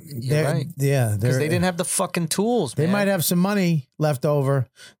 Yeah. You're right. Yeah. Because they didn't have the fucking tools, They might have some money left over.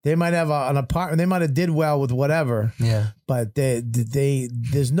 They might have an apartment. They might have did well with whatever. Yeah. But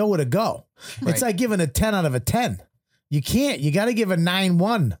there's nowhere to go. Right. It's like giving a 10 out of a 10. You can't. You got to give a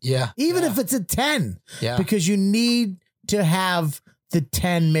 9-1. Yeah. Even if it's a 10. Yeah. Because you need to have the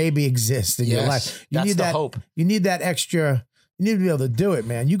 10 maybe exist in your life. You That's need the that hope. You need that extra. You need to be able to do it,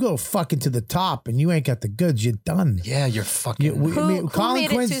 man. You go fucking to the top and you ain't got the goods. You're done. Yeah, you're fucking. Who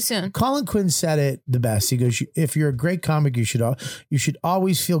made it too soon? Colin Quinn said it the best. He goes, "If you're a great comic, you should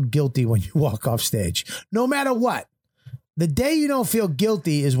always feel guilty when you walk off stage, no matter what. The day you don't feel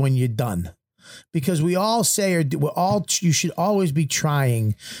guilty is when you're done." Because we all say, you should always be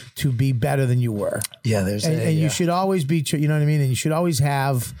trying to be better than you were. Yeah, you should always be, you know what I mean? And you should always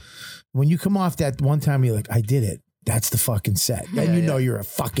have, when you come off that one time, you're like, "I did it." That's the fucking set. And know you're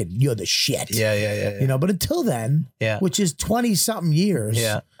you're the shit. Yeah. But until then, which is 20 something years,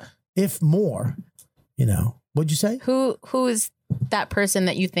 if more, what'd you say? Who is that person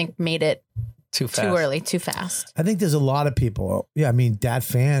that you think made it too fast, too early, too fast? I think there's a lot of people. Yeah, I mean, Dat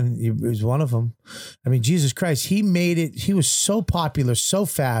Fan was one of them. I mean, Jesus Christ, he made it. He was so popular, so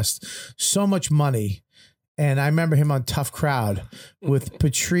fast, so much money. And I remember him on Tough Crowd with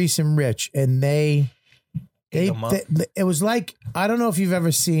Patrice and Rich, and it was like, I don't know if you've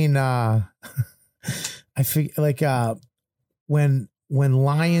ever seen, I think like when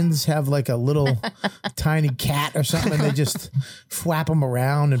lions have like a little tiny cat or something, and they just flap them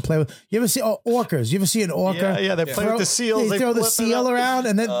around and play with. You ever see orcas? You ever see an orca? Yeah, they play with the seals. They throw the seal around,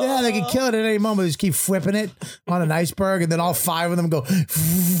 and then they can kill it at any moment. They just keep flipping it on an iceberg, and then all 5 of them go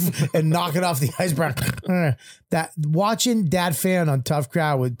and knock it off the iceberg. That watching Dat Fan on Tough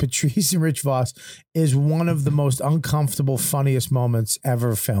Crowd with Patrice and Rich Voss is one of the most uncomfortable, funniest moments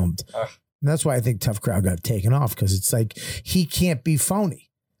ever filmed. And that's why I think Tough Crowd got taken off, because it's like he can't be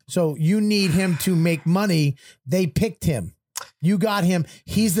phony. So you need him to make money. They picked him. You got him.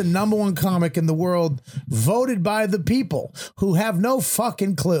 He's the #1 comic in the world, voted by the people who have no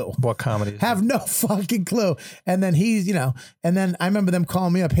fucking clue. What comedy? Have no fucking clue. And then he's, and then I remember them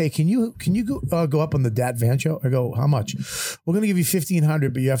calling me up. Hey, can you go up on the Dat Van show? I go, how much? We're gonna give you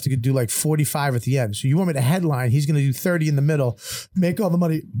 $1,500, but you have to do like 45 at the end. So you want me to headline? He's gonna do 30 in the middle, make all the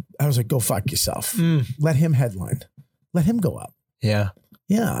money. I was like, go fuck yourself. Let him headline. Let him go up. Yeah.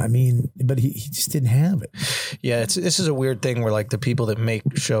 Yeah, I mean, but he just didn't have it. Yeah, this is a weird thing where like the people that make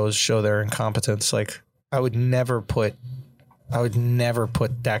shows show their incompetence. Like I would never put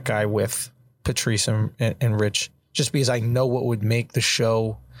that guy with Patrice and Rich, just because I know what would make the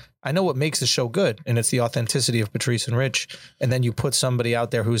show. I know what makes the show good, and it's the authenticity of Patrice and Rich. And then you put somebody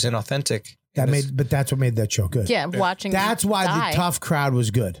out there who's inauthentic. But that's what made that show good. Yeah, watching. That's why the tough crowd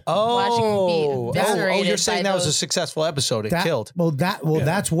was good. Watching him be eviscerated you're saying by that was a successful episode. It killed.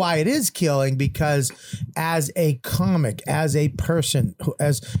 That's why it is killing, because as a comic, as a person,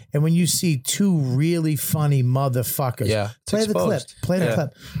 and when you see two really funny motherfuckers, play the clip. Play the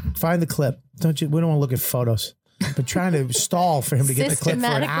clip. Find the clip. We don't want to look at photos. But trying to stall for him to get the clip for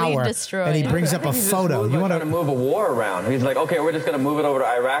an hour, and he brings up a photo. You want to move a war around? He's like, okay, we're just going to move it over to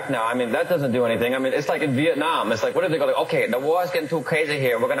Iraq now. I mean, that doesn't do anything. I mean, it's like in Vietnam. It's like, what if they go like, okay, the war is getting too crazy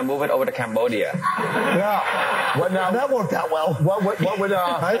here. We're going to move it over to Cambodia. Yeah. Well, now that worked out well. What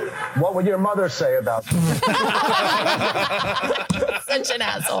would your mother say about that? Such an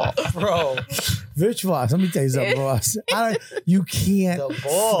asshole, bro. Rich Voss, let me tell you something, boss. You can't. The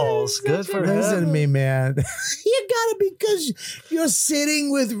balls. Good for him. Listen to me, man. You gotta, because you're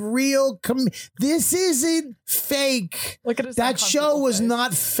sitting with real. This isn't fake. Look at his that show was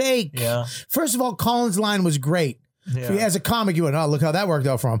not fake. Yeah. First of all, Colin's line was great. Yeah. As a comic, you went, oh, look how that worked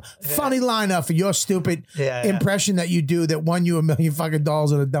out for him. Yeah. Funny line up for your stupid impression that you do that won you $1 million fucking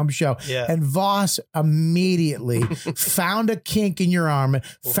dollars on a dumb show. Yeah. And Voss immediately found a kink in your arm,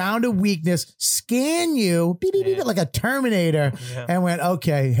 found a weakness, scanned you, beep, beep, beep, like a Terminator, and went,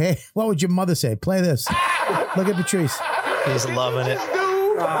 okay, hey, what would your mother say? Play this. Look at Patrice. He's loving it.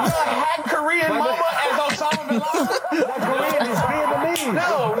 Had Korean mama as Osama bin Laden. That Korean is being to me.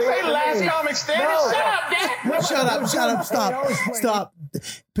 No, say last comic standing. Shut up, Dad. Shut up, stop.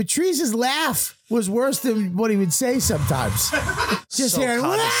 Patrice's laugh was worse than what he would say sometimes. Just so hearing,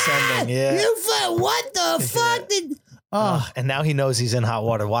 condescending, what the fuck did... and now he knows he's in hot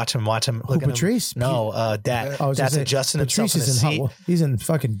water. Watch him. Look at Patrice? Him. No, that's adjusting Patrice himself in is the in seat. hot. He's in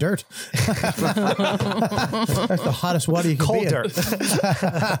fucking dirt. That's the hottest water you can Cold be dirt. Go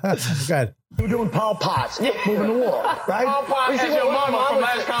ahead. We're doing Paul Potts, moving the wall, right? Paul Potts has your mama from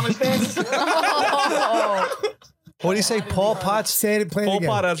Last Comic Standing. What do you say, Paul Potts? Say it, play it Pol again.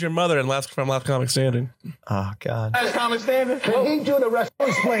 Pot as your mother and from Last Comic Standing. Oh, God. Last Comic Standing. Can he do the rest?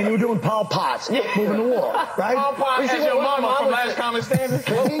 Explain. You were doing Paul Potts, moving the wall, right? Paul Potts has your mama from Last Comic Standing.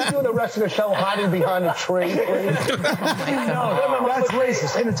 Can he do the rest of the show hiding behind a tree, please? No, that's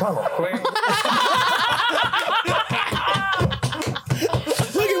racist. In the tunnel.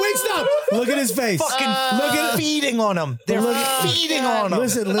 Stop. Look at his face. Fucking feeding on him. They're feeding on him.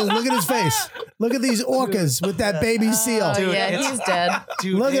 Listen, look at his face. Look at these orcas with that baby seal. Dude, he's dead.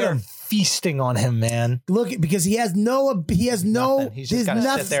 Dude, look at him. Feasting on him, man. Look, because he has no. He's just got to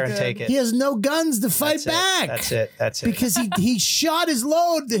sit there and take it. He has no guns to fight back. That's it. Because he shot his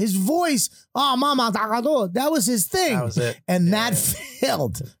load, his voice. Oh, mama, that was his thing. That was it. And that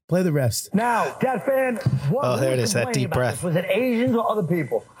failed. Play the rest. Now, that fan. Oh, there it is. That deep breath. Was it Asians or other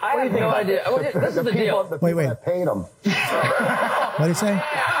people? I have no idea. This is the deal. Wait. That paid them. What did he say?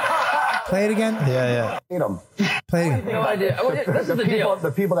 Play it again. Yeah. Paid them. Play it again. No idea. This is the deal.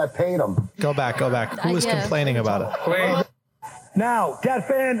 The people that paid them. Go back. Who was complaining about it? Wait. Now, that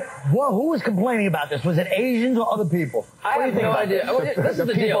fan. Who was complaining about this? Was it Asians or other people? I have no idea. This is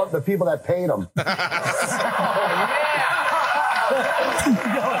the deal. The people that paid them.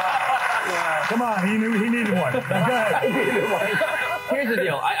 Come on, he needed one. Go ahead. Here's the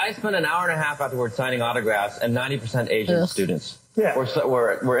deal. I spent an hour and a half afterwards signing autographs, and 90% Asian students. Yeah.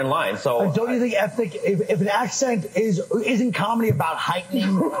 We're in line. So don't you think ethnic, if an accent isn't comedy about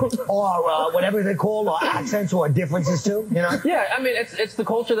heightening or whatever they call or accents or differences too? You know? Yeah, I mean it's the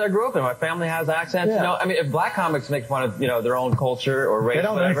culture that I grew up in. My family has accents. Yeah. You know, I mean if black comics make fun of their own culture or race, they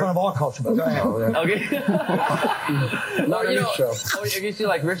don't make fun of our culture. But go ahead. Okay. No, if you see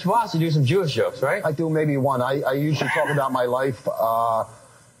like Rich Voss, you do some Jewish jokes, right? I do maybe one. I usually talk about my life.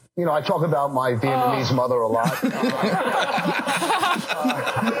 I talk about my Vietnamese mother a lot. But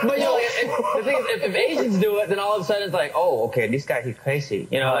the thing is, if Asians do it, then all of a sudden it's like, oh, okay, this guy he's crazy.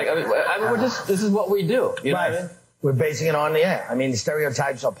 I mean, this is what we do. You know what I mean? We're basing it on I mean, the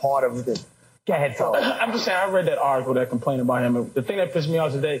stereotypes are part of Go ahead, fellas. I'm just saying, I read that article that complained about him. The thing that pissed me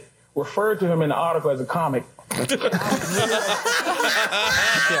off today referred to him in the article as a comic.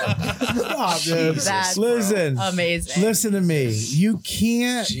 Stop, dude. That's Listen. amazing. Listen to me. You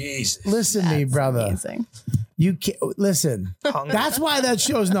can't. Jesus. Listen to me, brother. Amazing. You can't listen. That's why that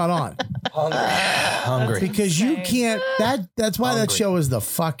show's not on. Hungry. Because you can't. That's why that show is the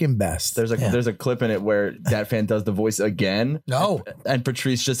fucking best. There's a clip in it where that fan does the voice again. No. And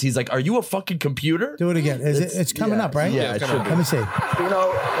Patrice he's like, "Are you a fucking computer?" Do it again. It's coming up, right? Yeah, it should be. Let me see. You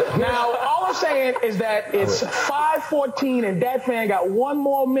know, now all I'm saying is that it's 5:14 and that fan got one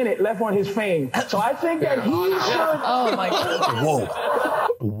more minute left on his fame. So I think that he should. Oh my God. Whoa.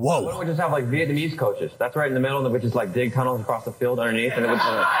 Why don't we just have like Vietnamese coaches? That's right in the middle, and we just like dig tunnels across the field underneath, and it would we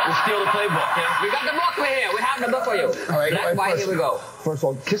steal the playbook. Yeah? We got the book for here. We have the book for you. All right, All right, here we go. First of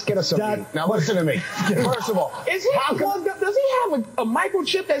all, just get us something. Now listen to me. First of all, Does he have a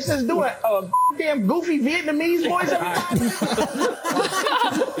microchip that says do a damn goofy Vietnamese voice every time?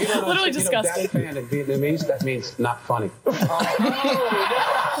 Literally disgusting. That fan in Vietnamese, that means not funny.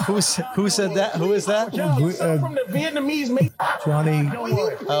 Who said that? Who is that? From the Vietnamese mate. Johnny.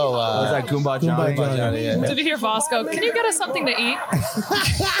 Oh, was that Goomba Johnny? Yeah. Did you hear Fosco? Can you get us something to eat?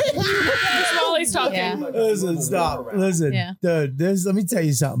 While he's talking. Yeah. Listen, stop. Listen, Yeah. dude. Let me tell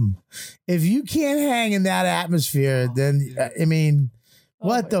you something. If you can't hang in that atmosphere, then I mean,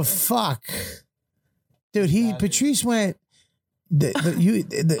 what the fuck, dude? Patrice went. I'm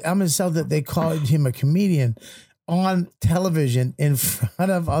gonna tell that they called him a comedian on television in front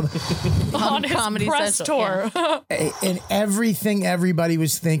of other On his Comedy press Central, tour. and everything everybody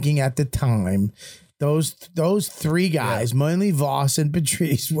was thinking at the time. Those three guys, mainly Voss and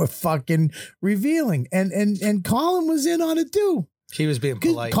Patrice, were fucking revealing, and Colin was in on it too. He was being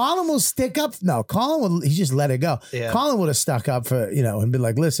polite. Colin will stick up. No, He just let it go. Yeah. Colin would have stuck up for and been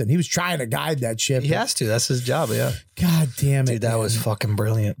like, listen. He was trying to guide that ship. He has to. That's his job. Yeah. God damn it, Dude, that was fucking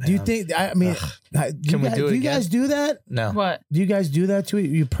brilliant. Do you think? I mean, Can we do it you again? guys do that? No. What? Do you guys do that to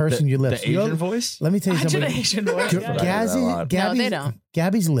you person your lips? The Asian voice? Let me tell you I did something. an Asian voice. Yeah. No, they don't.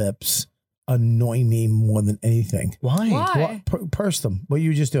 Gabby's lips annoy me more than anything. Why? Why? Purse them. What you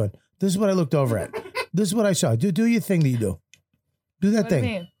were just doing. This is what I looked over at. This is what I saw. Do your thing that you do. Do that What do you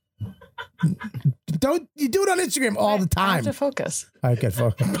thing. mean? Don't you do it on Instagram all the I have time? to focus. I get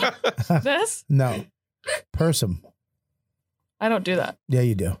focused. This? No. Purse them. I don't do that. Yeah,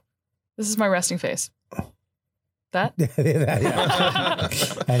 you do. This is my resting face. That? Yeah.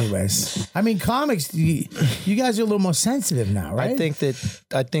 Anyways, I mean, comics. You guys are a little more sensitive now, right? I think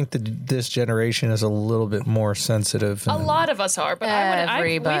that this generation is a little bit more sensitive. A lot of us are, but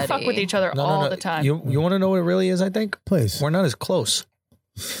we fuck with each other all the time. You want to know what it really is? I think. Please. We're not as close.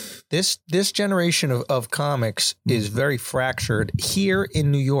 This generation of comics is very fractured here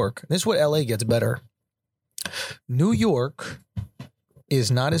in New York. This is what LA gets better. New York is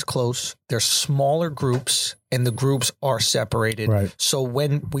not as close. There's smaller groups, and the groups are separated. Right. So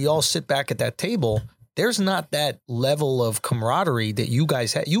when we all sit back at that table, there's not that level of camaraderie that you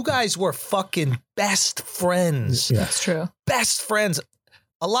guys had. You guys were fucking best friends. Yeah. That's true. Best friends.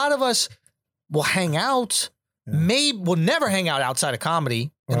 A lot of us will hang out. We'll never hang out outside of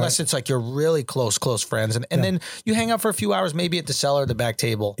comedy unless it's like you're really close friends. And then you hang out for a few hours, maybe at the cellar or the back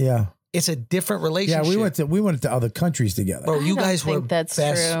table. Yeah. It's a different relationship. Yeah, we went to other countries together. Bro, you guys were that's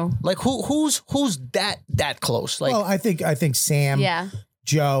best. true. Like who's that close? Like, well, I think Sam, Yeah.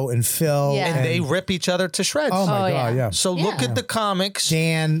 Joe, and Phil, Yeah. and they rip each other to shreds. Oh my god, yeah. So look at the comics.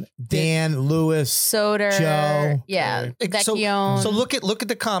 Dan, Lewis, Soder, Joe. yeah, So Vecchione. look at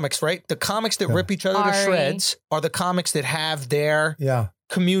the comics, right? The comics that rip each other to Ari. shreds are the comics that have their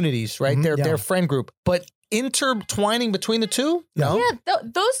communities, right? Their friend group. But intertwining between the two? No. Yeah,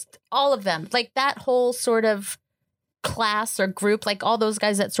 those, all of them, like that whole sort of class or group, like all those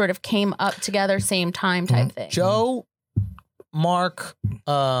guys that sort of came up together, same time type thing. Joe, Mark,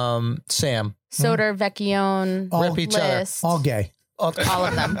 Sam. Soder, Vecchione, Rip each other. List, all gay. all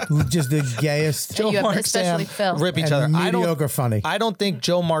of them. Just the gayest. You have Mark, especially Sam, Phil. rip each And other. mediocre funny. I don't think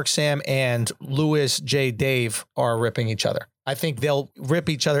Joe, Mark, Sam, and Louis, J, Dave are ripping each other. I think they'll rip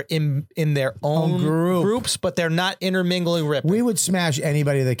each other in their own groups, but they're not intermingling ripping. We would smash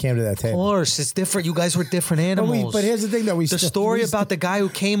anybody that came to that Of table. course, it's different. You guys were different animals. But here's the thing that the story about the guy who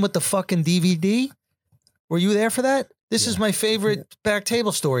came with the fucking DVD. Were you there for that? This is my favorite back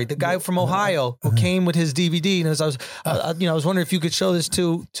table story. The guy from Ohio who came with his DVD, and I was wondering if you could show this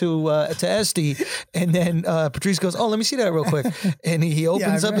to Esty, and then Patrice goes, "Oh, let me see that real quick," and he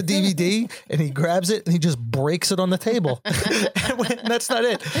opens up a DVD and he grabs it and he just breaks it on the table. And that's not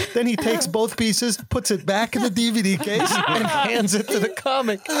it. Then he takes both pieces, puts it back in the DVD case, and hands it to the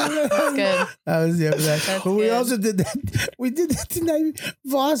comic. That's good. But we also did that. We did that tonight.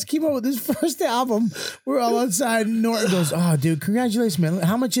 Voss came out with his first album. We're all outside, and Norton goes, "Oh, dude, congratulations, man.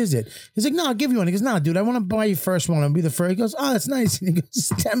 How much is it?" He's like, "No, I'll give you one." He goes, "No, dude, I want to buy you first one. I'll be the first." He goes, "Oh, that's nice." And he goes, "It's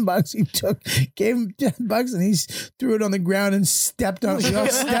 $10." He gave him $10, and he threw it on the ground and stepped on it. We all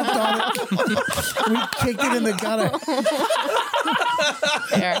stepped on it. We kicked it in the gutter.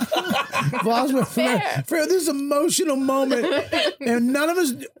 Fair. Voss went for this emotional moment, and none of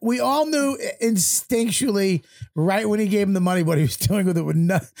us, we all knew instinctually right when he gave him the money what he was doing with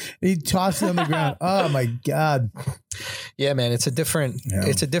it. He tossed it on the ground. Oh my God. Yeah, man, it's a different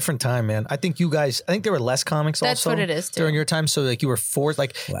time, man. I think there were less comics. That's also what it is too. during your time. So like you were forced,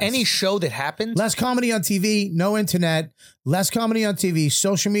 like any show that happened. Less comedy on TV, no internet, less comedy on TV.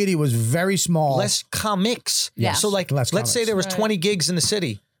 Social media was very small. Less comics. Yeah. So like, let's say there was 20 gigs in the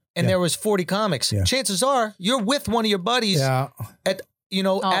city and there was 40 comics. Yeah. Chances are you're with one of your buddies at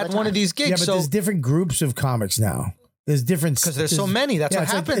one of these gigs. Yeah, but there's different groups of comics now. There's different because there's so many. That's what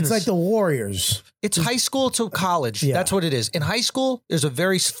happens. It's like the Warriors. It's high school to college. Yeah. That's what it is. In high school, there's a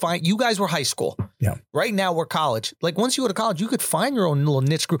very fine. You guys were high school. Yeah. Right now we're college. Like once you go to college, you could find your own little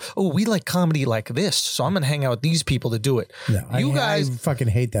niche group. Oh, we like comedy like this, so I'm gonna hang out with these people to do it. Yeah, I fucking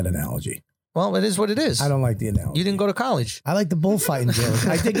hate that analogy. Well, it is what it is. I don't like the analogy. You didn't go to college. I like the bullfighting joke.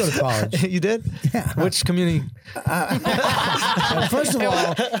 I did go to college. You did? Yeah. Which community? First of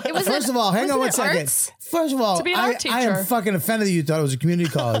all, hang on one second. First of all, To be an art I am teacher. fucking offended that you thought it was a community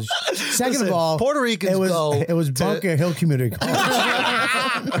college. Second Listen, of all, Puerto Ricans it was Bunker Hill Community College.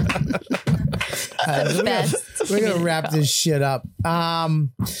 We're gonna wrap this shit up. That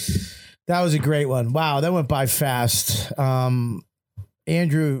was a great one. Wow, that went by fast.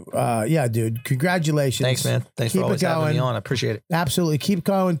 Andrew, yeah, dude, congratulations. Thanks, man. Thanks Keep for always it having going. me on. I appreciate it. Absolutely. Keep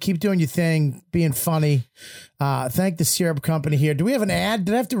going. Keep doing your thing. Being funny. Thank the syrup company here. Do we have an ad?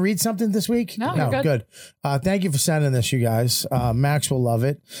 Did I have to read something this week? No, you're good. Thank you for sending this, you guys. Max will love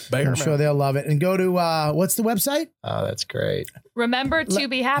it. I'm sure they'll love it. And go to, what's the website? Oh, that's great.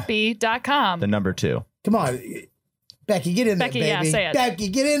 Remembertobehappy.com. The number 2. Come on. Becky, get in there, Becky, baby. yeah, say it. Becky,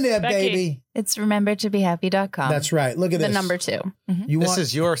 get in there, Becky. baby. It's remembertobehappy.com. That's right. Look at the this. number 2. This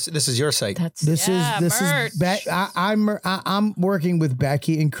is your site. This is I'm working with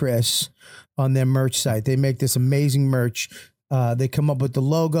Becky and Chris on their merch site. They make this amazing merch. They come up with the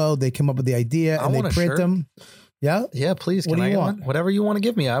logo, they come up with the idea, and they print them. Yeah? Yeah, please. What Can do you I get want? one? Whatever you want to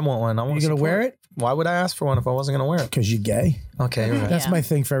give me, I want one. I want You gonna wear it? Why would I ask for one if I wasn't going to wear it? Because you're gay. Okay, you're right. That's my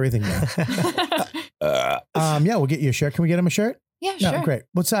thing for everything now. Yeah, we'll get you a shirt. Can we get him a shirt? Yeah, No, sure. great.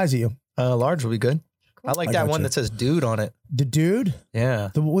 What size are you? Large would be good. I like I that got one you. that says dude on it. The dude? Yeah.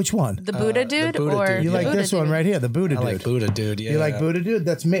 Which one? The Buddha dude? Buddha or dude, You like Buddha this dude? one right here, the Buddha I dude. like Buddha dude, yeah. You like Buddha dude?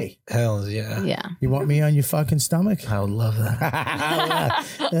 That's me. Hell yeah. Yeah. You want me on your fucking stomach? I would love that.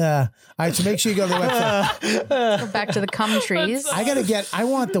 Yeah. All right, so make sure you go to the website. Go back to the cum trees. I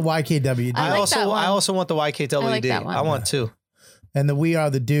want the YKWd. I like that one. I also want the YKWd. I like that one. I want two. And the We Are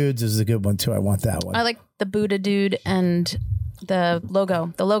the Dudes is a good one too. I want that one. I like the Buddha dude and the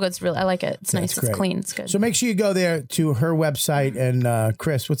logo. The logo's really, I like it. It's nice. great. It's clean. It's good. So make sure you go there to her website. And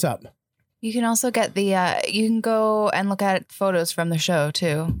Chris, what's up? You can also get the, you can go and look at photos from the show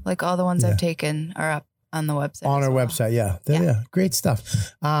too. Like all the ones I've taken are up on the website. On our website, yeah. Yeah. Great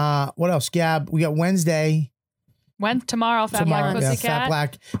stuff. What else? Gab, we got Wednesday. Tomorrow, Fat Black Pussycat. Fat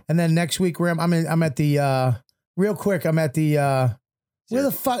Black. And then next week, I'm at the, real quick, I'm at the, where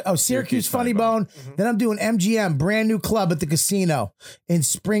the fuck? Oh, Syracuse Funny Bone. Then I'm doing MGM, brand new club at the casino in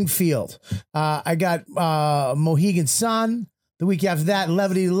Springfield. I got Mohegan Sun. The week after that,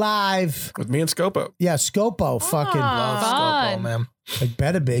 Levity Live. With me and Scopo. Yeah, Scopo. Fucking love Scopo, man. It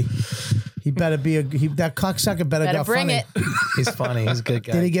better be. He better be that cocksucker better go bring funny. it. He's funny. He's a good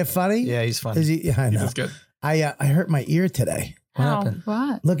guy. Did he get funny? Yeah, he's funny. Is he? Yeah, I know. He's good. I hurt my ear today. What happened?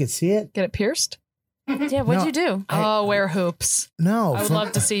 What? Look, see it? Get it pierced? Yeah, what'd you do? Wear hoops. No. I would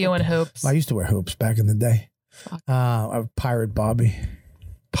love to see you in hoops. I used to wear hoops back in the day. Pirate Bobby.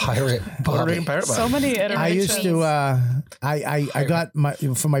 Pirate Bobby. So many iterations. I used to. I got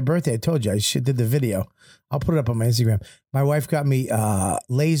for my birthday. I told you I did the video. I'll put it up on my Instagram. My wife got me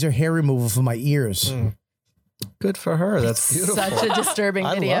laser hair removal for my ears. Good for her. That's beautiful. Such a disturbing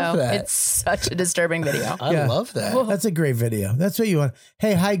I video. love that. It's such a disturbing video. I love that. That's a great video. That's what you want.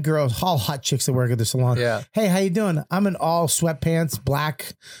 Hey, hi, girls. All hot chicks that work at the salon. Yeah. Hey, how you doing? I'm in all sweatpants,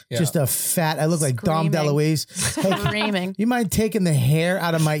 black, just a fat. I look like Dom DeLuise. Hey, Screaming. you mind taking the hair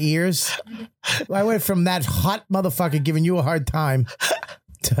out of my ears? I went from that hot motherfucker giving you a hard time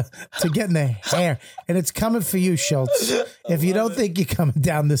to getting the hair, and it's coming for you, Schultz. If you don't think you're coming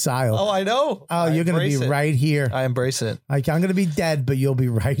down this aisle, I know. You're going to be right here. I embrace it. Like, I'm going to be dead, but you'll be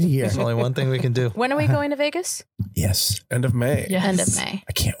right here. There's only one thing we can do. When are we going to Vegas? Yes, end of May. Yes. End of May.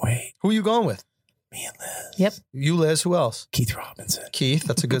 I can't wait. Who are you going with? Me and Liz. Yep. You, Liz. Who else? Keith Robinson. Keith.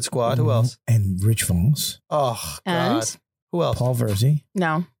 That's a good squad. Who else? And Rich Fones. Oh God. And? Who else? Paul Verzi.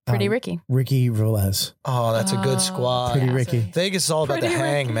 No. Pretty Ricky. Ricky Velez. Oh, that's a good squad. Pretty Ricky. Vegas is all about the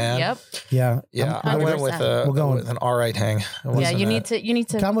hang, man. Yep. Yeah. Yeah. I went with We're going with an all right hang. Yeah, you need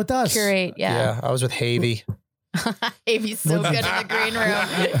to come with us. Curate. Yeah. I was with Havy. He's so good in the green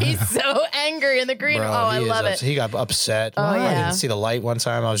room. He's so angry in the green room. Oh, I love it. He got upset. Oh, I yeah. didn't see the light one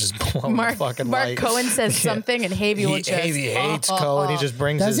time. I was just blowing the fucking light. Mark Cohen says something and Havy will just... Havy hates Cohen. He just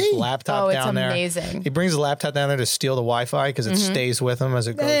brings his laptop down there. Oh, it's amazing. He brings his laptop down there to steal the Wi-Fi because it stays with him as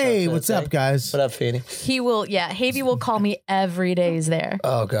it goes. Hey, what's up, guys? What up, Feeny? He will, Havy will call me every day he's there.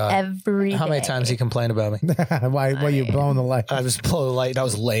 Oh, God. Every How many day. times he complained about me? Why you blowing the light? I was blowing the light and I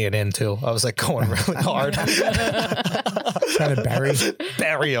was laying in too. I was like going really hard. Trying to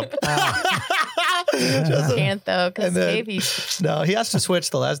bury him. Can't though, because Havy... No, he has to switch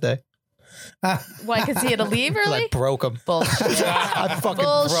the last day. Why? Because he had to leave early? I broke him. Bullshit. I fucking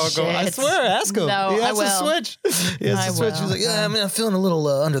broke him. I swear, ask him. No, he has I to will. switch. He has to switch. He's like, yeah, I mean, I'm feeling a little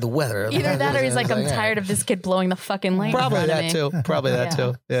under the weather. Either that or he's like, I'm tired of this kid blowing the fucking light. Probably in front that of me. too. Probably that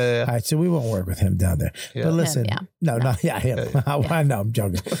too. Yeah. All right, so we won't work with him down there. Yeah. But listen, Him, no, him. I know, I'm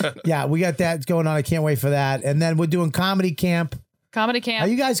joking. Yeah, we got that going on. I can't wait for that. And then we're doing comedy camp. Comedy camp. Are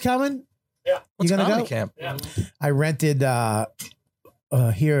you guys coming? Yeah. You gonna comedy go? camp? Yeah. I rented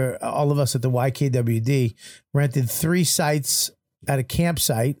here, all of us at the YKWd rented 3 sites at a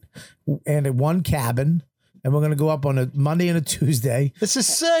campsite and at one cabin. And we're going to go up on a Monday and a Tuesday. This is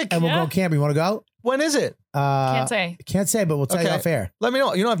sick. And we'll go camping. You want to go? When is it? Can't say. Can't say, but we'll tell you off air. Let me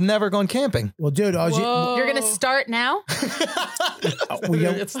know. You know, I've never gone camping. Well, dude, You're going to start now? That's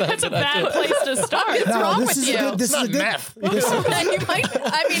a bad place to start. What's wrong with you? This is a good meth. You might,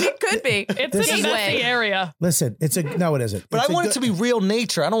 I mean, it could be. It's in a messy area. Listen, no, it isn't. But I want it to be real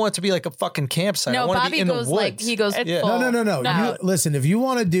nature. I don't want it to be like a fucking campsite. No, I want to Bobby be in the goes woods. like, he goes full. No. You, listen, if you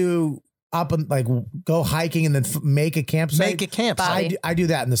want to do up and like go hiking and then make a campsite. Make a campsite. I do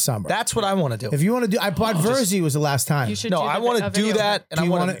that in the summer. That's what I want to do. If you want to do, I bought Verzi was the last time. You should No, I want to do that. And Do I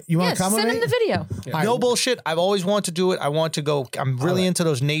you want want to? You want to come with send me? him the video. All right. No bullshit. I've always wanted to do it. I want to go. I'm really into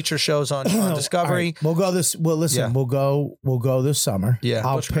those nature shows on Discovery. All right. We'll go this. Well, listen. Yeah. We'll go this summer. Yeah,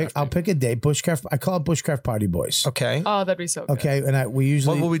 I'll pick a date. Bushcraft. I call it Bushcraft Party Boys. Okay. Oh, that'd be so good. Okay, and we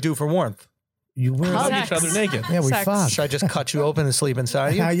usually. What will we do for warmth? You wear Hug each other naked. Yeah, we Sex. fuck. Should I just cut you open and sleep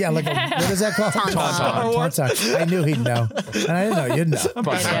inside you? Yeah, like what is that called? Tauntaun. I knew he'd know, and I didn't know you'd know.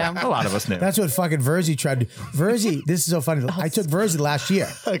 A lot of us knew. That's what fucking Verzi tried to do. Verzi, this is so funny. I took Verzi last year.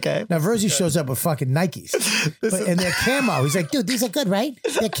 Okay. Now Verzi shows up with fucking Nikes, and they're camo. He's like, dude, these are good, right?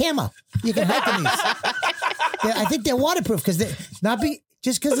 They're camo. You can hike in these. I think they're waterproof because they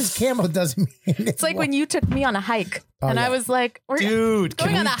just because it's camo doesn't mean It's like when you took me on a hike, and I was like, "We're Dude,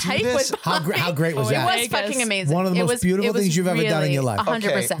 going on a hike with Bobby." How great was that? It was fucking amazing. One of the most beautiful things you've ever done in your life.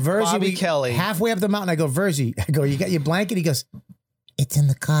 100%. Verzi, Bobby Kelly. Halfway up the mountain, I go, Verzi. I go, you got your blanket? He goes, it's in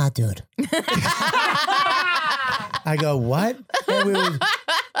the car, dude. I go, what?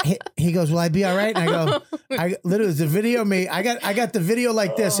 He goes, will I be all right? And I go, literally, the video of me. I got the video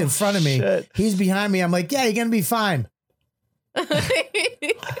like this in front of me. Shit. He's behind me. I'm like, yeah, you're gonna be fine.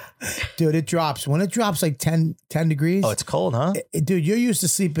 Dude, it drops. When it drops like 10 degrees. Oh, it's cold, huh? Dude, you're used to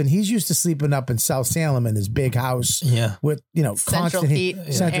sleeping. He's used to sleeping up in South Salem in his big house. Yeah. With, Central constant heat,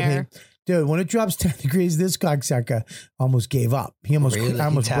 Central air. heat. Dude, when it drops 10 degrees, this cocksucker almost gave up. He almost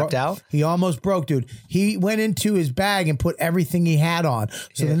tapped out? He almost broke, dude. He went into his bag and put everything he had on.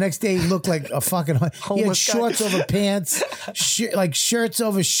 So the next day he looked like a fucking... He had shorts over pants, like shirts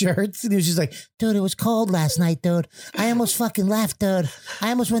over shirts. And he was just like, dude, it was cold last night, dude. I almost fucking left, dude. I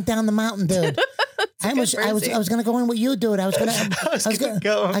almost went down the mountain, dude. I was gonna go in with you, dude. I was gonna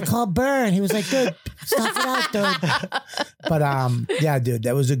go. I called Burr. He was like, dude, stuff it out, dude. But yeah, dude,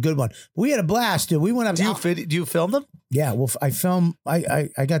 that was a good one. We had a blast, dude. We went up. Do you film them? Yeah, well, I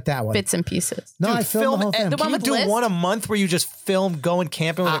got that one. Bits and pieces. No, Dude, I filmed the whole thing. Can you do one a month where you just film going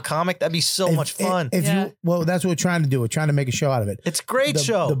camping with a comic? That'd be so much fun. Well, that's what we're trying to do. We're trying to make a show out of it. It's a great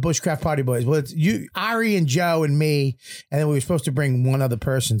show. The Bushcraft Party Boys. Well, it's you, Ari, and Joe, and me, and then we were supposed to bring one other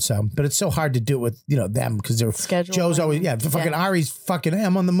person. But it's so hard to do it with them because they're schedule. Joe's always Ari's fucking. Hey,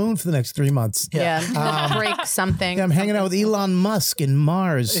 I'm on the moon for the next 3 months. Yeah, break something. I'm hanging out with Elon Musk in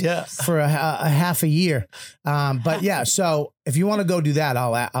Mars for a half a year. But yeah, so if you want to go do that,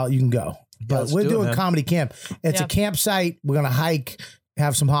 you can go. But we're doing comedy camp. It's a campsite. We're gonna hike.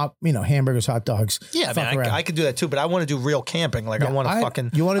 Have some hamburgers, hot dogs. Yeah, man, I could do that too, but I want to do real camping. Like I want to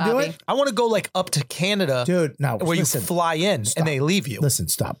fucking. You want to do it? I want to go like up to Canada, dude. No, where you fly in and they leave you. Listen,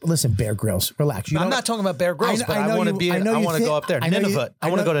 stop. Listen, Bear Grylls, relax. I'm not talking about Bear Grylls, but I want to be. I want to go up there. Nineveh. I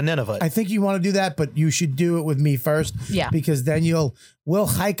want to go to Nineveh. I think you want to do that, but you should do it with me first. Yeah, because then we'll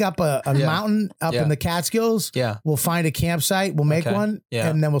hike up a mountain up in the Catskills. Yeah, we'll find a campsite. We'll make one. Yeah,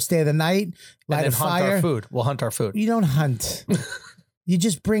 and then we'll stay the night. Light a fire. Hunt our food. We'll hunt our food. You don't hunt. You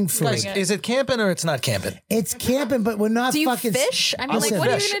just bring food. Guys, is it camping or it's not camping? It's camping, but we're not fucking. Fish? I mean, what are you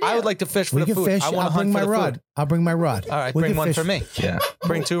gonna do? I would like to fish for the food. Fish. I want to bring hunt my rod. I'll bring my rod. All right, bring one for me. Yeah.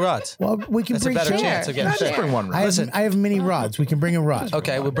 Bring 2 rods. Well, we can That's bring a better two. chance of getting fish. Bring one rod. I have mini rods. We can bring a rod.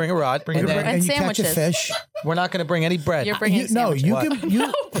 Okay, we'll bring a rod. And you sandwiches. catch a fish. We're not going to bring any bread. You're bringing No, you sandwiches. can.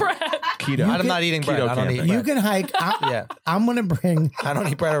 No bread. Keto. I'm not eating bread. I don't eat bread. You can hike. I'm gonna bring. I don't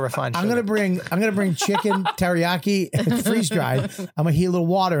eat bread or refined sugar. I'm gonna bring chicken teriyaki and freeze dried. I'm gonna heat a little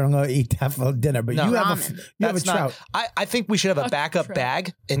water and I'm gonna eat that for dinner. But you have a trout. I think we should have a backup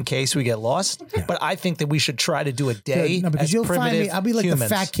bag in case we get lost. But I think that we should try to do a day. No, because you'll find me. I'll be like the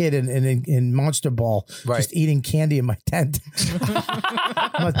fat kid in Monster Ball, just eating candy in my tent.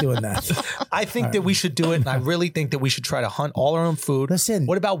 I'm not doing that. I think that we should do it, and I really think that we should try to hunt all our own food. Listen,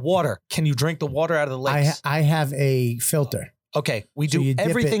 what about water? Can you drink the water out of the lakes? I have a filter. Okay, we do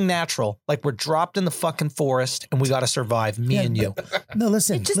everything natural. Like we're dropped in the fucking forest, and we got to survive. Me and you. No,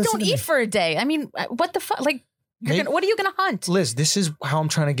 listen. Just don't eat for a day. I mean, what the fuck? Like, what are you going to hunt? Liz, this is how I'm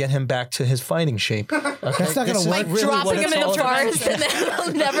trying to get him back to his fighting shape. Okay? That's not going to work. Like dropping him in the forest and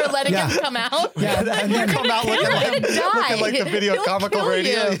then never letting him come out. Yeah, and then come out looking like the video comical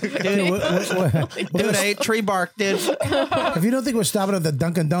radio. Dude, I ate tree bark, dude. If you don't think we're stopping at the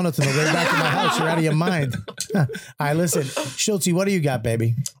Dunkin' Donuts on the way back to my house, you're out of your mind. All right, listen, Schultz, what do you got,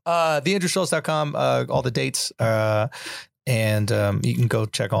 baby? TheAndrewSchultz.com, all the dates. And you can go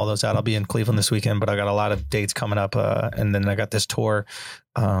check all those out. I'll be in Cleveland this weekend, but I got a lot of dates coming up. And then I got this tour.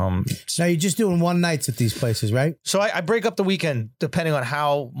 Now you're just doing one nights at these places, right? So I break up the weekend depending on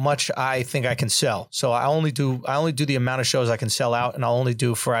how much I think I can sell. So I only do the amount of shows I can sell out, and I'll only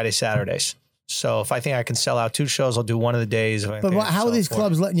do Friday, Saturdays. So if I think I can sell out 2 shows, I'll do one of the days. But how are these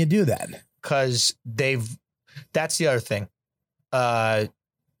clubs letting you do that? Because that's the other thing.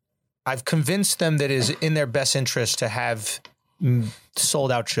 I've convinced them that it is in their best interest to have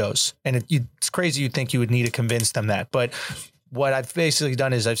sold out shows. And it's crazy you'd think you would need to convince them that. But what I've basically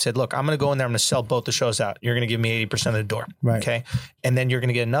done is I've said, look, I'm going to go in there. I'm going to sell both the shows out. You're going to give me 80% of the door. Right. Okay. And then you're going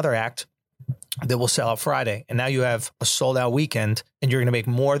to get another act that will sell out Friday. And now you have a sold out weekend, and you're going to make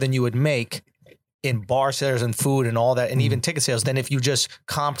more than you would make in bar sales and food and all that, and even ticket sales, than if you just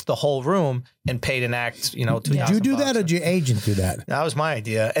comped the whole room and paid an act, Did you do that or did your agent do that? That was my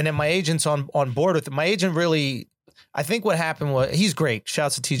idea. And then my agent's on board with it. My agent really, I think what happened was, he's great.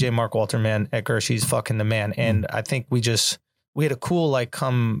 Shouts to TJ Mark Walter, man, at Gersh. He's fucking the man. And I think we had a cool,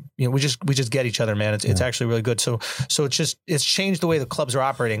 we just get each other, man. It's actually really good. So it's changed the way the clubs are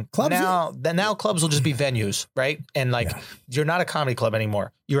operating. Now clubs will just be venues, right? And you're not a comedy club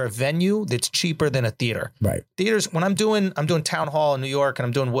anymore. You're a venue that's cheaper than a theater. Right. Theaters, when I'm doing Town Hall in New York, and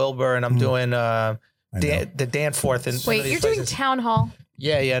I'm doing Wilbur, and I'm doing the Danforth. And wait, you're doing Town Hall?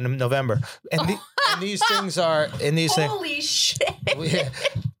 Yeah, in November. And these things are Holy shit. Yeah.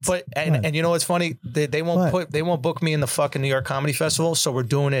 But and you know what's funny? They won't book me in the fucking New York Comedy Festival, so we're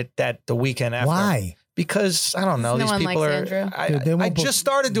doing it the weekend after. Why? Because I don't know. No these one people likes are. Andrew. I just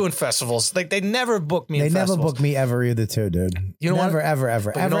started doing festivals. Like they never booked me. They in never festivals. booked me ever either, too, dude. You know ever.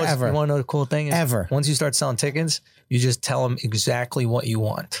 You want to know the cool thing is? Ever. Once you start selling tickets, you just tell them exactly what you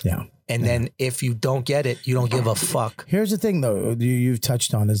want. Yeah. And then if you don't get it, you don't give a fuck. Here's the thing, though, you've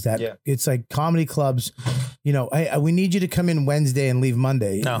touched on is that it's like comedy clubs, we need you to come in Wednesday and leave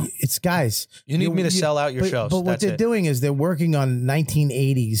Monday. No. It's guys. You need me to sell out your shows. But what they're doing is they're working on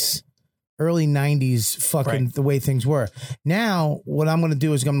 1980s, early 90s fucking the way things were. Now, what I'm going to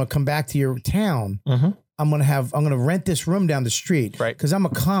do is I'm going to come back to your town. I'm gonna rent this room down the street, right? Because I'm a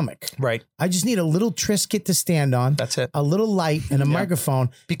comic, right? I just need a little Triscuit to stand on. That's it. A little light and a microphone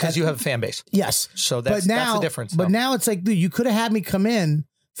because you have a fan base. Yes, so that's the difference. But now it's like, dude, you could have had me come in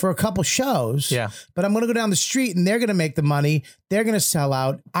for a couple shows. Yeah. But I'm gonna go down the street and they're gonna make the money. They're gonna sell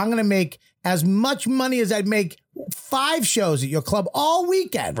out. I'm gonna make as much money as I'd make 5 shows at your club all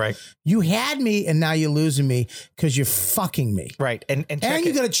weekend. Right. You had me and now you're losing me because you're fucking me. Right. And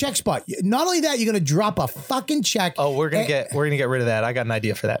you got a check spot. Not only that, you're gonna drop a fucking check. Oh, we're gonna get rid of that. I got an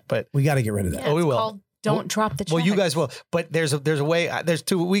idea for that, but we got to get rid of that. Yeah, we will. called Don't drop the check. Well, you guys will. But there's a way. There's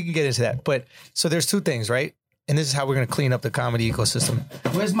two. We can get into that. But so there's 2 things, right? And this is how we're gonna clean up the comedy ecosystem.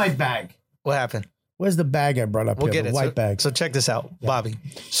 Where's my bag? What happened? Where's the bag I brought up We'll here? get The it. white bag. So check this out, Bobby.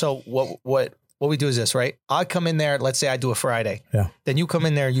 So what we do is this, right? I come in there. Let's say I do a Friday. Yeah. Then you come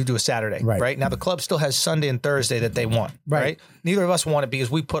in there and you do a Saturday. Right. Now the club still has Sunday and Thursday that they want. Right. Neither of us want it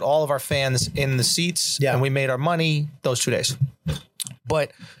because we put all of our fans in the seats and we made our money those 2 days.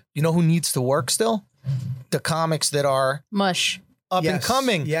 But you know who needs to work still? The comics that are mush up and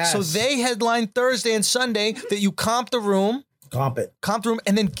coming. Yes. So they headline Thursday and Sunday that you comp the room. Comp the room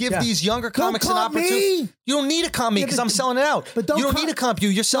and then give these younger comics an opportunity. You don't need a comp me because I'm selling it out. But you don't need a comp you.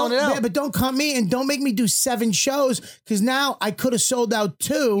 You're selling it out. Yeah, but don't comp me and don't make me do 7 shows because now I could have sold out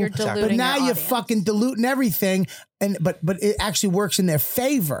 2. But now you're fucking diluting everything. But it actually works in their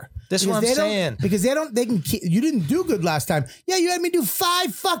favor. This is what I'm saying. Because they can. You didn't do good last time. Yeah, you had me do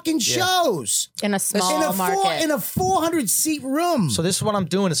 5 fucking shows in a small market in a 400 seat room. So this is what I'm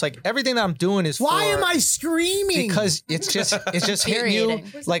doing. It's like everything that I'm doing is. Why am I screaming? Because it's just hitting you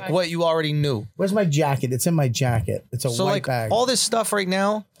like what you already knew. Where's my jacket? It's in my jacket. It's a white bag. All this stuff right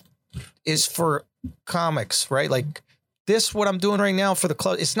now is for comics, right? Like this, what I'm doing right now for the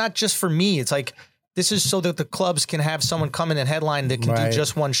club. It's not just for me. It's like. This is so that the clubs can have someone come in and headline that can do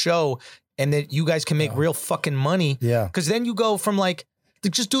just one show and that you guys can make real fucking money. Yeah. Because then you go from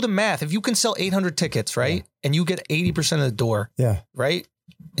just do the math. If you can sell 800 tickets, right? And you get 80% of the door. Yeah. Right?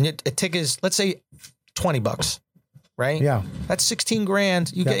 And a ticket is, let's say, $20, right? Yeah. That's 16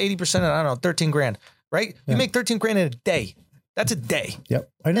 grand. You get 80% of, I don't know, 13 grand, right? You make 13 grand in a day. That's a day.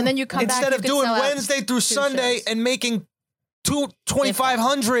 Yep. I know. And then you come Instead back, of doing Wednesday through Sunday and making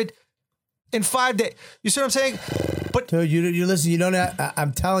 2,500 in 5 days. You see what I'm saying? But dude, you listen. You don't.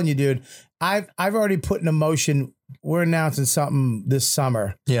 I'm telling you, dude. I've already put in a motion. We're announcing something this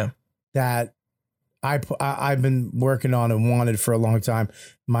summer. Yeah. That I've been working on and wanted for a long time.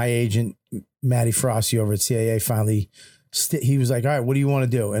 My agent, Maddie Frosty over at CAA, finally, he was like, "All right, what do you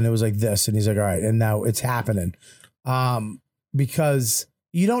want to do?" And it was like this, and he's like, "All right," and now it's happening. Because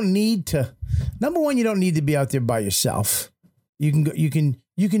you don't need to. Number one, you don't need to be out there by yourself. You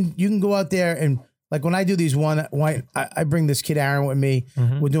can go out there and like when I do these I bring this kid Aaron with me.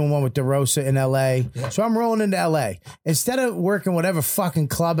 We're doing one with DeRosa in LA. Yeah. So I'm rolling into LA. Instead of working whatever fucking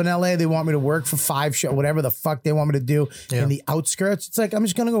club in LA they want me to work for 5 shows, whatever the fuck they want me to do in the outskirts. It's like I'm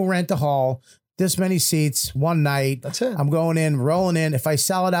just gonna go rent a hall, this many seats, one night. That's it. I'm going in, rolling in. If I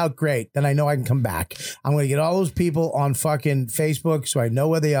sell it out, great. Then I know I can come back. I'm going to get all those people on fucking Facebook so I know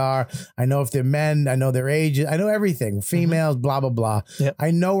where they are. I know if they're men. I know their ages. I know everything. Females, blah, blah, blah. Yep.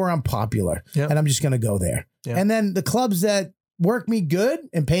 I know where I'm popular. Yep. And I'm just going to go there. Yep. And then the clubs that work me good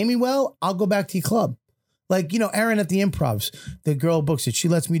and pay me well, I'll go back to your club. Like, Erin at the Improvs, the girl books it. She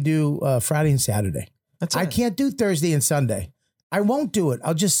lets me do Friday and Saturday. I can't do Thursday and Sunday. I won't do it.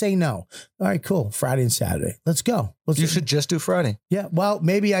 I'll just say no. All right, cool. Friday and Saturday. Let's go. You should just do Friday. Yeah. Well,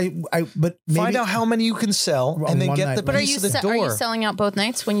 maybe but maybe find out how many you can sell and then get the piece of the door. Are you selling out both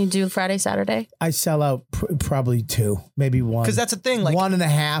nights when you do Friday, Saturday? I sell out probably 2, maybe 1. Because that's the thing. Like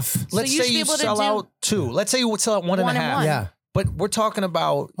 1.5. Let's say you sell out 2. Let's say you would sell out 1.5. Yeah. But we're talking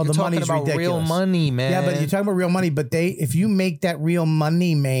about the money's ridiculous. Real money, man. Yeah, but you're talking about real money. But if you make that real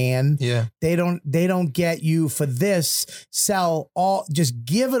money, man, they don't get you for this. Sell all, just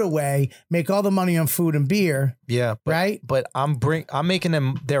give it away. Make all the money on food and beer. Yeah, right. But I'm making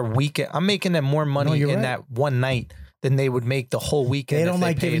them their weekend. I'm making them more money in that one night than they would make the whole weekend. They don't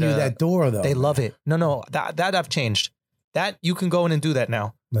like giving you that door though. They love it. No, that I've changed. That you can go in and do that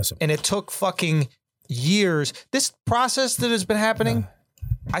now. Listen, and it took fucking years. This process that has been happening,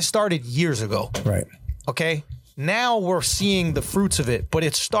 I started years ago. Right. Okay. Now we're seeing the fruits of it, but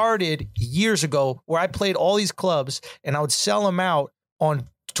it started years ago where I played all these clubs and I would sell them out on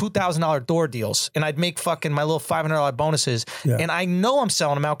 $2,000 door deals and I'd make fucking my little $500 bonuses. Yeah. And I know I'm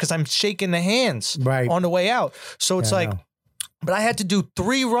selling them out because I'm shaking the hands on the way out. So it's but I had to do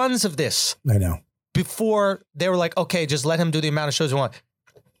 3 runs of this. I know. Before they were like, okay, just let him do the amount of shows we want.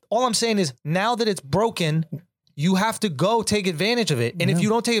 All I'm saying is now that it's broken, You have to go take advantage of it. And if you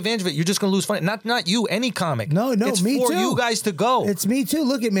don't take advantage of it, you're just going to lose fun. Not you, any comic. No, it's me for too. you guys to go. It's me too.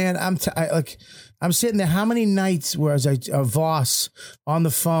 Look at, man, I'm sitting there. How many nights was I Voss on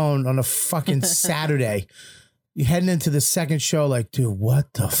the phone on a fucking Saturday? You heading into the second show like, dude,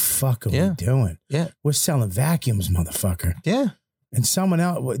 what the fuck are we doing? Yeah. We're selling vacuums, motherfucker. Yeah. And someone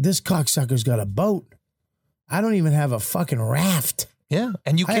else, this cocksucker's got a boat. I don't even have a fucking raft. Yeah.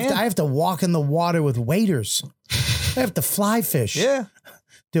 And you can't. I have to walk in the water with waders. I have to fly fish. Yeah.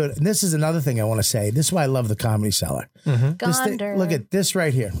 Dude, and this is another thing I want to say. This is why I love the Comedy Cellar. Gonder. Look at this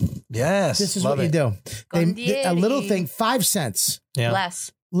right here. Yes. This is what you do. A little thing, 5 cents. Yeah.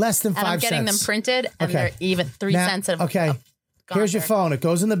 Less than 5 And I'm cents. getting them printed, and they're even 3 cents. Okay. Here's your phone. It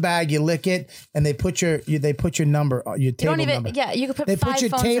goes in the bag. You lick it, and they put your number, your table number. Yeah, you could put They 5 put your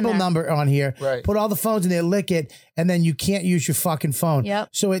phones table in there. number on here. Right. Put all the phones in there, lick it, and then you can't use your fucking phone. Yep.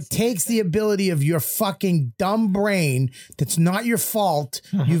 So it takes the ability of your fucking dumb brain that's not your fault.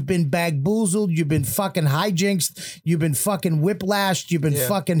 You've been bamboozled. You've been fucking hijinxed. You've been fucking whiplashed. You've been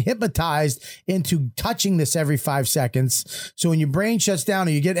fucking hypnotized into touching this every 5 seconds. So when your brain shuts down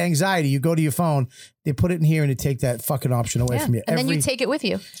or you get anxiety, you go to your phone. They put it in here and they take that fucking option away from you. And then you take it with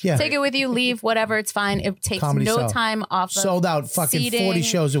you. Yeah. Take it with you, leave, whatever, it's fine. It takes Comedy no Cellar. time off of Sold out fucking seating, 40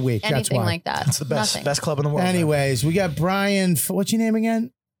 shows a week. That's anything why. like that. It's the best. Nothing. Best club in the world. Anyways, we got Brian. What's your name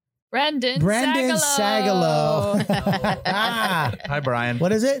again? Brendan Sagalow. Hi, Brian.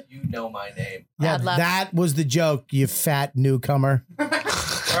 What is it? You know my name. Yeah, that was the joke, you fat newcomer.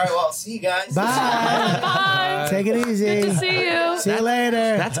 All right, well, see you guys. Bye. Bye. Take it easy. Good to see you. See you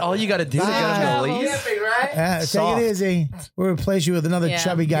later. That's all you got to do to get them to leave? Take Soft. it easy. We'll replace you with another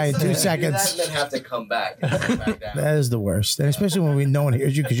chubby guy in 2 seconds. Then have to come back. That is the worst. And especially when no one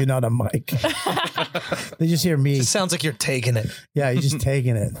hears you because you're not on mic. They just hear me. It sounds like you're taking it. Yeah, you're just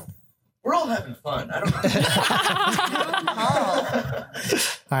taking it. We're all having fun. I don't know.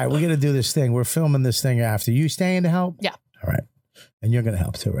 All right, we're going to do this thing. We're filming this thing after. You staying to help? Yeah. All right. And you're going to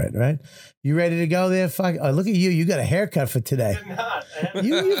help too, right? You ready to go there? Fuck. Oh, look at you. You got a haircut for today.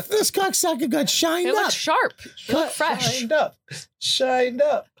 This cocksucker got shined It up. looks sharp. You look fresh. Shined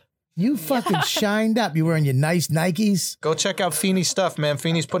up. You fucking shined up. You wearing your nice Nikes. Go check out Feeney's stuff, man.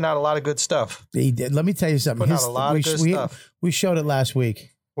 Feeney's putting out a lot of good stuff. He did. Let me tell you something. Putting out a lot of good stuff. We showed it last week.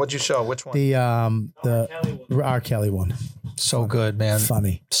 What'd you show? Which one? The R. Kelly one. So good, man.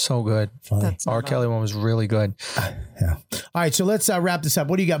 Funny. So good. Funny. R. Kelly one was really good. Yeah. All right, so let's wrap this up.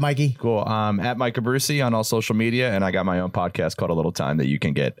 What do you got, Mikey? Cool. At Mike Abruzzi on all social media, and I got my own podcast called A Little Time that you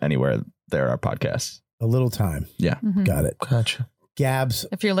can get anywhere there are podcasts. A Little Time. Yeah. Got it. Gotcha. Gabs.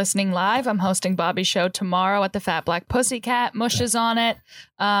 If you're listening live, I'm hosting Bobby's show tomorrow at the Fat Black Pussycat. Mush is on it.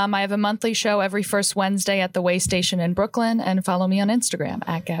 I have a monthly show every first Wednesday at the Way Station in Brooklyn. And follow me on Instagram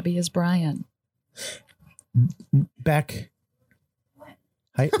at Gabby is Brian. Beck.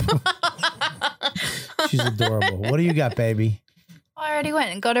 Hi. She's adorable. What do you got, baby? I already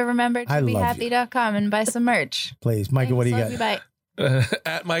went and go to remembertobehappy.com and buy some merch. Please. Michael, what do you Love got? you, bye.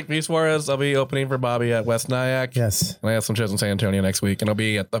 At Mike V. Suarez, I'll be opening for Bobby at West Nyack. Yes. And I have some shows in San Antonio next week, and I'll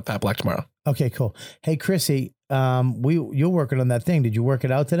be at the Fat Black tomorrow. Okay, cool. Hey, Chrissy, you're working on that thing. Did you work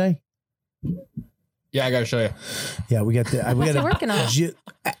it out today? Yeah, I got to show you. Yeah, we got the. What's he working on?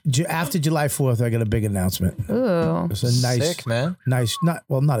 After July 4th, I got a big announcement. Ooh. It's a nice, Sick, man. Nice, not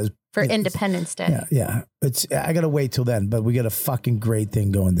as For Independence Day. Yeah. I got to wait till then, but we got a fucking great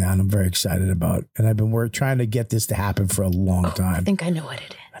thing going down. I'm very excited about, and I've been trying to get this to happen for a long time. I think I know what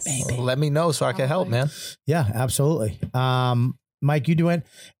it is. Well, let me know so I can help, man. Yeah, absolutely. Mike, you do it,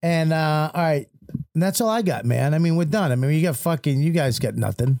 and all right. And that's all I got, man. I mean, we're done. I mean, you guys got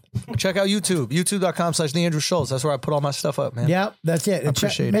nothing. Check out YouTube, youtube.com/TheAndrewSchulz. That's where I put all my stuff up, man. Yep, that's it. I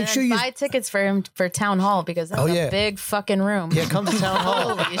appreciate it. Make sure you buy tickets for him for Town Hall because that's a big fucking room. Yeah, come to Town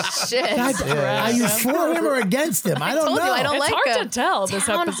Hall. Holy shit. God, are you for him or against him? I don't told know. you, I don't It's like hard him. to tell this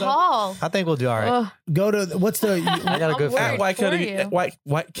Town episode. Hall. I think we'll do all right. Go to what's the? I got a good At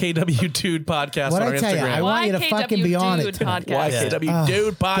YKW Dude Podcast What on I tell you, Instagram. I want you to fucking be on it. Dude Podcast. YKW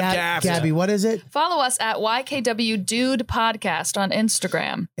Dude Podcast. Gabby, what is it? Follow us at YKW Dude Podcast on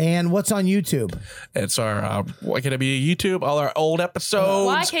Instagram. And what's on YouTube? It's our YKW YouTube, all our old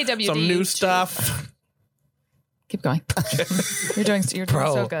episodes, YKW some new YouTube. stuff. Keep going. You're doing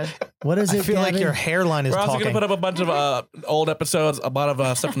so good. What is it? I feel like Gabby? your hairline is We're also talking. going to put up a bunch of old episodes. A lot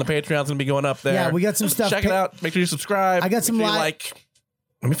of stuff from the Patreon's going to be going up there. Yeah, we got some stuff. Check it out. Make sure you subscribe. I got some Make sure you live- like.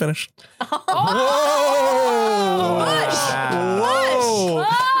 Let me finish. Whoa!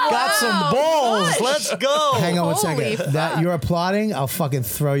 Got some balls. Let's go. Hang on one Holy second. That you're applauding, I'll fucking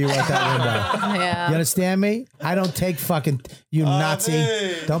throw you out that window. Yeah. You understand me? I don't take fucking you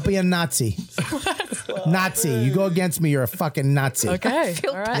Nazi. Don't be a Nazi. Nazi. You go against me, you're a fucking Nazi. Okay.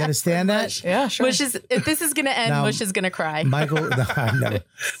 Feel All right. You understand that? Yeah, sure. Mush is, if this is going to end, Now, Mush is going to cry. Michael, no, I know.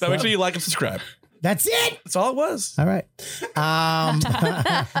 Now make sure you like and subscribe. That's it. That's all it was. All right.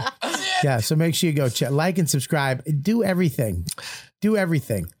 Yeah, so make sure you go check, like and subscribe. Do everything. Do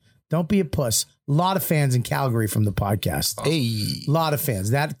everything. Don't be a puss. A lot of fans in Calgary from the podcast. Hey. A lot of fans.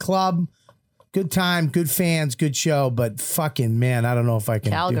 That club, good time, good fans, good show, but fucking man, I don't know if I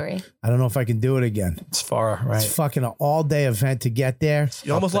can. Calgary. I don't know if I can do it again. It's far, right? It's fucking an all-day event to get there.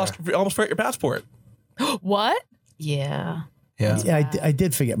 You almost forgot your passport. What? Yeah. Yeah, I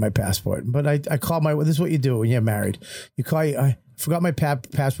did forget my passport, but I called my. This is what you do when you're married. You call. I forgot my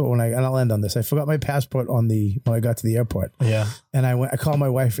passport and I'll end on this. I forgot my passport when I got to the airport. Yeah, and I called my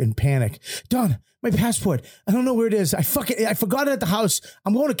wife in panic. Dawn, my passport. I don't know where it is. I forgot it at the house.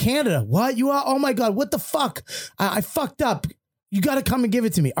 I'm going to Canada. What? You are? Oh my God! What the fuck? I fucked up. You got to come and give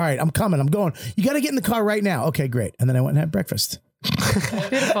it to me. All right, I'm coming. I'm going. You got to get in the car right now. Okay, great. And then I went and had breakfast.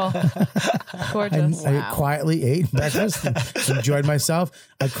 Beautiful. Gorgeous. I quietly ate breakfast, enjoyed myself.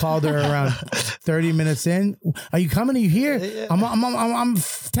 I called her around 30 minutes in. Are you coming? Are you here? Yeah. I'm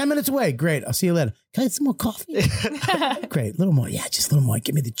 10 minutes away. Great. I'll see you later. Can I get some more coffee? Great. A little more. Yeah, just a little more.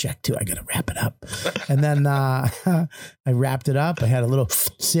 Give me the check too. I got to wrap it up. And then I wrapped it up. I had a little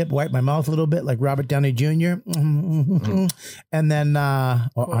sip, wiped my mouth a little bit like Robert Downey Jr. And then,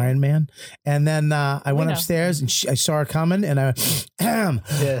 or Iron Man. And then I went upstairs and I saw her coming and I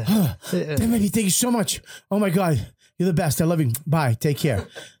baby, thank you so much. Oh my God. You're the best. I love you. Bye. Take care.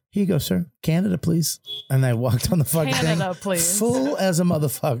 Here you go, sir. Canada, please. And I walked on the fucking Canada, thing. please. Full as a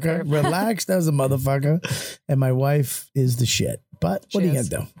motherfucker. Relaxed as a motherfucker. And my wife is the shit. But what are you going to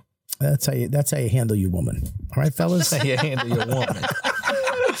do? That's how you handle your woman. All right, fellas? That's how you handle your woman.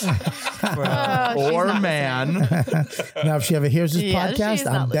 Or man. Now, if she ever hears this podcast,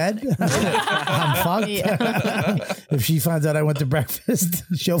 I'm dead. I'm fucked. Yeah. If she finds out I went to breakfast,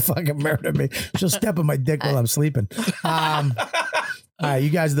 she'll fucking murder me. She'll step on my dick while I'm sleeping. All right,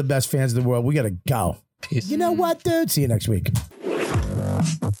 you guys are the best fans in the world. We got to go. Peace. You know what, dude? See you next week. You've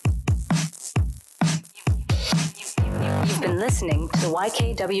been listening to the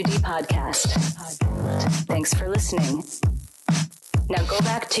YKWD podcast. Thanks for listening. Now go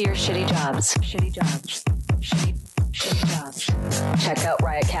back to your shitty jobs. Shitty jobs. Shitty jobs. Check out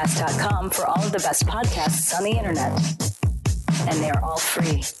riotcast.com for all of the best podcasts on the internet. And they are all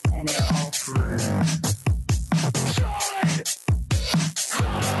free.